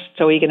office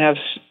so he can have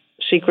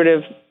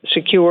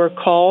secure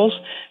calls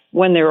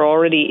when there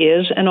already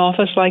is an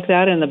office like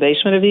that in the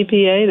basement of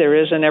EPA.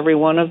 There is in every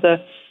one of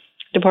the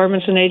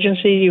departments and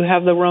agencies. You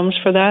have the rooms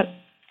for that.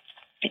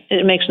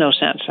 It makes no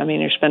sense. I mean,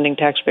 you're spending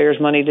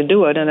taxpayers' money to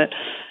do it, and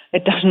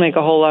it doesn't make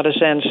a whole lot of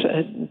sense.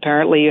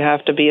 Apparently, you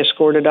have to be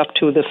escorted up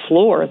to the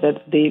floor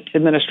that the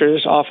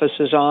administrator's office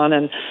is on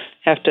and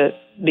have to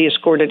be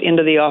escorted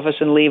into the office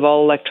and leave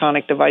all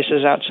electronic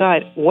devices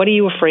outside. What are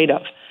you afraid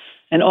of?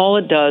 And all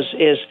it does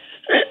is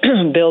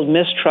build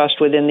mistrust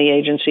within the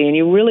agency, and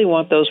you really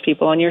want those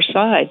people on your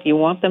side. You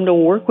want them to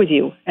work with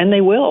you, and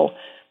they will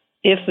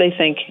if they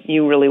think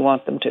you really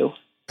want them to.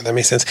 That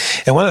makes sense.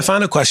 And one of the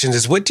final questions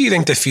is, what do you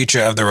think the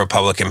future of the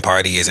Republican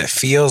Party is? It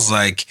feels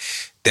like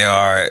there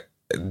are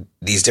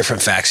these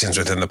different factions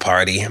within the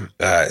party.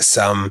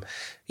 Some,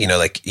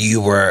 like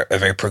you were a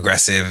very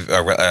progressive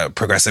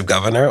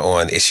governor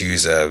on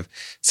issues of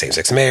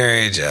same-sex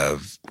marriage,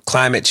 of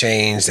climate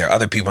change. There are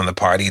other people in the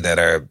party that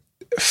are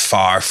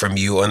far from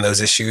you on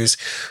those issues.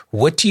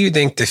 What do you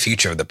think the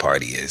future of the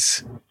party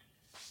is?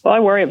 Well, I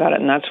worry about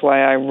it, and that's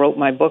why I wrote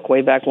my book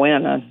way back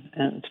when. And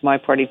it's my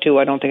party, too.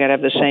 I don't think I'd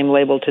have the same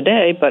label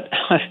today, but,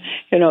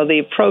 the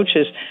approach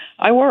is,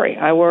 I worry.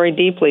 I worry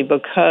deeply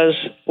because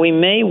we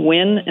may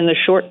win in the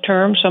short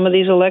term some of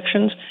these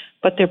elections,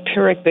 but they're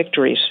Pyrrhic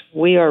victories.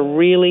 We are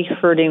really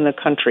hurting the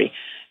country.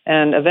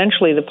 And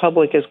eventually the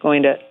public is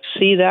going to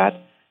see that,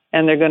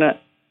 and they're going to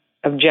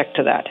object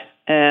to that.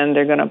 And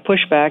they're going to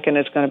push back, and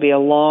it's going to be a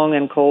long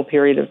and cold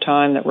period of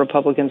time that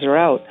Republicans are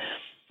out.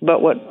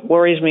 But what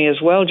worries me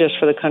as well, just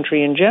for the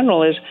country in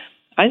general, is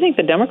I think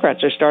the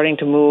Democrats are starting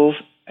to move,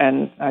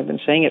 and I've been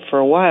saying it for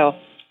a while,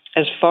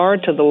 as far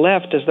to the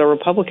left as the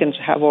Republicans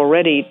have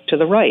already to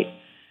the right.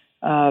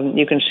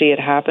 You can see it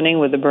happening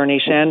with the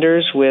Bernie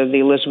Sanders, with the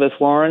Elizabeth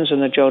Warrens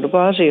and the Bill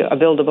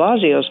de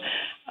Blasio's.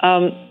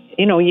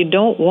 You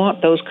don't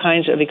want those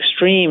kinds of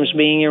extremes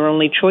being your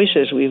only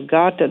choices. We've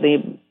got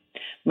the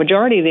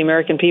majority of the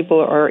American people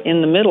are in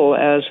the middle,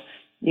 as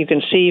you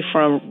can see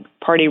from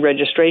party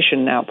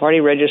registration now. Party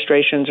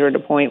registrations are at a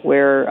point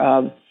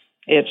where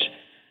it's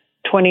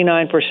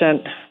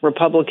 29%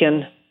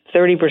 Republican,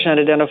 30%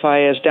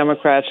 identify as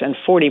Democrats, and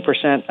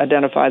 40%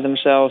 identify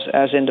themselves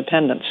as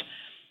independents.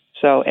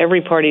 So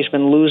every party's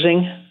been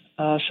losing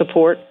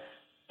support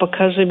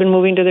because they've been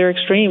moving to their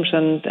extremes,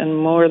 and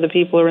more of the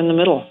people are in the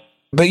middle.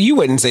 But you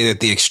wouldn't say that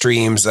the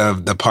extremes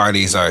of the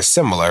parties are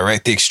similar,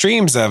 right? The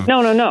extremes of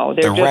no.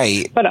 They're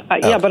right. But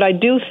but I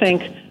do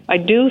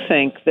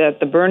think that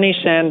the Bernie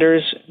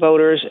Sanders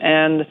voters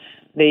and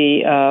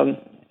the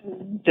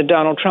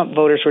Donald Trump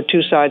voters were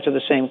two sides of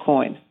the same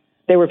coin.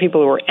 They were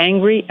people who were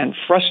angry and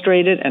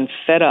frustrated and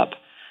fed up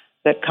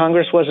that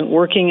Congress wasn't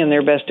working in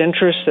their best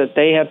interests, that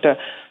they had to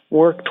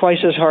work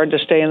twice as hard to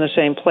stay in the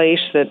same place,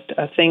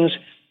 that things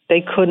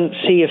they couldn't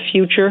see a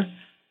future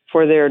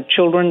for their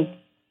children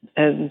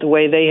and the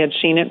way they had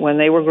seen it when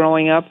they were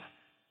growing up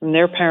from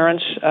their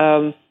parents.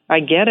 I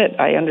get it.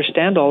 I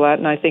understand all that,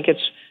 and I think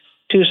it's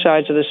two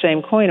sides of the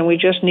same coin, and we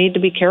just need to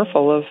be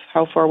careful of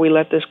how far we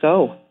let this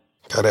go.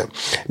 Got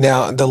it.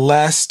 Now,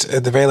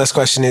 the very last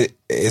question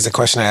is a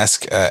question I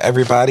ask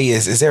everybody: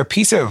 is there a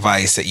piece of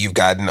advice that you've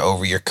gotten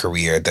over your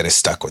career that has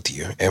stuck with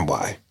you, and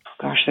why?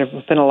 Gosh, there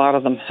have been a lot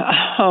of them.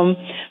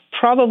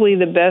 Probably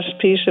the best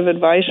piece of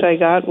advice I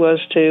got was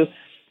to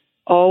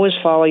always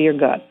follow your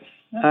gut.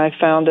 I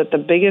found that the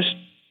biggest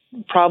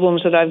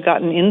problems that I've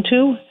gotten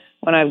into,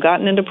 when I've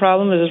gotten into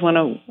problems, is when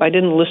I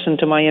didn't listen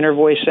to my inner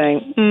voice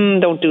saying,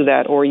 don't do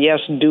that, or yes,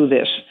 do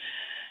this.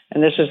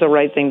 And this is the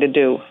right thing to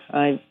do.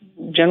 I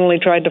generally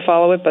tried to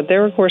follow it, but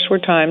there, of course, were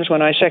times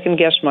when I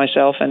second-guessed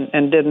myself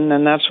and didn't,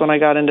 and that's when I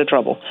got into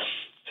trouble.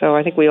 So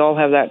I think we all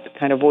have that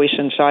kind of voice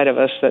inside of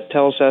us that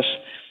tells us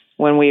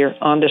when we are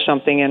onto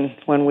something and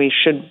when we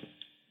should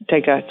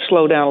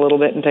slow down a little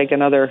bit and take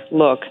another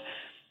look.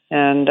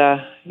 And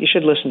you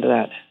should listen to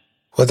that.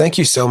 Well, thank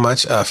you so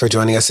much for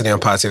joining us today on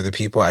Pod Save the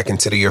People. I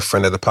consider you a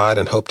friend of the pod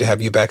and hope to have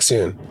you back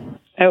soon.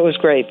 It was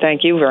great.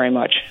 Thank you very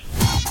much.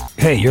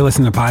 Hey, you're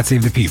listening to Pod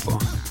Save the People.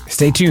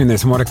 Stay tuned.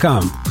 There's more to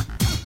come.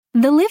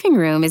 The living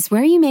room is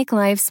where you make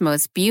life's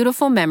most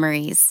beautiful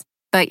memories.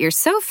 But your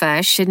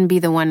sofa shouldn't be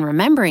the one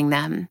remembering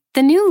them.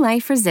 The new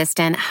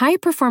life-resistant,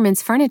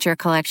 high-performance furniture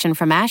collection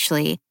from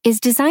Ashley is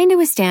designed to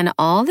withstand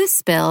all the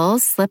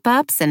spills,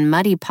 slip-ups, and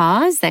muddy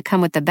paws that come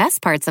with the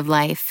best parts of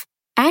life.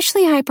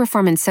 Ashley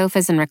high-performance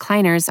sofas and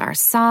recliners are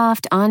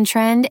soft,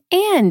 on-trend,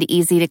 and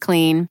easy to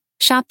clean.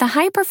 Shop the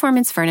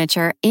high-performance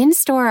furniture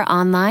in-store or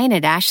online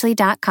at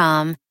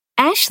ashley.com.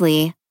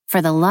 Ashley,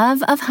 for the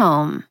love of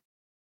home.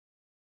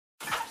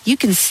 You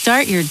can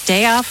start your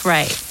day off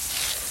right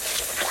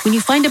when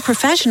you find a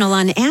professional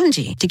on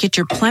Angie to get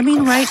your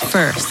plumbing right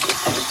first.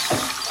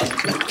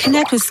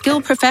 Connect with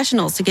skilled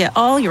professionals to get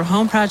all your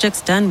home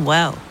projects done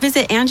well.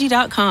 Visit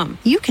Angie.com.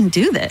 You can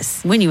do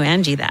this when you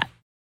Angie that.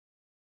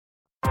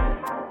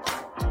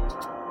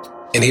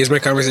 And here's my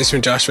conversation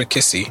with Joshua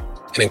Kissy,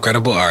 an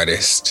incredible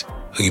artist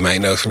who you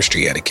might know from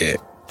Street Etiquette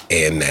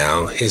and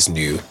now his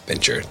new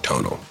venture,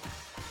 Tonal.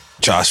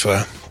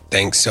 Joshua,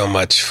 thanks so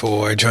much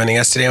for joining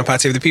us today on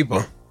Pod Save the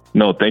People.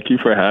 No, thank you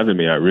for having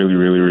me. I really,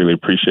 really, really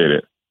appreciate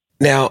it.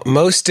 Now,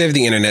 most of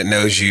the internet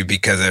knows you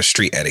because of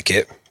Street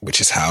Etiquette,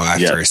 which is how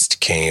I first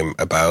came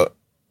about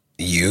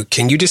you.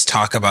 Can you just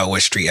talk about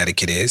what Street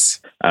Etiquette is?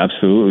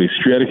 Absolutely.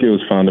 Street Etiquette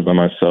was founded by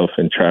myself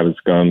and Travis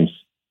Gums.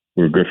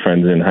 We were good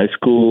friends in high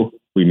school.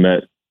 We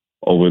met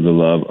over the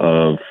love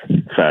of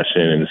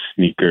fashion and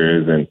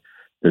sneakers and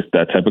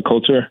that type of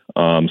culture.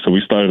 So we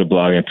started a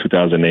blog in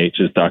 2008,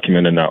 just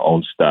documenting our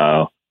own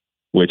style,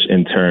 which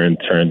in turn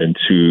turned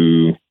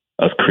into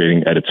us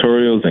creating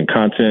editorials and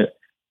content.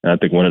 And I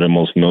think one of the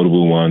most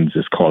notable ones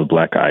is called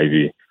Black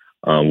Ivy,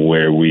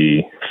 where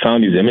we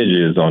found these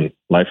images on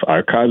Life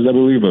Archives, I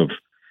believe, of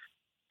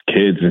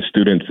kids and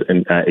students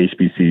at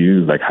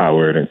HBCUs like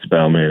Howard and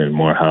Spelman and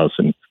Morehouse.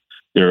 And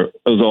it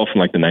was all from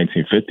like the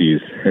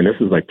 1950s. And this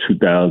was like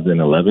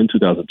 2011,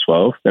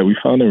 2012 that we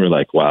found. And we're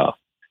like, wow,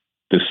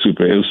 it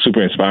was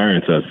super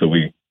inspiring to us. So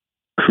we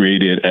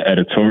created an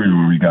editorial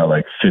where we got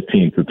like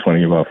 15 to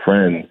 20 of our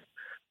friends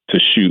to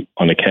shoot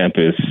on the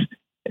campus.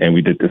 And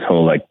we did this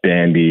whole like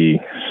dandy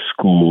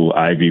school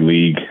Ivy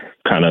League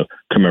kind of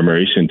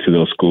commemoration to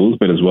those schools,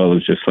 but as well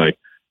as just like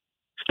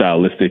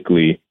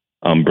stylistically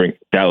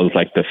that was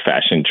like the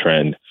fashion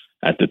trend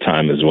at the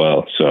time as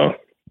well. So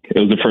it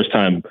was the first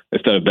time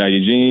instead of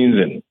baggy jeans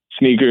and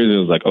sneakers, it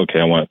was like, okay,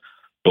 I want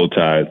bow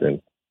ties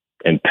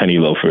and penny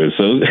loafers.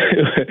 So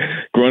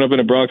growing up in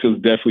the Bronx was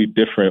definitely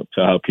different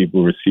to how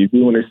people receive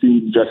me when they see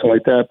me dressing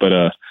like that.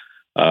 But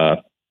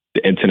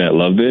the internet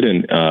loved it,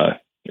 and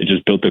it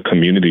just built a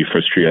community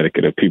for Street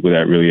Etiquette of people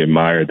that really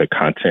admired the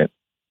content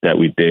that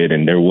we did.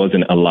 And there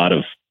wasn't a lot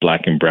of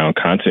Black and brown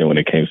content when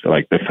it came to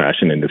like the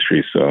fashion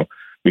industry. So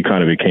we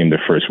kind of became the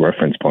first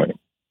reference point.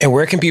 And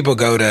where can people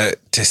go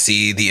to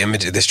see the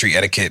image of the Street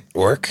Etiquette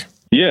work?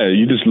 Yeah,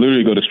 you just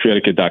literally go to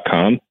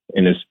streetetiquette.com,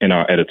 and it's in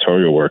our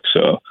editorial work.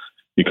 So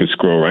you could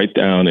scroll right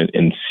down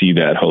and see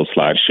that whole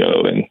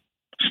slideshow, and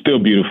still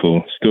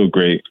beautiful, still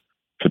great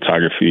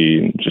photography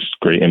and just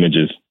great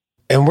images.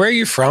 And where are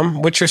you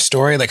from? What's your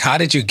story? Like, how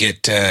did you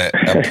get to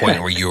a point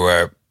where you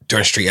were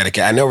doing Street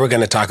Etiquette? I know we're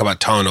going to talk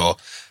about Tonal,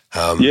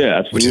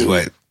 which is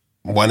what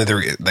one of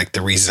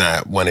the reasons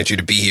I wanted you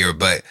to be here.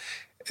 But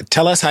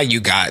tell us how you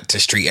got to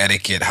Street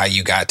Etiquette, how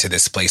you got to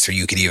this place where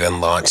you could even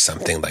launch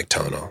something like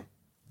Tonal.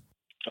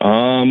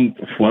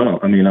 Well,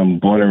 I mean, I'm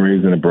born and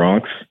raised in the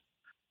Bronx.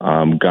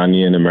 I'm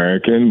Ghanaian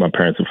American. My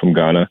parents are from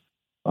Ghana.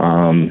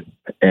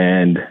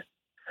 And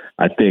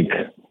I think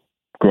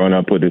growing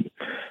up with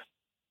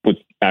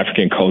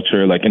African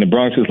culture, like in the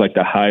Bronx is like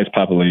the highest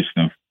population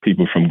of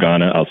people from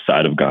Ghana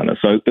outside of Ghana.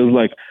 So it was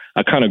like,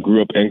 I kind of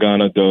grew up in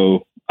Ghana,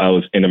 though I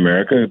was in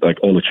America, like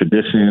all the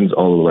traditions,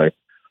 all the like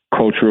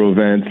cultural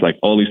events, like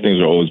all these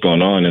things are always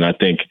going on. And I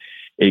think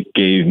it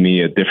gave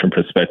me a different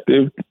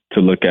perspective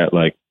to look at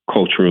like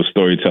cultural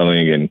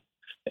storytelling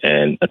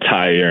and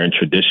attire and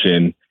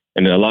tradition.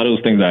 And then a lot of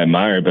those things I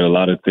admire, but a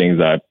lot of things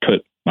I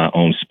put my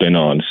own spin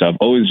on. So I've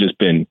always just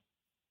been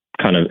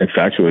kind of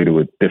infatuated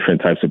with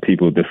different types of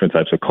people, different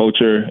types of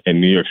culture,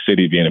 and New York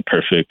City being a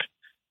perfect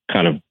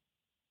kind of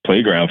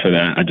playground for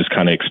that. I just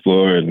kind of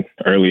explored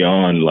early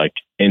on, like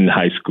in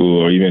high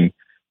school or even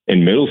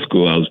in middle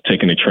school. I was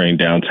taking a train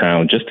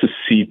downtown just to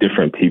see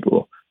different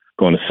people,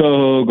 going to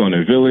Soho, going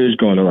to Village,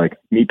 going to like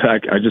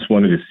Meatpack. I just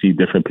wanted to see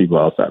different people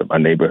outside of my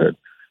neighborhood.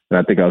 And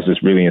I think I was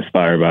just really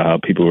inspired by how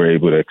people were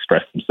able to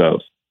express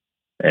themselves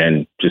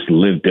and just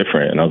live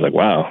different. And I was like,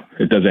 wow,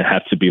 it doesn't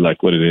have to be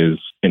like what it is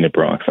in the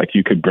Bronx. Like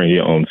you could bring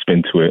your own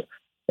spin to it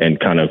and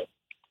kind of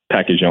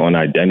package your own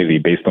identity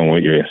based on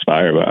what you're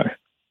inspired by.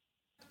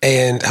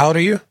 And how old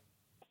are you?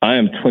 I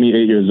am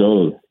 28 years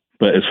old.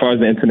 But as far as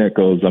the internet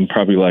goes, I'm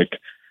probably like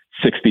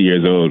 60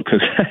 years old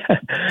because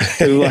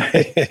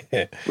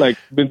it's like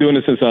been doing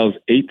it since I was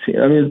 18.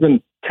 I mean, it's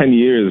been 10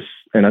 years.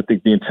 And I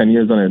think being 10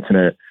 years on the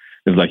internet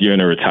is like you're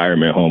in a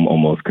retirement home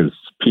almost because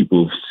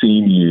people have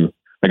seen you.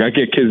 Like I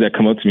get kids that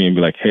come up to me and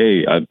be like,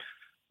 hey,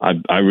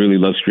 I really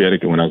love Street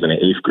Etiquette when I was in the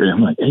 8th grade.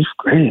 I'm like, 8th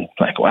grade?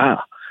 Like,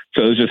 wow.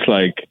 So it's just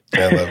like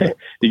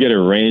you get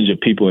a range of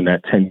people in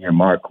that 10-year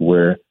mark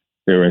where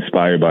they were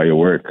inspired by your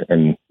work.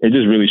 And it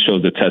just really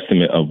shows the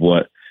testament of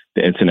what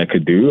the internet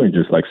could do and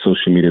just like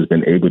social media has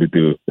been able to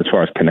do as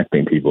far as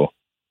connecting people.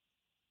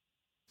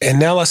 And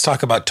now let's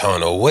talk about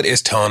Tonal. What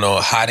is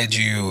Tonal? How did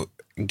you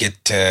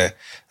get to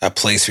a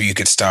place where you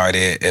could start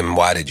it, and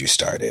why did you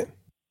start it?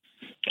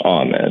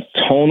 Oh man,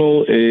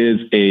 Tonal is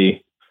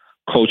a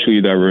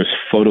culturally diverse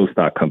photo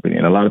stock company.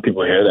 And a lot of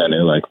people hear that and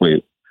they're like,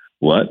 wait,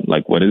 what?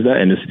 Like, what is that?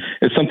 And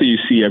it's something you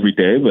see every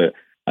day, but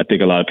I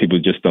think a lot of people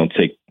just don't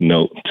take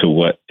note to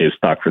what is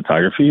stock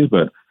photography.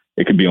 But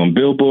it could be on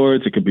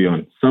billboards, it could be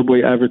on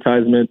subway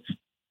advertisements, it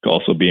could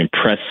also be in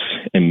press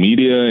and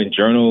media and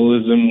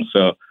journalism,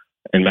 so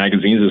and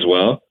magazines as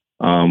well.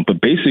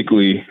 But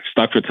basically,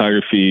 stock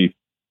photography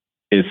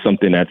is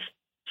something that's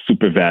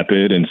super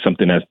vapid and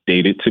something that's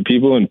dated to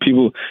people, and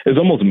people it's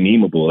almost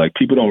memeable. Like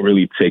people don't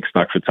really take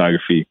stock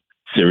photography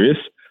serious.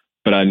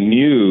 But I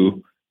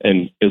knew,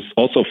 and it's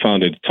also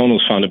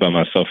Tonal's founded by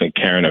myself and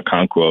Karen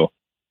Okonkwo,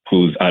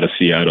 who's out of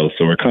Seattle.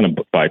 So we're kind of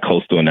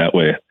bi-coastal in that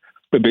way.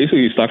 But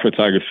basically, stock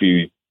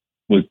photography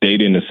was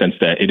dated in the sense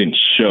that it didn't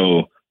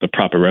show the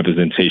proper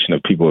representation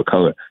of people of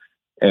color.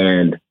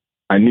 And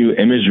I knew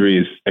imagery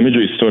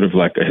is sort of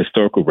like a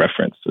historical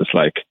reference. It's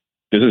like,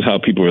 this is how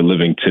people are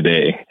living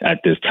today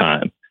at this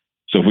time.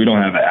 So if we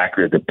don't have an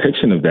accurate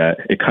depiction of that,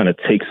 it kind of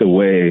takes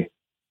away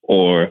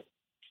or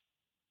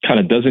kind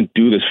of doesn't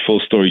do this full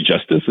story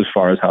justice as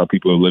far as how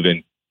people are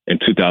living in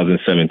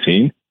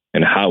 2017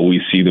 and how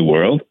we see the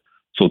world.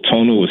 So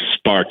Tonal was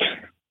sparked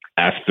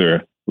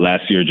after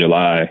last year,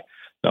 July,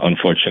 the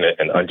unfortunate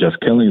and unjust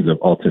killings of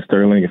Alton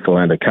Sterling and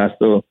Philando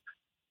Castile.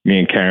 Me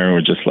and Karen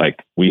were just like,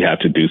 we have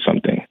to do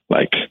something.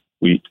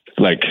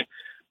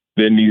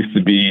 There needs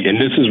to be,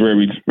 and this is where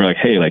we're like,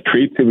 hey, like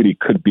creativity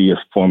could be a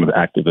form of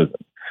activism.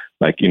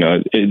 Like, you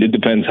know, it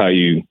depends how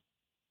you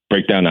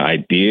break down the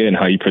idea and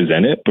how you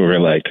present it. But we're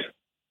like,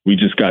 we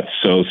just got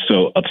so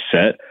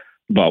upset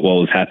about what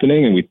was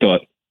happening. And we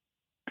thought,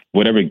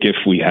 whatever gift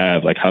we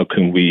have, like, how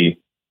can we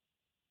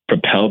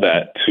propel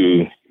that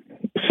to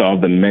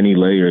solve the many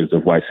layers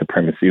of white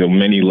supremacy, the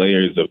many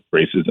layers of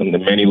racism, the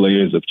many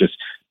layers of just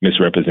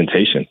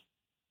misrepresentation.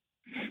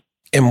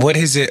 And what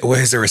has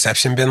the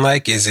reception been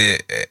like? Has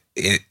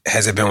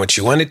it been what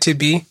you want it to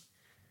be?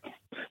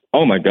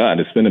 Oh my God,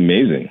 it's been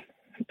amazing.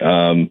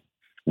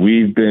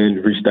 We've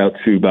been reached out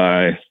to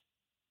by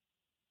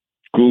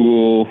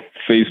Google,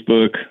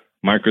 Facebook,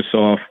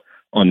 Microsoft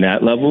on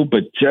that level,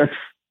 but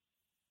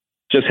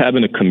just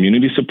having a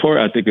community support,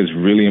 I think, is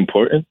really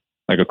important.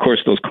 Like, of course,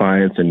 those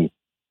clients and,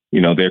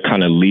 you know, they're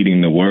kind of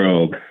leading the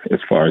world as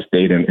far as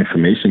data and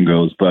information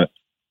goes. But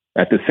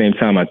at the same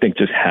time, I think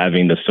just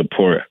having the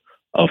support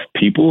of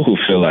people who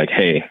feel like,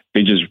 hey,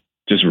 they just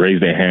raise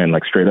their hand,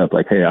 like straight up,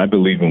 like, hey, I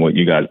believe in what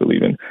you guys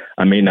believe in.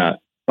 I may not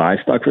buy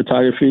stock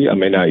photography. I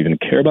may not even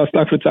care about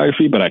stock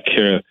photography, but I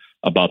care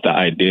about the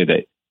idea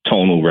that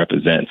Tonal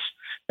represents.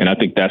 And I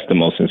think that's the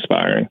most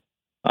inspiring.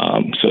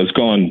 So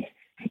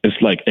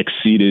it's like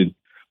exceeded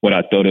what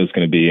I thought it was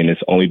going to be. And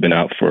it's only been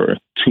out for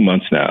 2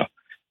 months now.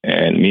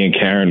 And me and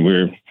Karen,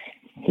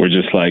 we're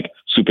just like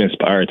super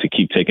inspired to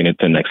keep taking it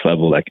to the next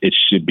level. Like, it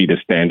should be the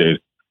standard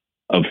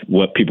of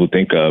what people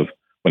think of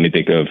when they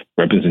think of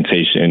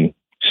representation,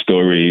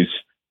 stories,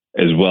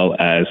 as well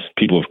as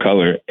people of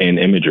color in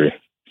imagery.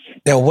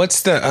 Now,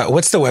 what's the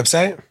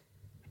website?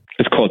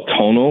 It's called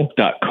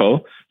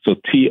tonal.co. So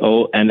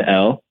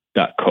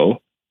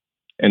TONL.co.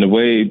 And the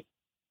way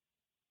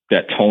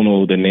that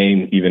Tonal, the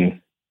name,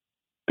 even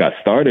got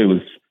started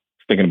was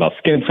thinking about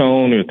skin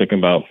tone. We were thinking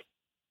about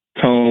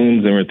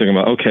tones, and we're thinking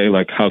about, okay,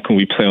 like, how can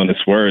we play on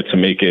this word to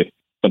make it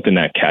something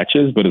that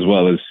catches, but as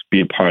well as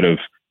be a part of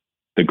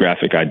the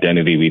graphic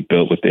identity we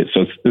built with it.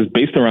 So it's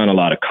based around a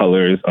lot of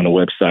colors on the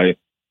website.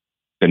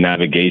 The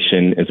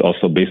navigation is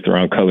also based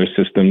around color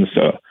systems.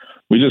 So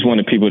we just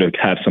wanted people to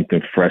have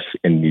something fresh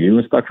and new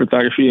in stock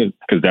photography,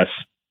 because that's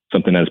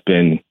something that's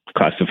been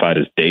classified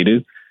as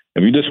dated.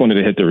 And we just wanted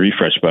to hit the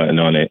refresh button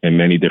on it in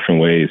many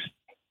different ways.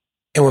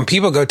 And when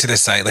people go to the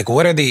site, like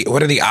what are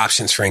the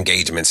options for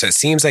engagement? So it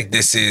seems like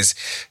this is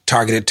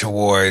targeted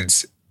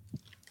towards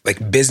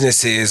like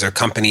businesses or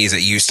companies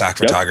that use stock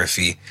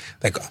photography.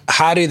 Like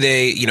how do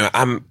they,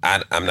 I'm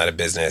not a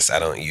business. I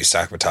don't use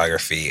stock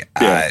photography.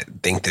 I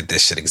think that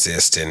this should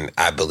exist and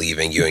I believe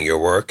in you and your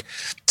work.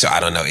 So I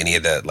don't know any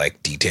of the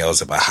like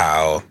details about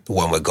how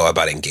one would go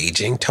about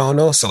engaging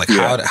Tonal. So like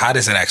how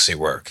does it actually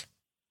work?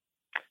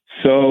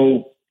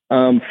 So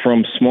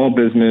from small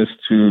business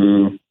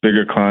to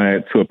bigger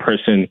client to a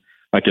person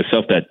like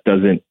yourself that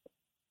doesn't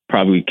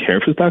probably care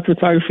for stock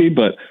photography,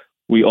 but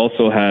we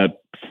also have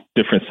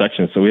different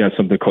sections. So we have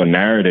something called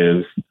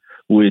narratives,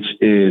 which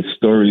is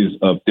stories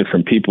of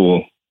different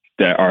people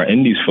that are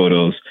in these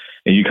photos,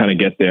 and you kind of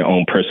get their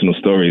own personal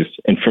stories.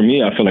 And for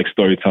me, I feel like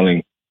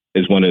storytelling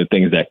is one of the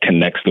things that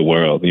connects the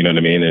world, you know what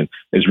I mean? And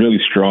is really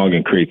strong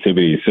in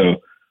creativity.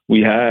 So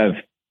we have,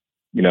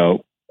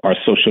 our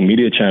social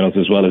media channels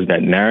as well as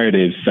that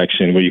narrative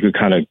section where you could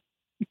kind of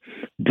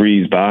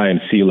breeze by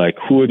and see like,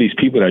 who are these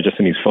people that are just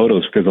in these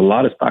photos? Because a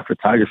lot of stock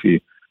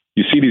photography,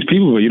 you see these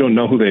people, but you don't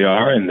know who they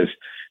are. And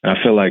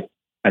I feel like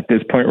at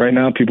this point right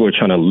now, people are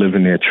trying to live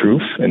in their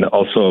truth and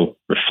also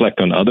reflect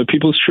on other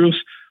people's truths.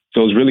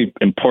 So it's really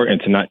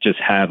important to not just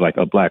have like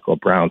a black or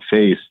brown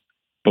face,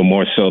 but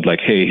more so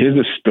like, hey, here's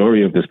the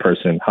story of this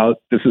person.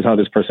 This is how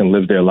this person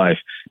lived their life,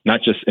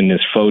 not just in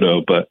this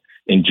photo, but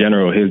in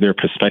general, here's their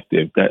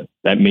perspective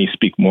that may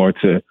speak more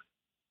to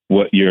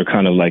what you're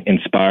kind of like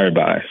inspired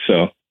by.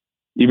 So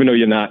even though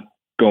you're not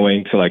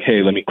going to like,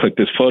 hey, let me click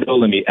this photo,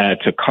 let me add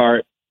to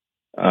cart.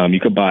 You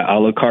could buy a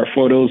la carte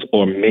photos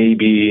or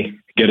maybe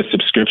get a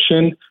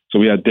subscription. So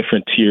we have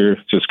different tier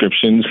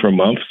subscriptions for a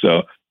month.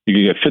 So you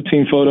can get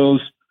 15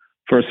 photos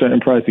for a certain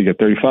price. You get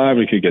 35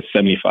 or you could get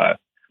 75.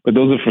 But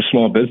those are for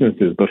small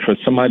businesses. But for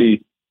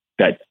somebody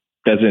that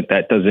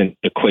doesn't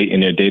equate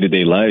in their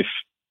day-to-day life,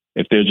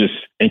 if they're just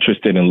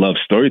interested in love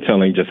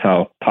storytelling, just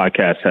how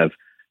podcasts have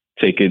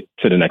taken it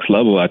to the next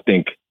level, I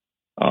think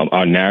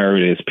our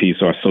narratives piece,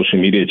 our social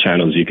media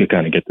channels, you could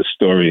kind of get the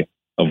story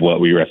of what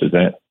we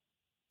represent.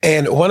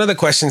 And one of the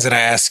questions that I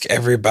ask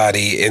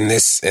everybody in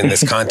this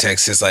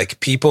context is like,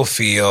 people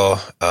feel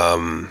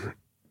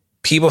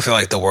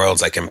like the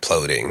world's like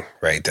imploding,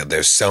 right? That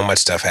there's so much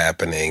stuff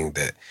happening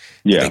that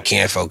they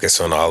can't focus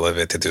on all of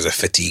it, that there's a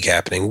fatigue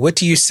happening. What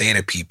do you say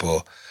to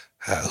people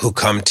who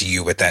come to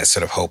you with that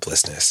sort of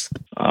hopelessness?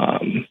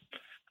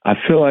 I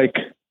feel like,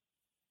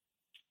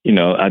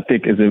 I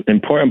think is an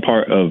important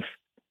part of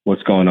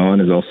what's going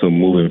on is also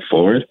moving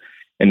forward.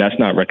 And that's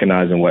not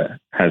recognizing what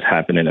has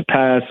happened in the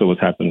past or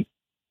what's happened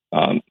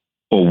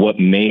or what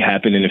may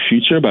happen in the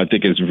future. But I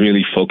think it's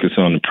really focused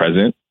on the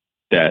present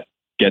that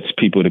gets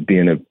people to be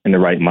in the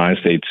right mind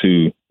state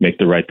to make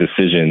the right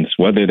decisions,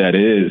 whether that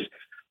is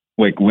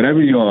like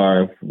whatever you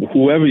are,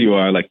 whoever you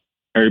are, like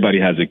everybody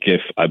has a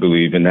gift, I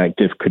believe, and that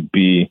gift could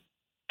be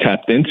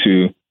tapped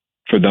into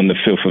for them to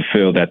feel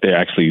fulfilled that they're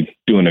actually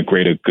doing a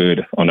greater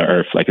good on the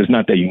earth. Like, it's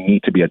not that you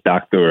need to be a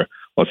doctor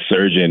or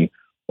surgeon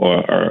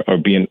or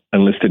being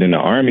enlisted in the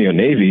Army or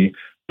Navy,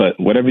 but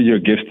whatever your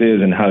gift is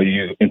and how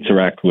you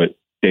interact with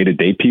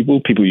day-to-day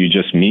people you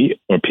just meet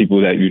or people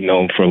that you've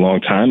known for a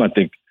long time, I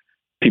think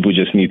people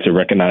just need to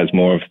recognize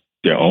more of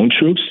their own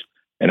truths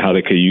and how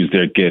they could use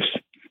their gifts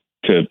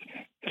to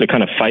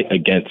kind of fight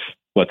against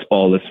what's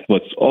all this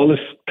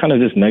kind of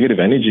this negative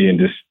energy and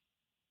this,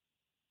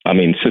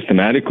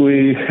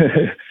 systematically,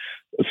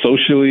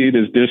 socially,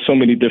 there's so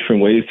many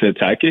different ways to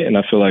attack it. And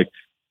I feel like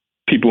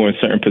people in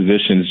certain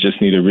positions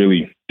just need to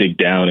really dig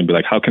down and be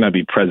like, how can I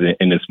be present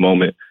in this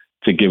moment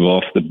to give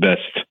off the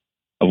best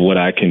of what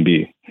I can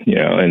be?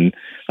 And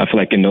I feel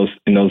like in those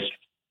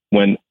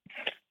when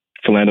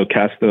Philando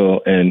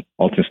Castile and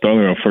Alton Sterling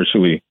are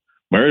unfortunately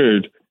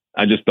murdered,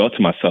 I just thought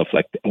to myself,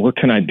 like, what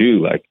can I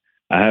do? Like,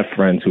 I have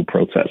friends who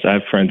protest. I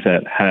have friends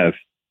that have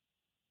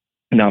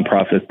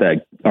nonprofits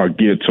that are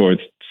geared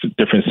towards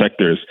different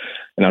sectors.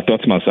 And I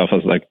thought to myself, I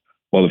was like,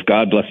 well, if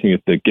God blessed me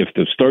with the gift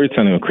of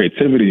storytelling or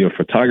creativity or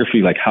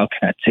photography, like, how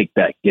can I take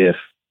that gift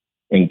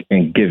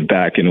and give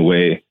back in a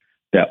way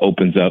that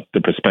opens up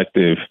the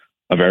perspective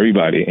of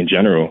everybody in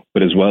general,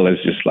 but as well as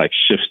just like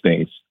shifts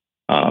things.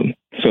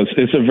 So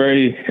it's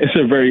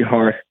a very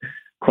hard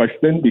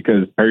question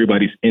because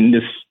everybody's in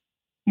this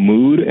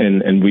mood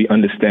and we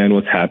understand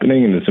what's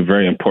happening, and it's a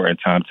very important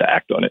time to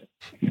act on it.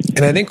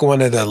 And I think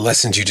one of the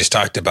lessons you just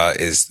talked about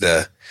is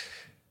the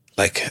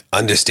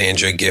understand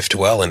your gift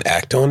well and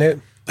act on it.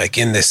 Like,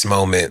 in this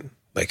moment,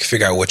 like,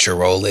 figure out what your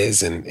role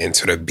is and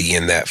sort of be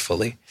in that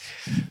fully.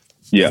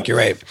 Yeah, you're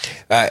right.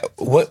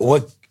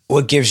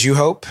 What gives you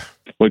hope?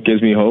 What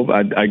gives me hope?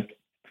 I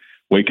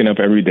waking up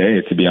every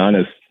day, to be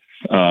honest,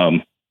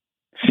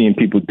 seeing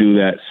people do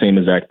that same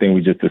exact thing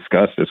we just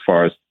discussed as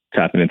far as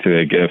tapping into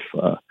their gift.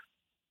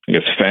 I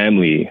guess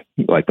family,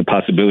 like the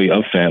possibility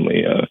of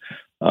family,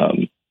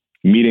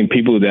 meeting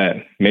people that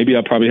maybe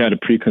I probably had a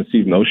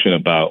preconceived notion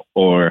about,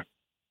 or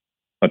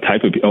a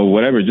type of, or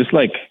whatever, just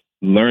like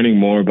learning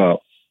more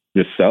about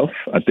yourself,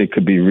 I think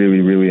could be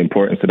really, really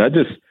important. So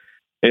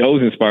it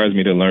always inspires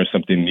me to learn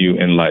something new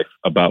in life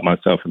about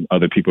myself and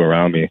other people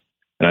around me.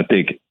 And I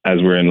think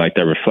as we're in like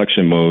that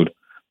reflection mode,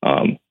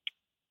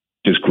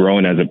 just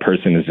growing as a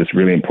person is just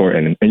really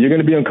important. And you're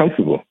going to be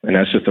uncomfortable, and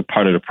that's just a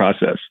part of the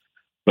process.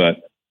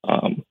 But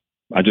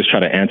I just try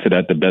to answer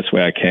that the best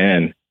way I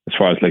can, as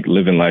far as like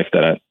living life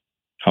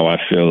how I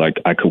feel like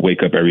I could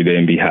wake up every day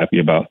and be happy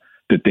about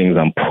the things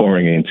I'm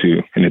pouring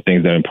into and the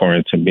things that are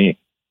important to me.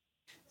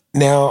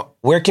 Now,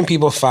 where can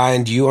people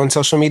find you on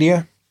social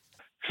media?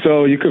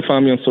 So you can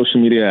find me on social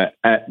media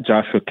at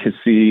Joshua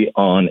Kissy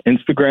on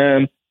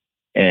Instagram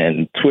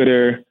and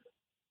Twitter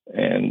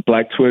and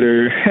Black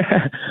Twitter.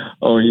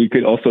 Or you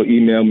could also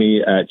email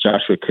me at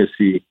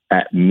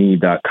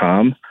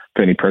joshuakissy@me.com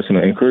for any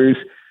personal inquiries.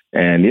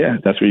 And yeah,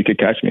 that's where you could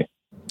catch me.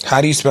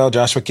 How do you spell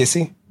Joshua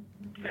Kissy?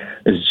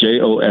 It's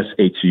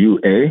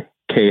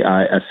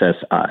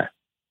JOSHUAKISSI.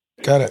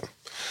 Got it.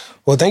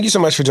 Well, thank you so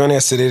much for joining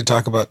us today to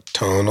talk about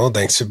Tonal.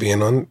 Thanks for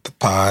being on the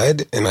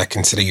pod, and I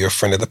consider you a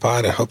friend of the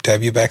pod and hope to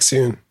have you back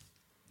soon.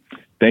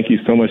 Thank you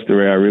so much,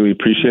 DeRay. I really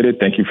appreciate it.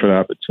 Thank you for the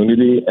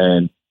opportunity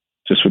and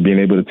just for being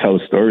able to tell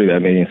a story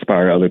that may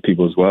inspire other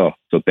people as well.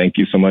 So thank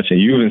you so much. And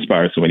you've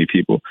inspired so many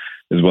people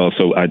as well.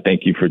 So I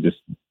thank you for just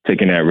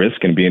taking that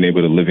risk and being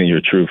able to live in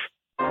your truth.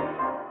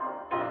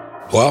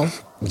 Well,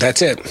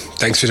 that's it.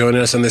 Thanks for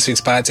joining us on this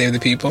week's Pod Save the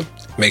People.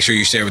 Make sure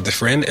you share with a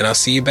friend, and I'll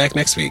see you back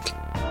next week.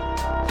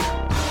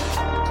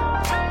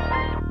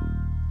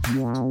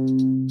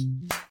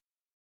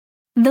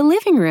 The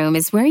living room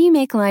is where you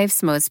make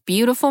life's most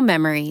beautiful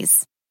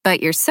memories.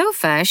 But your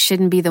sofa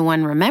shouldn't be the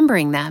one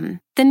remembering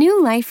them. The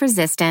new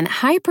life-resistant,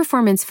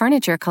 high-performance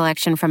furniture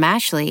collection from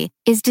Ashley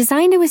is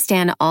designed to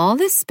withstand all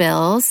the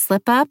spills,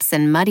 slip-ups,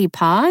 and muddy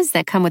paws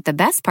that come with the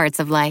best parts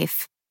of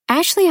life.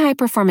 Ashley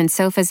high-performance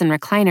sofas and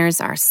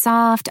recliners are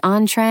soft,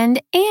 on-trend,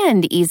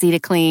 and easy to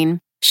clean.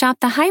 Shop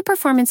the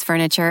high-performance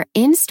furniture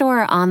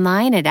in-store or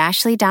online at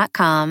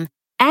ashley.com.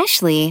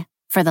 Ashley,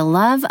 for the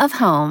love of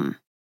home.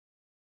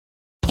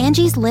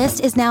 Angie's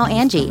List is now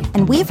Angie,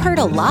 and we've heard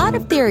a lot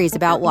of theories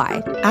about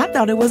why. I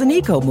thought it was an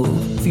eco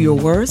move. Fewer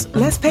words,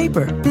 less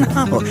paper.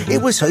 No,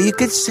 it was so you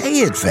could say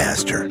it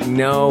faster.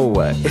 No,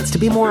 it's to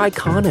be more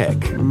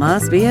iconic.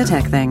 Must be a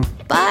tech thing.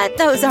 But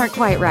those aren't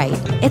quite right.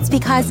 It's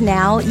because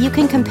now you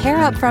can compare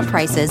upfront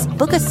prices,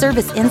 book a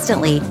service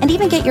instantly, and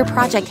even get your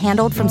project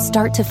handled from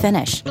start to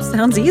finish.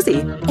 Sounds easy.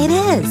 It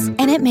is,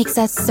 and it makes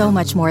us so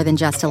much more than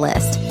just a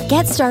list.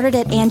 Get started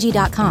at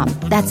Angie.com.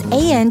 That's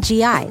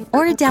ANGI,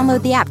 or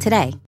download the app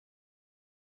today.